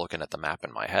because I'm looking at the map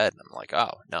in my head and I'm like,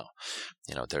 oh no,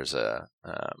 there's a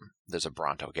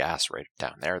Bronto gas right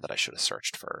down there that I should have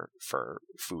searched for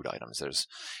food items. There's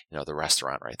the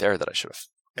restaurant right there that I should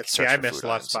have See, I missed a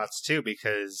lot of spots too,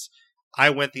 because I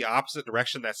went the opposite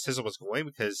direction that Sizzle was going,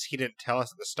 because he didn't tell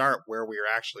us at the start where we were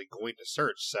actually going to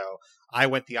search. So I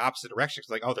went the opposite direction. It's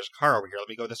like, oh, there's a car over here. Let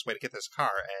me go this way to get this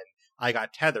car. And I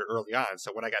got tethered early on.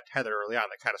 So when I got tethered early on,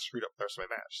 that kind of screwed up the rest of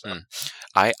my match. So.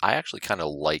 I actually kind of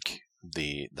like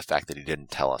the fact that he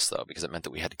didn't tell us, though, because it meant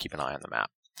that we had to keep an eye on the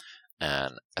map.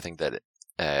 And I think that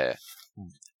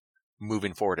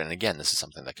moving forward, and again, this is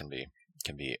something that can be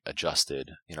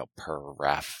adjusted, per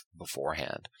ref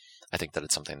beforehand. I think that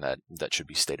it's something that should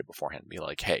be stated beforehand. Be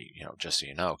like, hey, just so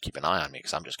you know, keep an eye on me,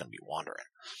 because I'm just going to be wandering.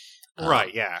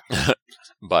 Right, yeah.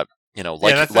 But,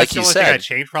 that's like the he only said, thing I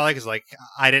changed probably, because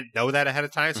I didn't know that ahead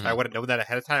of time. So if I would have known that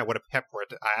ahead of time, I would have kept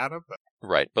an eye on him. But.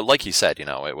 Right, but like he said,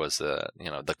 it was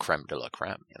the creme de la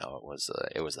creme. It was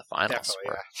the finals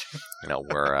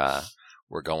where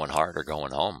we're going hard or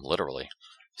going home, literally.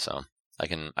 So I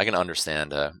can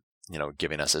understand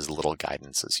giving us as little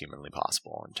guidance as humanly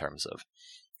possible in terms of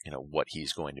what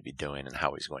he's going to be doing and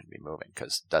how he's going to be moving,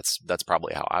 because that's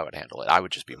probably how I would handle it. I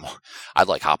would just be I'd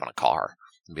hop in a car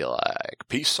and be like,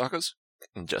 peace, suckers,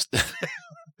 and just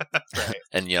Right.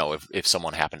 And, if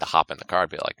someone happened to hop in the car, I'd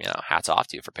be like, hats off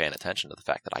to you for paying attention to the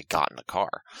fact that I got in the car.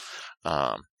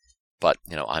 But,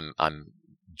 I'm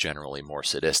generally more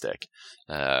sadistic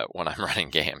when I'm running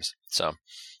games. So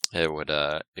it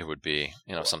would be,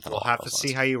 something. We'll have to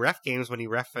see how you ref games when you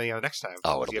ref next time.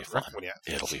 Oh, it'll be fun.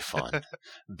 It'll be fun.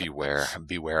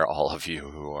 Beware all of you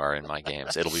who are in my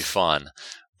games. It'll be fun,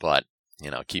 but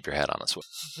keep your head on a swivel.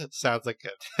 Sounds like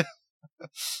good.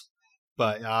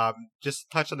 But just to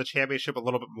touch on the championship a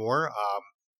little bit more.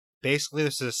 Basically,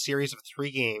 this is a series of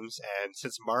 3 games, and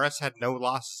since Maris had no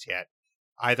losses yet,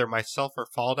 either myself or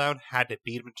Falldown had to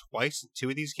beat him twice in 2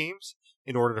 of these games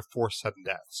in order to force sudden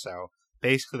death. So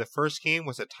basically, the first game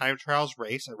was a time trials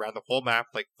race around the whole map,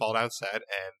 like Falldown said,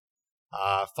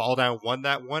 and Falldown won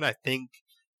that one. I think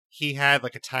he had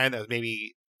like a time that was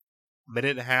maybe a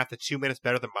minute and a half to 2 minutes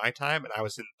better than my time, and I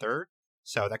was in third.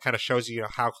 So that kind of shows you,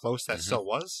 how close that still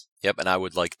was. Yep, and I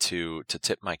would like to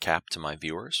tip my cap to my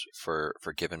viewers for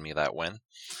giving me that win,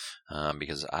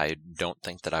 because I don't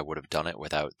think that I would have done it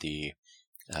without the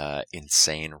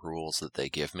insane rules that they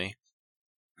give me.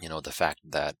 The fact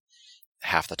that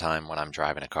half the time when I'm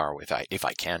driving a car, if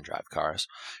I can drive cars,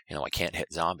 I can't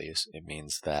hit zombies. It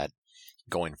means that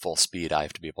going full speed, I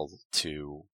have to be able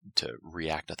to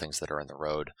react to things that are in the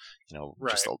road,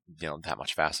 Right. just that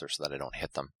much faster so that I don't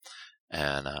hit them.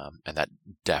 And that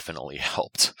definitely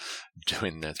helped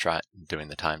doing the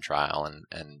time trial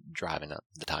and driving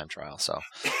the time trial. So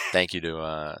thank you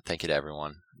to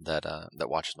everyone that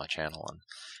watches my channel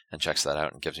and checks that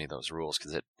out and gives me those rules,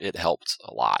 because it helped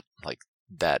a lot. Like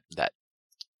that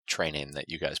training that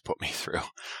you guys put me through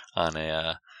on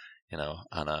a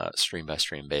stream by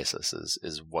stream basis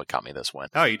is what got me this win.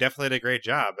 Oh, you definitely did a great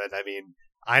job. And I mean,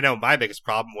 I know my biggest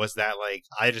problem was that,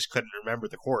 I just couldn't remember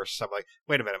the course. So I'm like,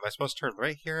 wait a minute, am I supposed to turn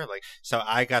right here? So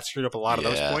I got screwed up a lot of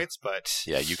those points, but...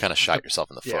 Yeah, you kind of shot yourself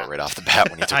in the foot right off the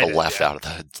bat when you took a left out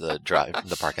of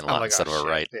the parking lot instead of a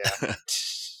right. Yeah.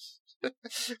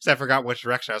 Because I forgot which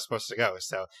direction I was supposed to go.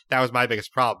 So that was my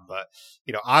biggest problem. But,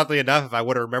 oddly enough, if I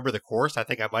would have remembered the course, I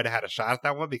think I might have had a shot at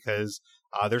that one, because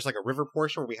there's a river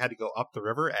portion where we had to go up the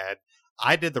river, and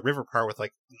I did the river part with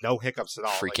no hiccups at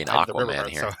all. Freaking Aquaman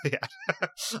here. So, yeah.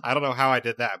 I don't know how I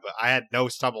did that, but I had no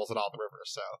stumbles at all in the river.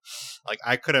 So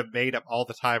I could have made up all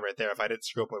the time right there if I didn't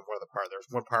screw up with one of the parts. There was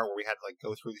one part where we had to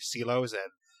go through the silos,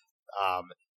 and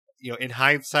in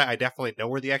hindsight, I definitely know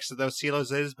where the exit of those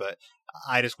silos is, but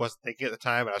I just wasn't thinking at the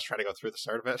time, and I was trying to go through the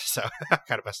start of it, so I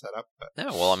kind of messed that up. But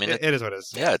yeah, well, I mean, it is what it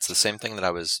is. Yeah, it's the same thing that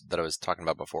I was talking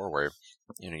about before, where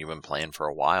you've been playing for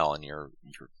a while, and your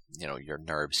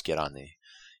nerves get on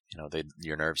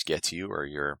your nerves get to you, or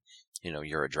your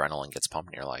adrenaline gets pumped,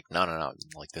 and you're like, no,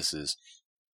 this is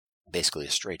basically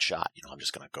a straight shot. I'm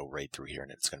just going to go right through here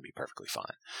and it's going to be perfectly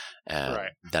fine. And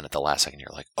then at the last second, you're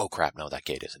like, oh crap, no, that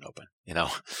gate isn't open,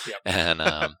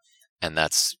 Yep. And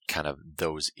that's kind of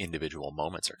those individual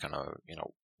moments are kind of,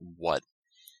 what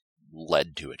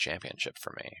led to a championship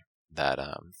for me. That,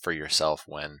 for yourself,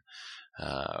 when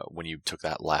you took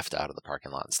that left out of the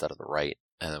parking lot instead of the right,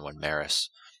 and then when Maris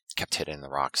kept hitting the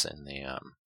rocks in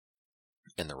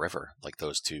the river,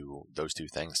 those two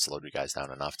things slowed you guys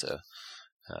down enough to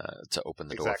open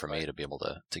the door for me to be able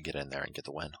to get in there and get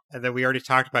the win. And then we already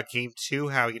talked about game 2,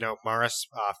 how, Maris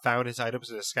found his items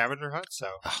in a scavenger hunt. So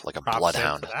like a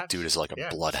bloodhound. Dude is like a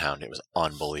bloodhound. It was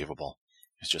unbelievable.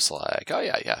 It's just like, oh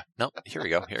yeah. No, here we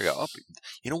go. Oh,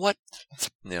 you know what?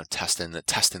 Testing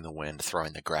the wind,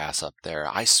 throwing the grass up there.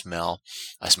 I smell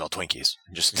Twinkies.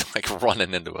 Just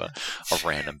running into a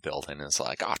random building. And it's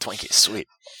like, oh, Twinkies, sweet.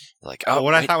 Like, oh,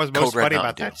 what I thought was most funny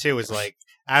about that too is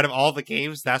out of all the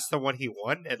games, that's the one he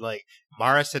won. And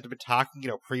Maris had been talking,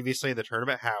 previously in the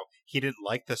tournament, how he didn't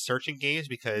like the searching games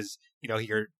because,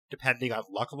 you're depending on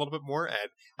luck a little bit more. And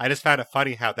I just found it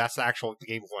funny how that's the actual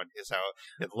game one, is how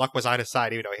luck was on his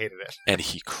side, even though he hated it. And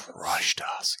he crushed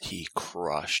us. He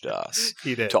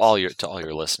did. To all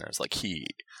your listeners, he,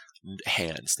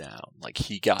 hands down,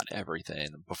 he got everything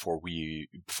before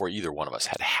either one of us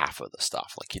had half of the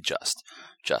stuff. He just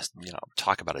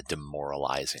talk about a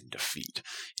demoralizing defeat.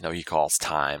 He calls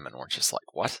time, and we're just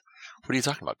like, what are you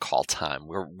talking about? Call time?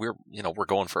 We're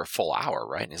going for a full hour,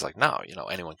 right? And he's like, no,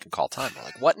 anyone can call time. We're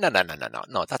like, what? No,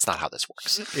 that's not how this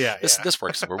works. This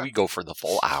works where we go for the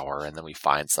full hour, and then we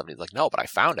find somebody. Like, no, but I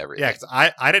found everything. Yeah,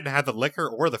 because I didn't have the liquor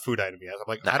or the food item yet. I'm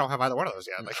like, no. I don't have either one of those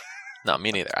yet. No,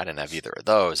 me neither. I didn't have either of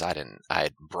those. I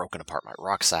had broken apart my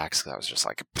rucksacks because I was just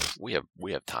like, we have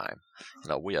time.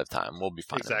 We have time. We'll be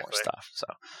finding more stuff. So,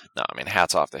 no, I mean,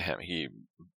 hats off to him. He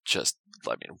just,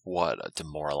 what a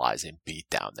demoralizing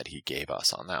beatdown that he gave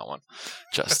us on that one.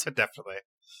 Just definitely.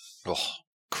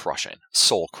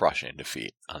 Soul crushing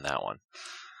defeat on that one.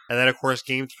 And then, of course,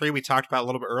 Game 3 we talked about a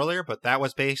little bit earlier, but that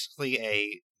was basically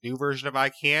a new version of I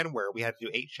Can where we had to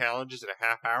do 8 challenges in a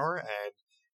half hour, and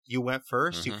you went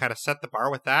first. You kind of set the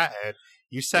bar with that, and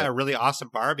you set a really awesome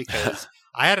bar because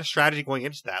I had a strategy going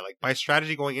into that. Like, my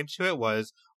strategy going into it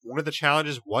was one of the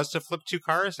challenges was to flip 2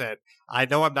 cars, and I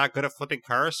know I'm not good at flipping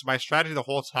cars, so my strategy the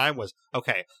whole time was,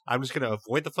 okay, I'm just going to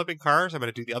avoid the flipping cars, I'm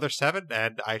going to do the other 7,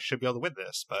 and I should be able to win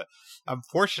this. But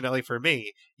unfortunately for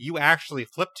me, you actually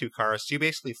flipped 2 cars, so you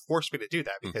basically forced me to do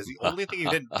that, because the only thing you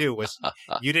didn't do was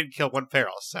you didn't kill 1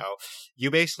 feral. So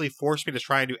you basically forced me to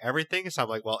try and do everything, so I'm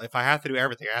like, well, if I have to do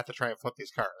everything, I have to try and flip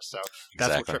these cars. So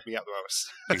that's what tripped me up the most.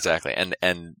 Exactly. And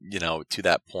to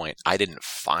that point, I didn't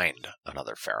find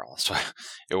another feral. So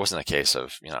it wasn't a case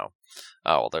of, oh,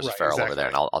 well, there's a feral over there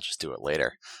and I'll just do it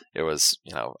later. It was,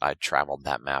 I traveled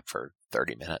that map for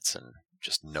 30 minutes and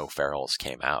just no ferals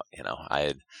came out.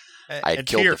 I had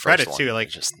killed the first one. Too,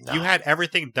 like, you had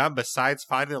everything done besides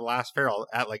finding the last feral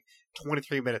at like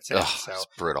 23 minutes in. So it's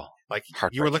brutal. Like,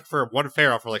 you were looking for 1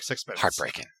 feral for like 6 minutes.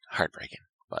 Heartbreaking.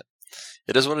 But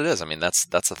it is what it is. I mean, that's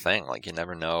the thing. Like, you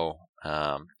never know.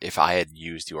 If I had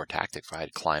used your tactic, if I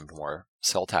had climbed more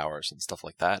cell towers and stuff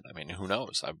like that, I mean, who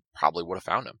knows? I probably would have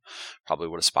found him. Probably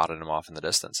would have spotted him off in the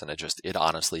distance. And it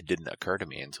honestly didn't occur to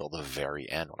me until the very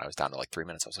end when I was down to like 3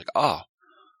 minutes. I was like,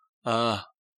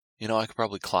 I could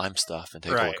probably climb stuff and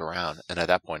take a look around. And at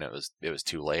that point, it was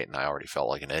too late, and I already felt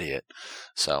like an idiot.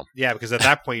 So yeah, because at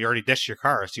that point, you already dished your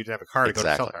car, so you didn't have a car to go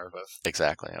to cell towers with.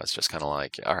 Exactly. I was just kind of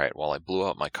like, all right, well, I blew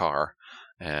up my car,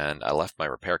 and I left my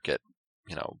repair kit.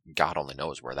 God only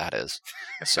knows where that is.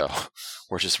 So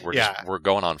we're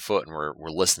going on foot, and we're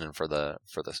listening for the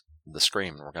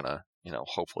scream, and we're gonna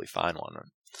hopefully find one.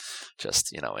 And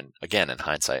just and again, in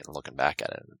hindsight and looking back at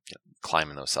it,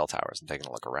 climbing those cell towers and taking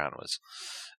a look around was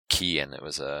key, and it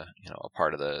was a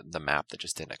part of the map that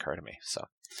just didn't occur to me. So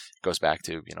it goes back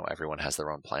to everyone has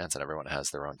their own plans and everyone has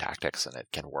their own tactics, and it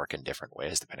can work in different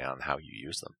ways depending on how you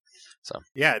use them. So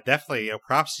yeah, definitely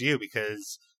props to you,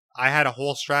 because I had a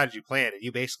whole strategy plan, and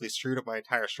you basically screwed up my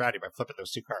entire strategy by flipping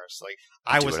those 2 cars. Like,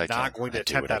 I was not going to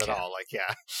attempt that at all. Like,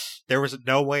 yeah, there was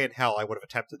no way in hell I would have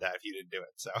attempted that if you didn't do it.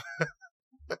 So.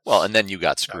 Well, and then you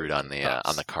got screwed on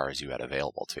the cars you had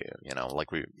available to you.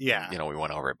 Like we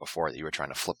went over it before that you were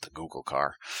trying to flip the Google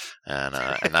car, and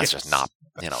that's just not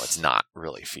it's not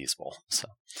really feasible. So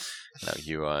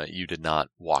you did not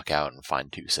walk out and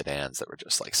find 2 sedans that were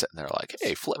just like sitting there like,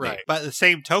 hey, flip me. But at the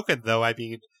same token, though, I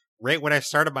mean, right when I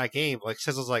started my game, like,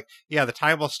 Sizzle's like, yeah, the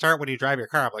time will start when you drive your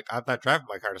car. I'm like, I'm not driving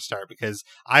my car to start, because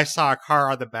I saw a car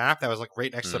on the map that was like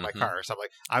right next to my car. So I'm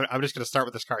like, I'm just going to start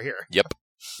with this car here. Yep.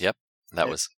 That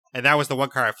was the one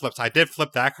car I flipped. So I did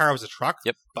flip that car. It was a truck.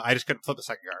 Yep. But I just couldn't flip the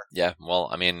second car. Yeah. Well,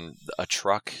 I mean, a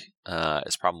truck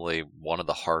is probably one of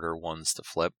the harder ones to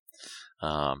flip.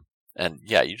 And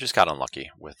yeah, you just got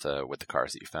unlucky with the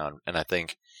cars that you found. And I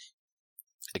think,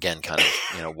 again, kind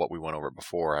of, what we went over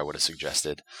before, I would have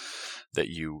suggested that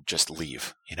you just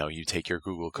leave. You take your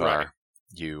Google car,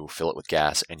 you fill it with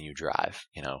gas, and you drive,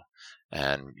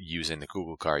 and using the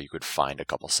Google car, you could find a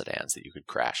couple sedans that you could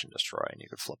crash and destroy, and you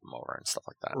could flip them over and stuff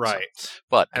like that. Right. So,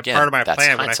 but again, part of my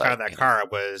plan when I found that car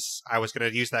was I was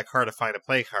going to use that car to find a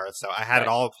play card. So I had it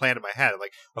all planned in my head.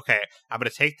 Like, okay, I'm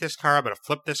going to take this car, I'm going to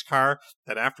flip this car.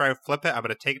 Then after I flip it, I'm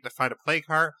going to take it to find a play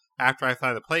car. After I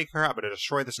find the play car, I'm going to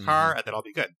destroy this car, and then I'll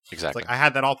be good. Exactly. It's like, I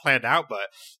had that all planned out, but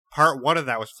part 1 of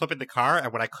that was flipping the car,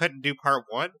 and when I couldn't do part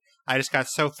 1, I just got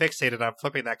so fixated on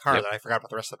flipping that car that I forgot about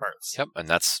the rest of the parts. Yep, and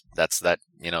that's that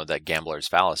that gambler's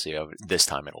fallacy of this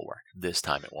time it'll work, this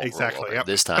time it won't. Exactly. Yep.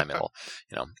 This time it'll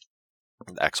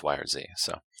X, Y, or Z.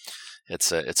 So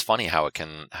it's funny how it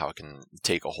can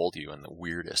take a hold of you in the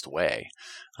weirdest way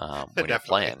when you're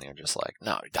playing. You're just like,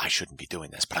 no, I shouldn't be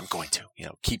doing this, but I'm going to.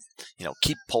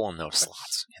 Keep pulling those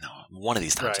slots. One of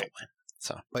these times I'll win.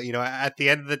 So, but at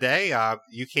the end of the day,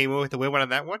 you came in with the win on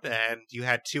that one, and you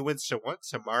had 2 wins to 1.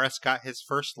 So Maris got his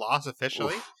first loss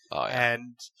officially,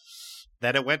 and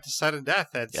then it went to Sudden Death,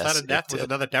 and Sudden Death was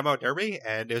another demo derby,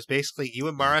 and it was basically you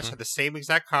and Maris had the same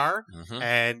exact car,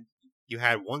 and you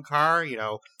had 1 car.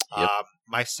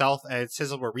 Myself and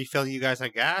Sizzle were refilling you guys on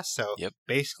gas, so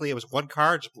basically it was 1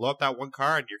 car. Just blow up that 1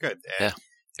 car, and you're good. And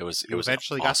it was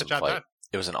eventually got the job done.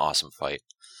 It was an awesome fight.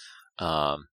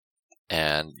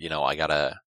 And, I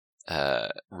got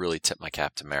to really tip my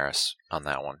cap to Maris on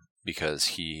that one, because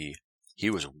he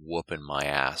was whooping my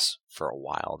ass for a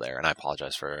while there. And I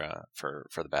apologize for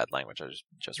the bad language. I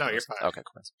just no, you're fine. Okay,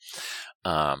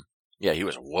 cool. Yeah, he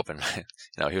was whooping,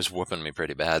 he was whooping me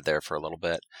pretty bad there for a little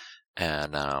bit.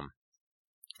 And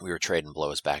we were trading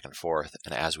blows back and forth.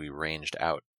 And as we ranged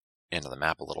out into the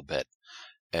map a little bit,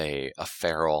 a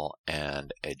feral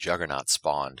and a juggernaut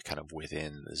spawned kind of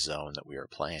within the zone that we were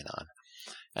playing on.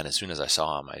 And as soon as I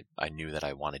saw him, I knew that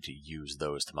I wanted to use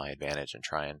those to my advantage and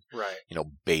try and,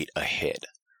 bait a hit.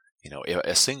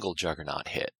 A single juggernaut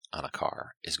hit on a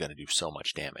car is going to do so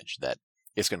much damage that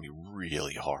it's going to be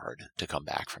really hard to come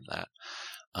back from that.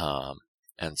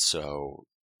 And so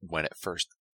when it first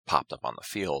popped up on the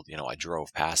field, I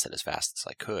drove past it as fast as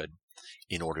I could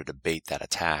in order to bait that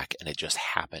attack, and it just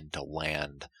happened to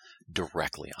land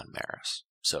directly on Maris.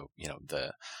 So,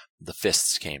 the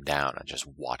fists came down and just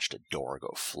watched a door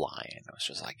go flying. I was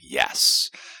just like, yes,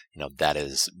 that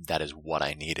is what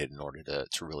I needed in order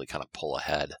to really kind of pull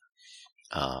ahead.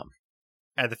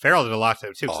 And the feral did a lot to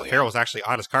him too, because the feral was actually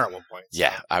on his car at one point. So.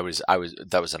 Yeah, I was.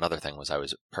 That was another thing, was I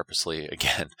was purposely,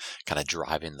 again, kind of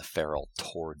driving the feral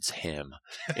towards him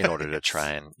in order to try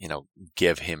and,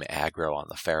 give him aggro on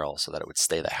the feral so that it would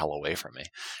stay the hell away from me.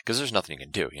 Because there's nothing you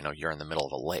can do. You're in the middle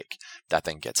of a lake. That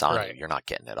thing gets on you. You're not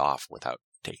getting it off without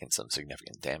taking some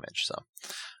significant damage. So,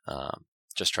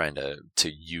 just trying to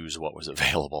use what was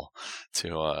available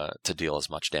to deal as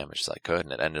much damage as I could,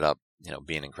 and it ended up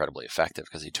being incredibly effective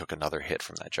because he took another hit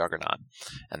from that juggernaut,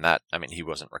 and he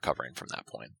wasn't recovering from that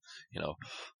point.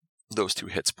 Those two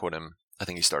hits put him. I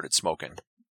think he started smoking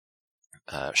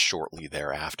shortly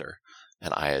thereafter,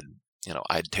 and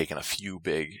I'd taken a few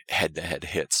big head-to-head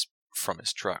hits from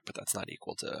his truck, but that's not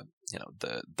equal to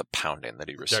the pounding that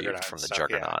he received from the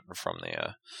juggernaut and from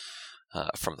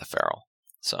the feral.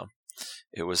 So.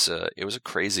 It was a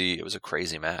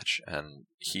crazy match, and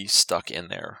he stuck in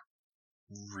there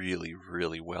really,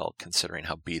 really well considering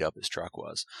how beat up his truck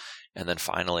was. And then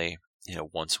finally,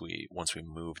 once we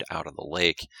moved out of the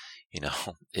lake,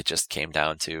 it just came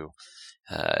down to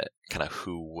kind of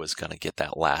who was going to get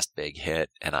that last big hit.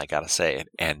 And I gotta say, it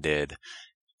ended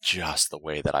just the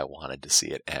way that I wanted to see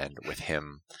it end, with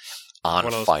him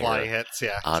on fire, hits,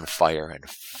 on fire and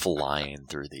flying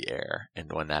through the air.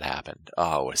 And when that happened,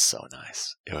 it was so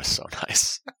nice. It was so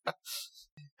nice.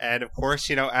 And of course,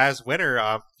 as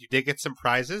winner, you did get some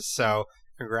prizes. So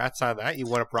congrats on that. You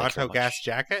won a Bronto gas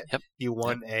jacket. Yep. You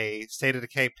won a State of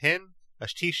Decay pin, a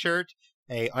t-shirt,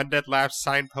 a Undead Labs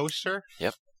signed poster.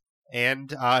 Yep.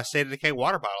 And State of Decay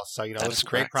water bottle. So, those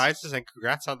great prizes, and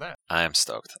congrats on that. I am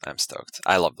stoked.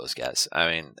 I love those guys.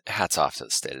 Hats off to the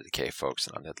State of Decay folks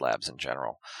and Undead Labs in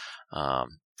general,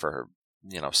 for,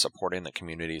 supporting the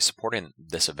community, supporting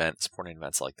this event, supporting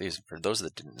events like these. For those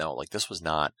that didn't know, this was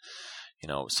not,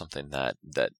 something that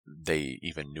they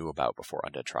even knew about before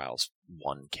Undead Trials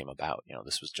 1 came about.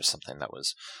 This was just something that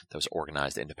was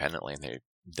organized independently, and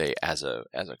they as a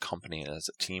company and as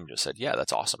a team just said, yeah,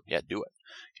 that's awesome. Yeah, do it.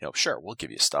 Sure, we'll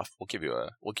give you stuff. We'll give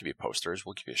you posters.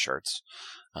 We'll give you shirts,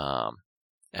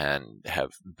 and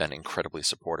have been incredibly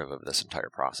supportive of this entire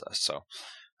process. So,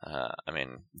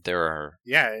 there are...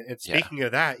 Yeah, and speaking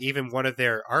of that, even one of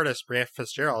their artists, Brant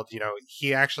Fitzgerald,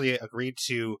 he actually agreed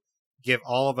to give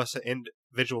all of us an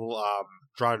individual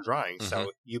drawn drawing. Mm-hmm.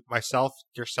 So myself,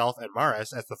 yourself, and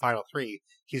Maris as the final 3,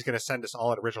 he's going to send us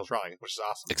all an original drawing, which is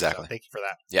awesome. Exactly. So thank you for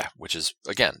that. Yeah, which is,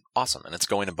 again, awesome. And it's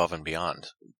going above and beyond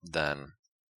than,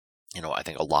 I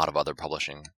think a lot of other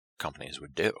publishing companies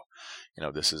would do.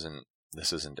 This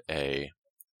isn't a,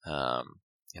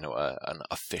 an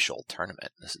official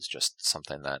tournament. This is just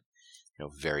something that,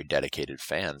 very dedicated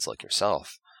fans like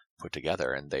yourself put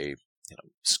together, and they,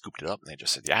 scooped it up, and they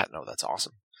just said, yeah, no, that's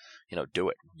awesome. Do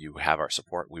it. You have our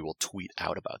support. We will tweet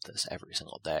out about this every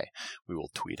single day. We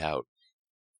will tweet out,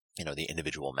 the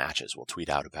individual matches. We'll tweet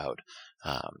out about,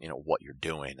 what you're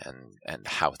doing and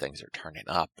how things are turning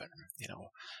up, and,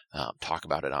 talk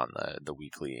about it on the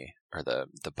weekly or the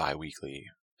bi-weekly,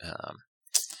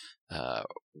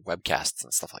 webcasts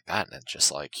and stuff like that. And it's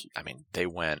just they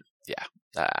went,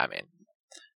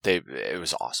 it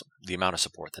was awesome. The amount of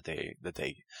support that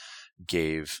they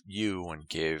gave you and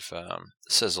gave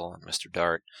Sizzle and Mr.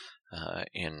 Dart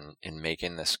in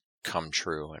making this come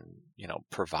true, and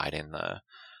providing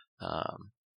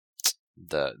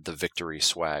the victory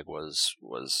swag was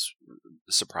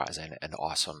surprising and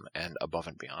awesome and above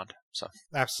and beyond. So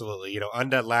absolutely,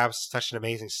 Undead Labs is such an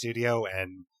amazing studio,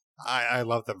 and I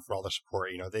love them for all their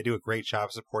support. They do a great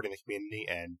job supporting the community,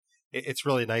 and it's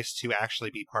really nice to actually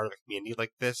be part of a community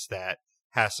like this that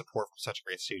has support from such a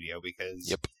great studio,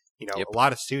 because a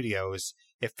lot of studios,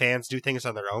 if fans do things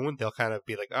on their own, they'll kind of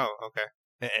be like, oh, okay.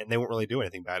 And they won't really do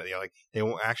anything about it. They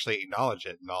won't actually acknowledge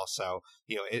it. And also,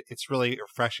 it's really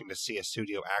refreshing to see a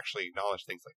studio actually acknowledge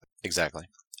things like that. Exactly.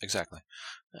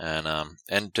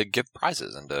 And to give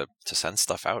prizes and to send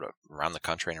stuff out around the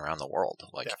country and around the world.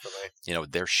 Definitely.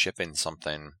 They're shipping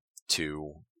something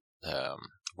to,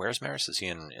 where's Maris? Is he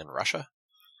in Russia?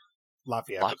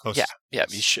 Latvia, the closest. Yeah.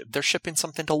 They're shipping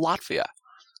something to Latvia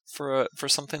for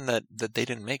something that they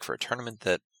didn't make, for a tournament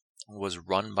that was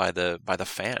run by the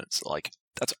fans. Like,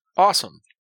 that's awesome.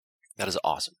 That is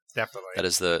awesome. Definitely. That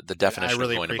is the definition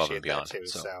really of going above and beyond. Too,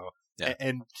 so yeah.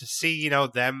 And to see,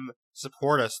 them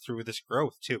support us through this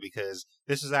growth too, because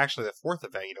this is actually the fourth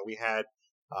event. We had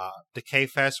Decay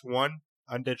Fest 1,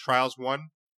 Undead Trials 1,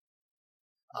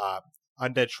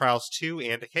 Undead Trials 2,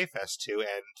 and Decay Fest 2.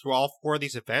 And through all four of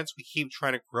these events, we keep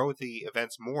trying to grow the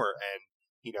events more and,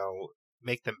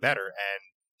 make them better. And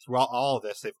throughout all of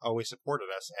this, they've always supported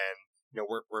us. And,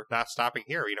 we're not stopping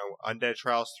here. Undead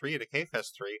Trials 3 and Decay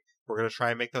Fest 3, we're going to try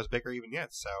and make those bigger even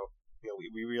yet. So,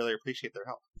 we really appreciate their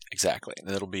help. Exactly. And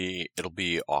it'll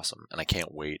be awesome. And I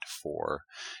can't wait for,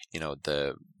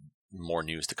 the more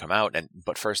news to come out.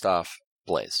 But first off,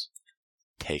 Blaze,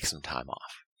 take some time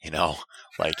off,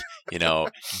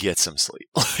 get some sleep.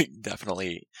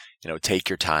 Definitely, take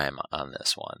your time on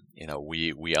this one.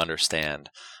 We understand,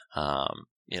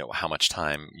 how much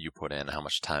time you put in, how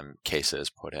much time Cases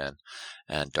put in,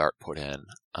 and Dart put in.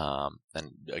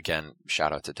 And again,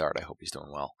 shout out to Dart. I hope he's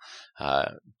doing well.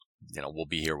 We'll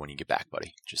be here when you get back,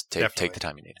 buddy. Just take the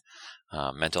time you need.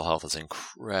 Mental health is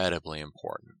incredibly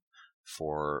important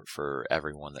for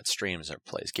everyone that streams or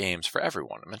plays games. For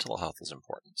everyone, mental health is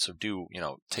important. So do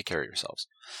take care of yourselves.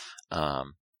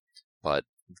 But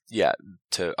yeah,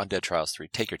 to Undead Trials 3,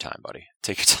 take your time, buddy.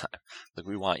 Take your time. Like,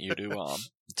 we want you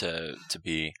to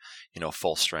be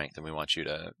full strength, and we want you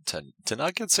to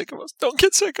not get sick of us. Don't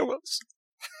get sick of us.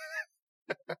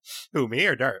 Who, me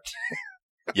or Dart?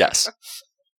 Yes.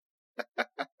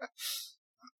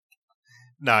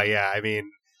 No, yeah. I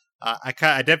mean,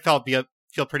 I did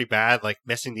feel pretty bad, like,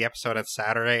 missing the episode on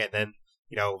Saturday, and then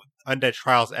Undead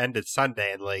Trials ended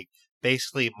Sunday, and like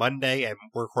basically Monday, and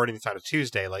we're recording this on a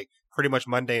Tuesday. Like, pretty much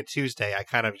Monday and Tuesday, I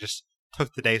kind of just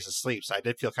took the days to sleep. So I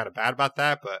did feel kind of bad about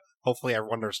that, but hopefully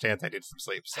everyone understands I did some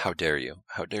sleep. So. How dare you?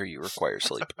 How dare you require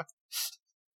sleep?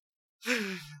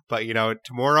 But,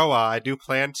 tomorrow I do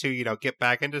plan to, get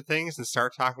back into things and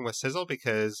start talking with Sizzle,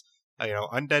 because,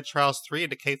 Undead Trials 3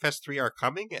 and Decay Fest 3 are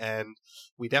coming, and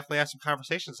we definitely have some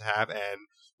conversations to have, and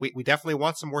we definitely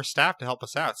want some more staff to help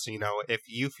us out. So, if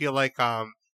you feel like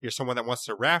you're someone that wants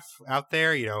to ref out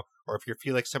there, or if you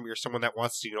feel like you're someone that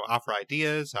wants to, offer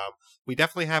ideas, we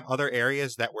definitely have other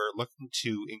areas that we're looking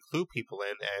to include people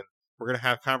in, and we're going to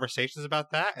have conversations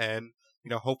about that, and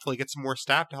hopefully get some more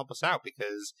staff to help us out,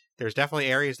 because there's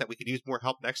definitely areas that we could use more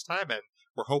help next time. And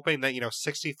we're hoping that,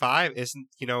 65 isn't,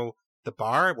 the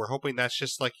bar. We're hoping that's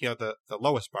just like, the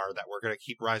lowest bar that we're going to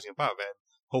keep rising above. And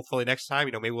hopefully next time,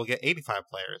 maybe we'll get 85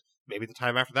 players. Maybe the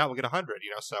time after that, we'll get 100,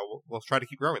 so we'll try to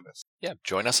keep growing this. Yeah.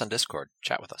 Join us on Discord.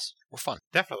 Chat with us. We're fun.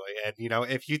 Definitely. And,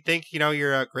 if you think,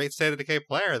 you're a great State of Decay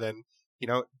player, then,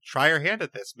 try your hand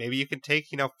at this. Maybe you can take,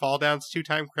 Fall Down's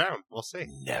 2-time crown. We'll see.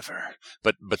 Never.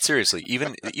 But seriously,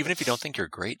 even if you don't think you're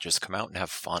great, just come out and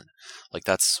have fun. Like,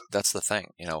 that's the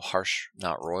thing. Harsh,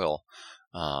 not royal,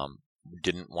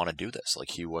 didn't want to do this. Like,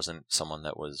 he wasn't someone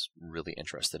that was really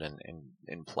interested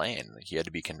in playing. He had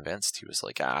to be convinced. He was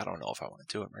like, I don't know if I want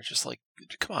to do it. We're just like,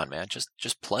 come on, man,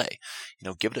 just play.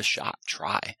 Give it a shot.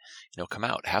 Try. Come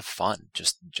out, have fun.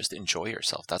 Just enjoy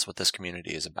yourself. That's what this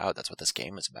community is about. That's what this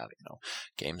game is about.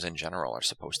 Games in general are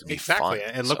supposed to be fun. Exactly.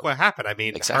 And look what happened. I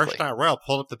mean, exactly. Harsh Not Royal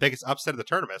pulled up the biggest upset of the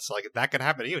tournament. So, like, that could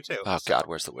happen to you too. Oh, so. God,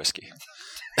 where's the whiskey?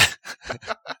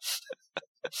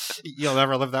 You'll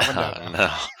never live that one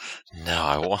down. No,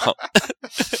 I won't.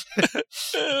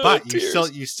 But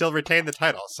you still retain the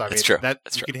title, so I mean, true.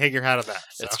 You can hang your hat on that.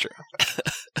 So. That's true.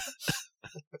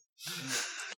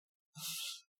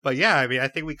 But yeah, I mean, I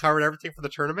think we covered everything for the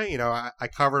tournament. I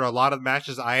covered a lot of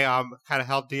matches I kind of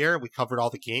held dear. We covered all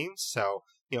the games, so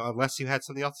unless you had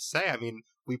something else to say, I mean,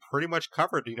 we pretty much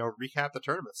covered, recap the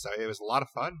tournament. So it was a lot of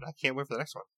fun. I can't wait for the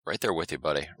next one. Right there with you,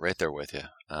 buddy. Right there with you.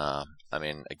 I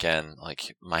mean, again,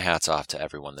 like, my hat's off to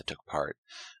everyone that took part.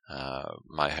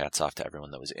 My hat's off to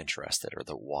everyone that was interested or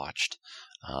that watched.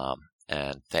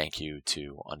 And thank you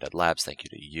to Undead Labs. Thank you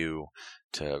to you,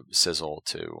 to Sizzle,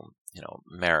 to,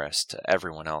 Maris, to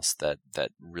everyone else that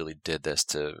really did this,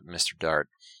 to Mr. Dart,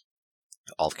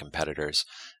 all the competitors.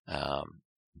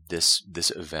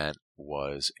 This event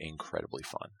was incredibly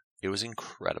fun. It was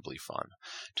incredibly fun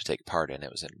to take part in.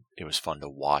 It was fun to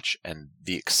watch, and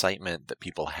the excitement that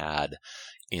people had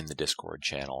in the Discord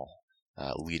channel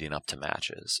leading up to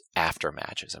matches, after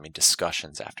matches. I mean,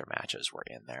 discussions after matches were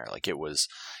in there. Like, it was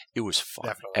fun.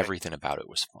 Definitely. Everything about it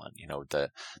was fun.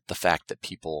 The fact that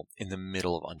people in the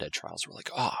middle of Undead Trials were like,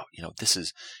 oh, this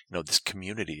is, this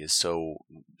community is so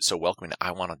welcoming.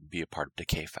 I want to be a part of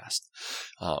Decay Fest.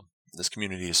 This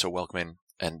community is so welcoming,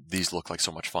 and these look like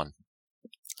so much fun.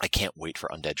 I can't wait for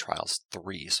Undead Trials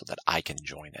 3 so that I can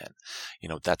join in. You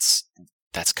know, that's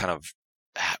kind of,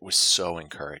 that was so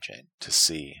encouraging to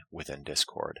see within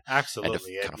Discord. Absolutely.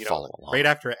 And to kind And, of follow along. right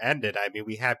after it ended, I mean,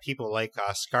 we had people like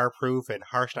Scarproof and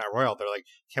Harsh Not Royal. They're like,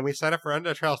 can we sign up for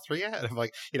Undead Trials 3 yet? And I'm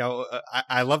like,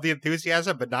 I love the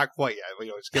enthusiasm, but not quite yet.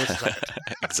 Just give us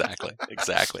a second.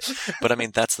 Exactly. But I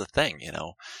mean, that's the thing,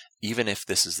 even if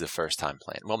this is the first time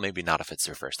playing, well, maybe not if it's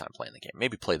their first time playing the game.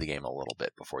 Maybe play the game a little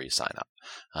bit before you sign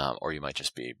up. Or you might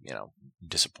just be,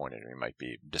 disappointed, or you might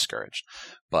be discouraged.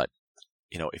 But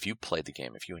if you play the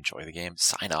game, if you enjoy the game,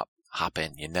 sign up, hop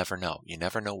in. You never know. You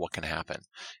never know what can happen.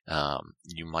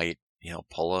 You might,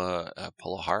 pull a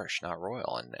Harsh, Not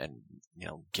Royal, and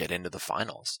get into the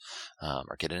finals,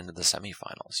 or get into the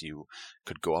semifinals. You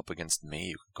could go up against me.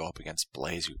 You could go up against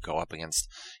Blaze. You could go up against,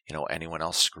 anyone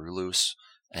else, Screw Loose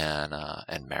and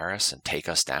Maris, and take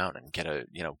us down and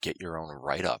get your own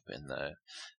write up in the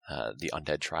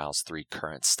Undead Trials 3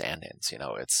 current stand-ins.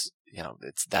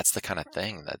 That's the kind of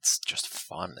thing that's just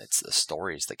fun. It's the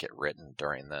stories that get written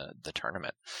during the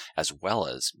tournament, as well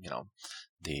as,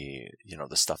 the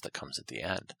stuff that comes at the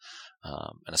end.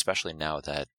 And especially now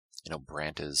that,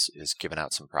 Brant is giving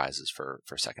out some prizes for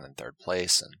second and third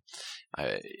place. And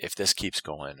if this keeps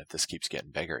going, if this keeps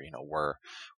getting bigger, we're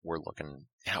looking,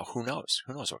 who knows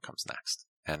what comes next.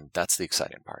 And that's the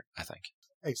exciting part, I think.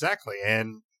 Exactly.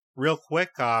 And real quick,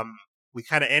 we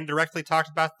kind of indirectly talked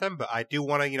about them, but I do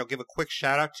want to, give a quick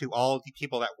shout out to all the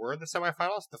people that were in the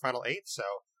semifinals, the final 8. So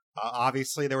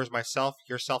obviously there was myself,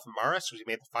 yourself, and Maris, who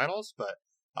made the finals. But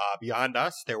beyond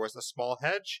us, there was a small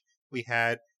hedge. We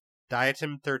had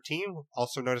Diatom 13,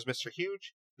 also known as Mr.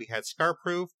 Huge. We had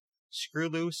Scarproof, Screw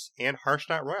Loose, and Harsh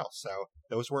Not Royal. So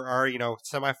those were our,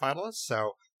 semifinalists.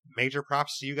 So major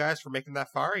props to you guys for making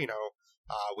that far.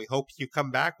 We hope you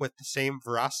come back with the same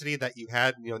veracity that you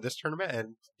had, this tournament,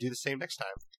 and do the same next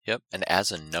time. Yep. And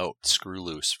as a note, Screw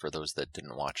Loose, for those that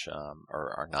didn't watch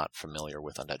or are not familiar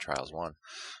with Undead Trials 1,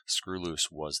 Screw Loose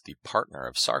was the partner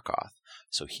of Sarkoth.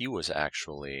 So he was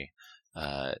actually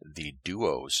the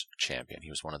duos champion. He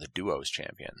was one of the duos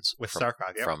champions with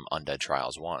Sarkoth, yep, from Undead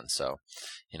Trials 1. So,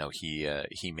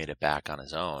 he made it back on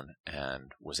his own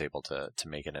and was able to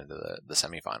make it into the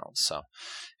semifinals. So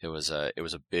it was a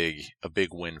big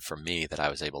win for me that I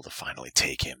was able to finally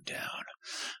take him down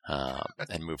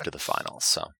and move to the finals.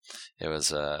 So it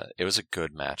was a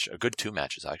good match, a good 2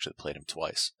 matches. I actually played him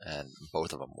twice, and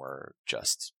both of them were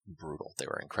just brutal. They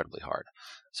were incredibly hard.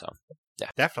 So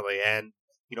yeah, definitely. And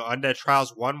Undead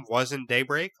Trials 1 was in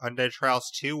Daybreak. Undead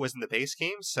Trials 2 was in the base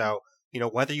game. So,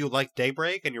 whether you like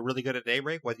Daybreak and you're really good at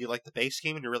Daybreak, whether you like the base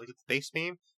game and you're really good at the base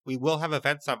game, we will have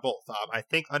events on both. I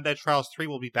think Undead Trials 3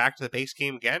 will be back to the base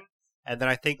game again. And then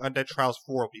I think Undead Trials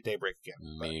 4 will be Daybreak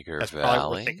again. Meager that's Valley. Probably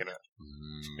what we're thinking of.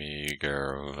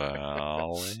 Meager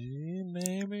Valley.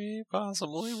 Maybe,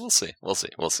 possibly. We'll see. Well,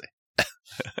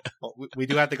 we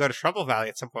do have to go to Trumbull Valley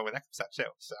at some point when that comes out,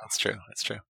 too. So. That's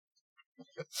true.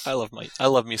 I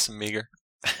love me some Meager.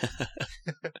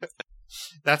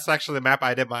 That's actually the map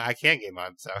I did my I Can game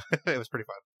on, so it was pretty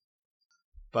fun.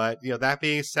 But that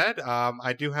being said,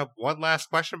 I do have one last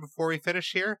question before we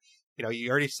finish here.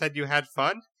 You already said you had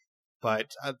fun,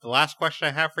 but the last question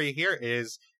I have for you here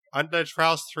is: Undead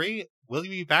Trials 3, will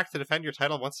you be back to defend your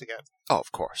title once again? Oh,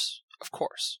 of course.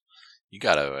 You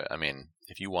gotta. I mean,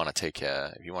 if you want to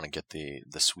get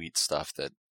the sweet stuff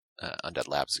that Undead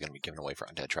Labs is going to be giving away for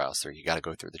Undead Trials 3, you got to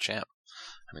go through the champ.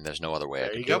 I mean, there's no other way there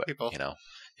I can you do go, it. People.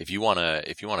 If you want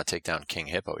to take down King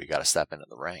Hippo, you got to step into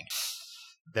the ring.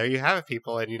 There you have it,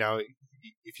 people. And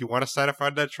if you want to sign up for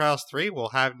Undead Trials 3, we'll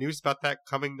have news about that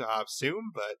coming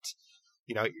soon. But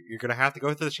you're going to have to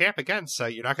go through the champ again, so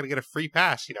you're not going to get a free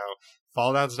pass.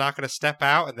 Fall Down's not going to step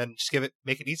out and then just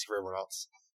make it easy for everyone else.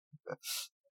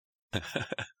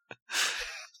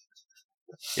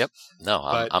 Yep. No,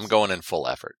 I'm going in full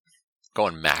effort.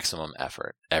 Going maximum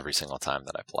effort every single time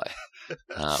that I play.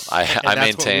 I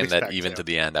maintain that even to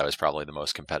the end, I was probably the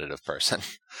most competitive person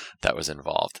that was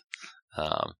involved.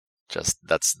 Just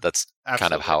that's Absolutely.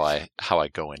 Kind of how I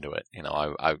go into it.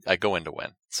 I go in to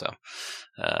win. So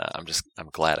I'm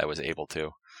glad I was able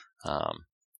to,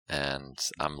 and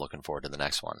I'm looking forward to the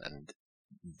next one. And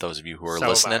those of you who are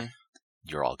listening,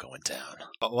 you're all going down.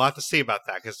 But we'll have to see about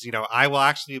that because I will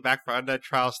actually be back for Undead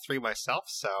Trials 3 myself.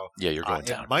 So yeah, you're going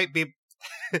down.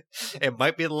 It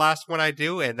might be the last one I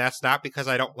do, and that's not because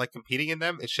I don't like competing in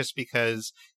them. It's just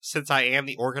because since I am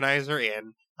the organizer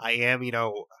and I am,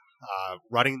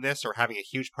 running this or having a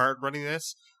huge part in running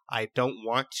this, I don't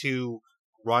want to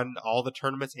run all the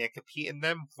tournaments and compete in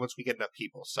them once we get enough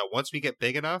people. So once we get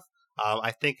big enough,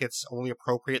 I think it's only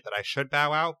appropriate that I should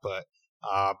bow out, but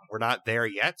We're not there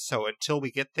yet, so until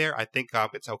we get there, I think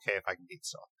it's okay if I compete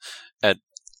still. And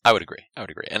I would agree.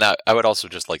 And I would also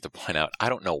just like to point out, I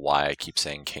don't know why I keep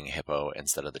saying King Hippo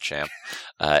instead of the champ.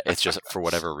 It's just for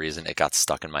whatever reason it got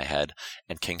stuck in my head,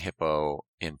 and King Hippo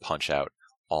in Punch-Out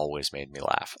always made me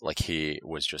laugh. Like, he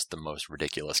was just the most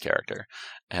ridiculous character,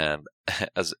 and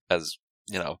as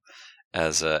you know,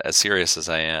 as serious as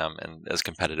I am and as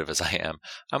competitive as I am,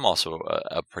 I'm also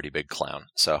a pretty big clown.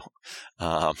 So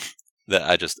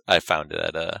that I found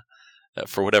that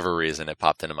for whatever reason it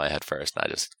popped into my head first, and I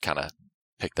just kind of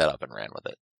picked that up and ran with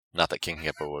it. Not that King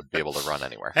Hippo would be able to run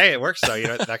anywhere. Hey, it works though.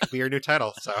 That could be your new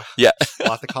title. So yeah,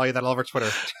 I'll have to call you that all over Twitter.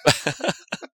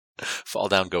 Fall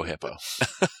down, go Hippo.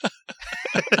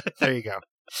 There you go.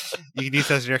 You can use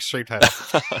that as your next stream title.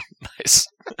 Nice.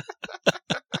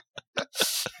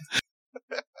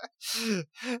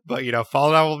 But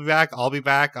Fall Down will be back. I'll be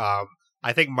back.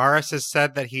 I think Morris has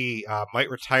said that he might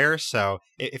retire. So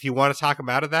if you want to talk him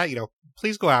out of that,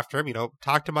 please go after him.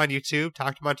 Talk to him on YouTube,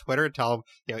 talk to him on Twitter, and tell him,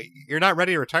 you're not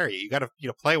ready to retire yet. You got to,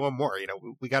 play one more.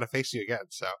 We got to face you again.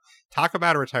 So talk him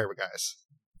out of retirement, guys.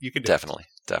 You can do definitely.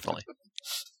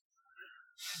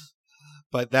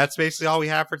 But that's basically all we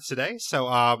have for today.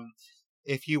 So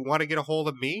if you want to get a hold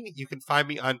of me, you can find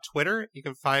me on Twitter. You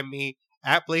can find me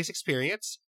at Blaze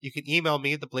Experience. You can email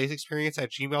me,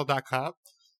 theblazeexperience@gmail.com.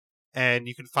 And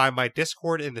you can find my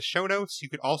Discord in the show notes. You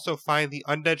can also find the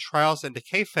Undead Trials and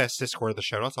Decay Fest Discord in the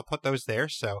show notes. I'll put those there.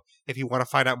 So if you want to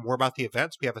find out more about the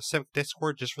events, we have a civic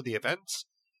Discord just for the events.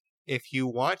 If you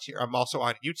want, I'm also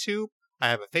on YouTube. I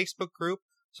have a Facebook group.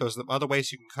 So there's some other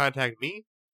ways you can contact me.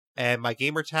 And my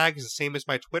gamer tag is the same as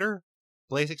my Twitter,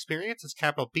 Blaze Experience. It's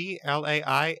capital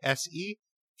BLAISE,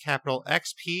 capital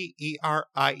XPERIENCE.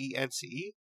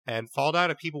 And Fall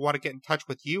Down, if people want to get in touch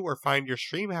with you or find your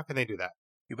stream, how can they do that?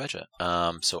 You betcha.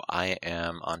 So I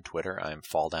am on Twitter. I'm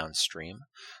Fall Down Stream.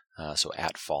 So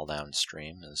at Fall Down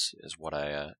Stream is what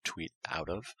I tweet out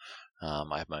of.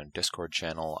 I have my own Discord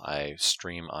channel. I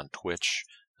stream on Twitch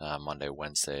Monday,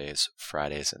 Wednesdays,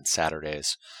 Fridays, and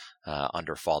Saturdays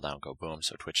under Fall Down Go Boom.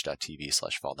 So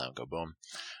twitch.tv/Fall Down Go Boom.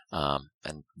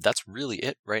 And that's really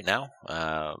it right now.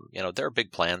 There are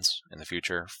big plans in the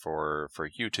future for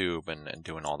YouTube and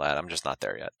doing all that. I'm just not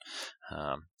there yet.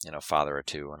 Father or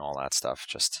two and all that stuff.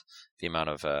 Just the amount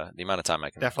of time I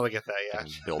can definitely get that. Yeah,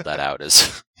 build that out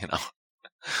is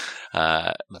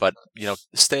but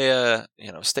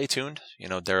stay tuned.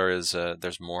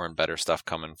 There's more and better stuff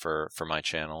coming for my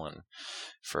channel and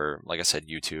for, like I said,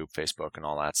 YouTube, Facebook, and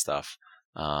all that stuff.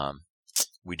 I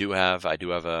do have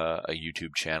a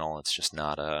YouTube channel. It's just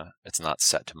it's not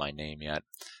set to my name yet.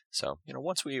 So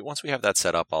once we have that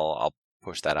set up, I'll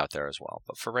push that out there as well.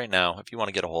 But for right now, if you want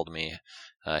to get a hold of me,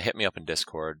 hit me up in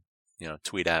Discord.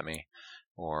 Tweet at me.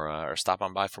 Or stop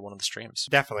on by for one of the streams.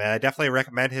 Definitely. I definitely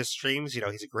recommend his streams.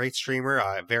 He's a great streamer,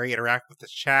 very interactive with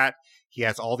his chat. He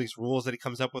has all these rules that he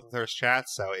comes up with his chat,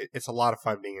 so it's a lot of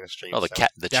fun being in a stream. Oh, the chat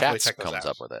comes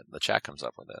up with it. The chat comes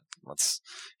up with it.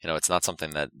 It's not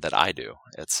something that I do.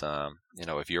 It's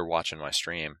if you're watching my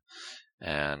stream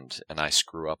and I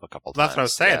screw up a couple times. That's what I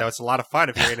was saying, though. It's a lot of fun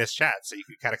if you're in his chat, so you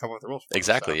can kind of come up with the rules.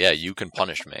 Exactly, yeah. You can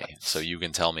punish me. So you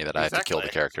can tell me that I have to kill the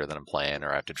character that I'm playing,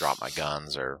 or I have to drop my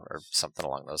guns, or something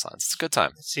along those lines. It's a good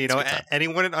time. So,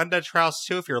 anyone in Undead Trials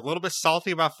 2, if you're a little bit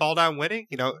salty about Fall Down winning,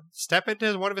 step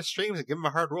into one of his streams and give him a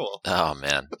hard rule. Oh,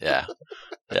 man. Yeah.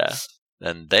 Yeah.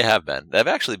 And they have been. They've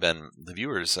actually been, the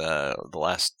viewers, the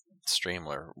last stream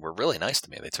were really nice to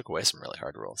me. They took away some really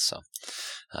hard rules, so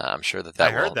I'm sure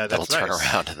that'll turn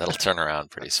around. That'll turn around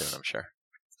pretty soon, I'm sure.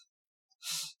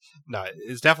 No,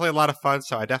 it's definitely a lot of fun,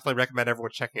 so I definitely recommend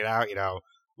everyone checking it out.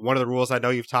 One of the rules I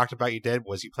know you've talked about you did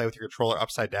was you play with your controller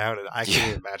upside down, and I can't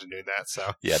even imagine doing that.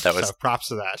 So yeah, that was props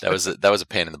to that. That was a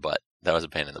pain in the butt.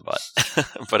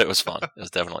 But it was fun. It was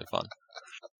definitely fun.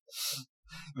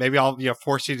 Maybe I'll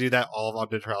force you to do that all on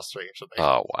the trial stream or something.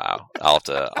 Oh wow! I'll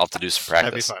have to do some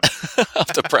practice. That'd be fun. I'll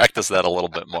have to practice that a little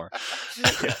bit more.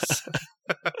 Yes.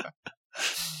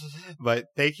 But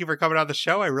thank you for coming on the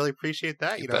show. I really appreciate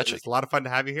that. It's a lot of fun to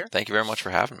have you here. Thank you very much for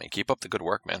having me. Keep up the good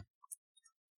work, man.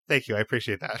 Thank you. I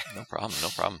appreciate that. No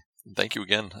problem. Thank you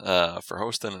again for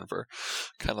hosting and for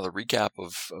kind of the recap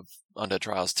of Undead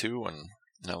Trials 2 and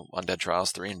Undead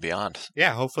Trials 3 and beyond.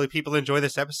 Yeah, hopefully people enjoy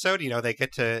this episode. They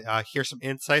get to hear some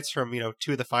insights from,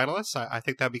 two of the finalists. I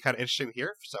think that'd be kind of interesting to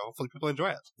hear. So hopefully people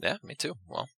enjoy it. Yeah, me too.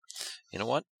 Well, you know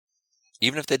what?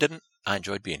 Even if they didn't, I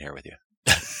enjoyed being here with you.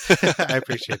 I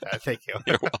appreciate that. Thank you.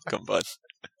 You're welcome, bud.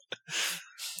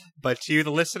 But to you,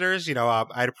 the listeners,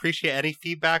 I'd appreciate any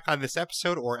feedback on this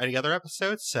episode or any other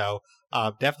episodes. So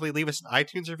definitely leave us an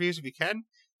iTunes reviews if you can.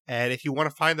 And if you want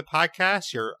to find the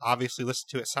podcast, you're obviously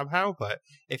listening to it somehow. But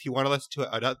if you want to listen to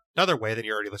it another way than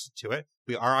you already listened to it,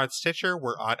 we are on Stitcher.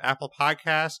 We're on Apple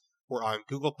Podcasts. We're on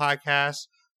Google Podcasts.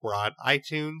 We're on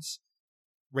iTunes,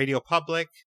 Radio Public,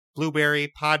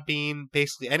 Blueberry, Podbean,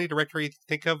 basically any directory you can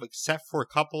think of, except for a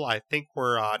couple. I think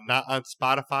we're not on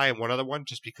Spotify and one other one,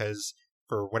 just because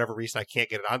for whatever reason I can't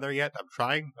get it on there yet. I'm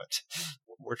trying, but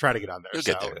we're trying to get on there. You'll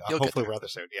get there. Hopefully we're on there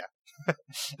soon. Yeah,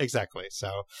 exactly.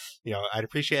 So, I'd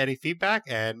appreciate any feedback,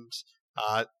 and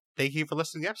thank you for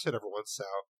listening to the episode, everyone. So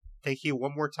thank you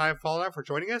one more time, Fallout, for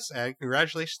joining us, and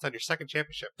congratulations on your second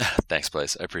championship. Thanks,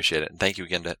 Blaze. I appreciate it. And thank you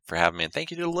again for having me, and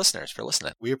thank you to the listeners for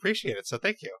listening. We appreciate it. So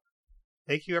thank you.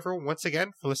 Thank you, everyone, once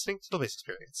again for listening to the Blaze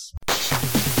Experience.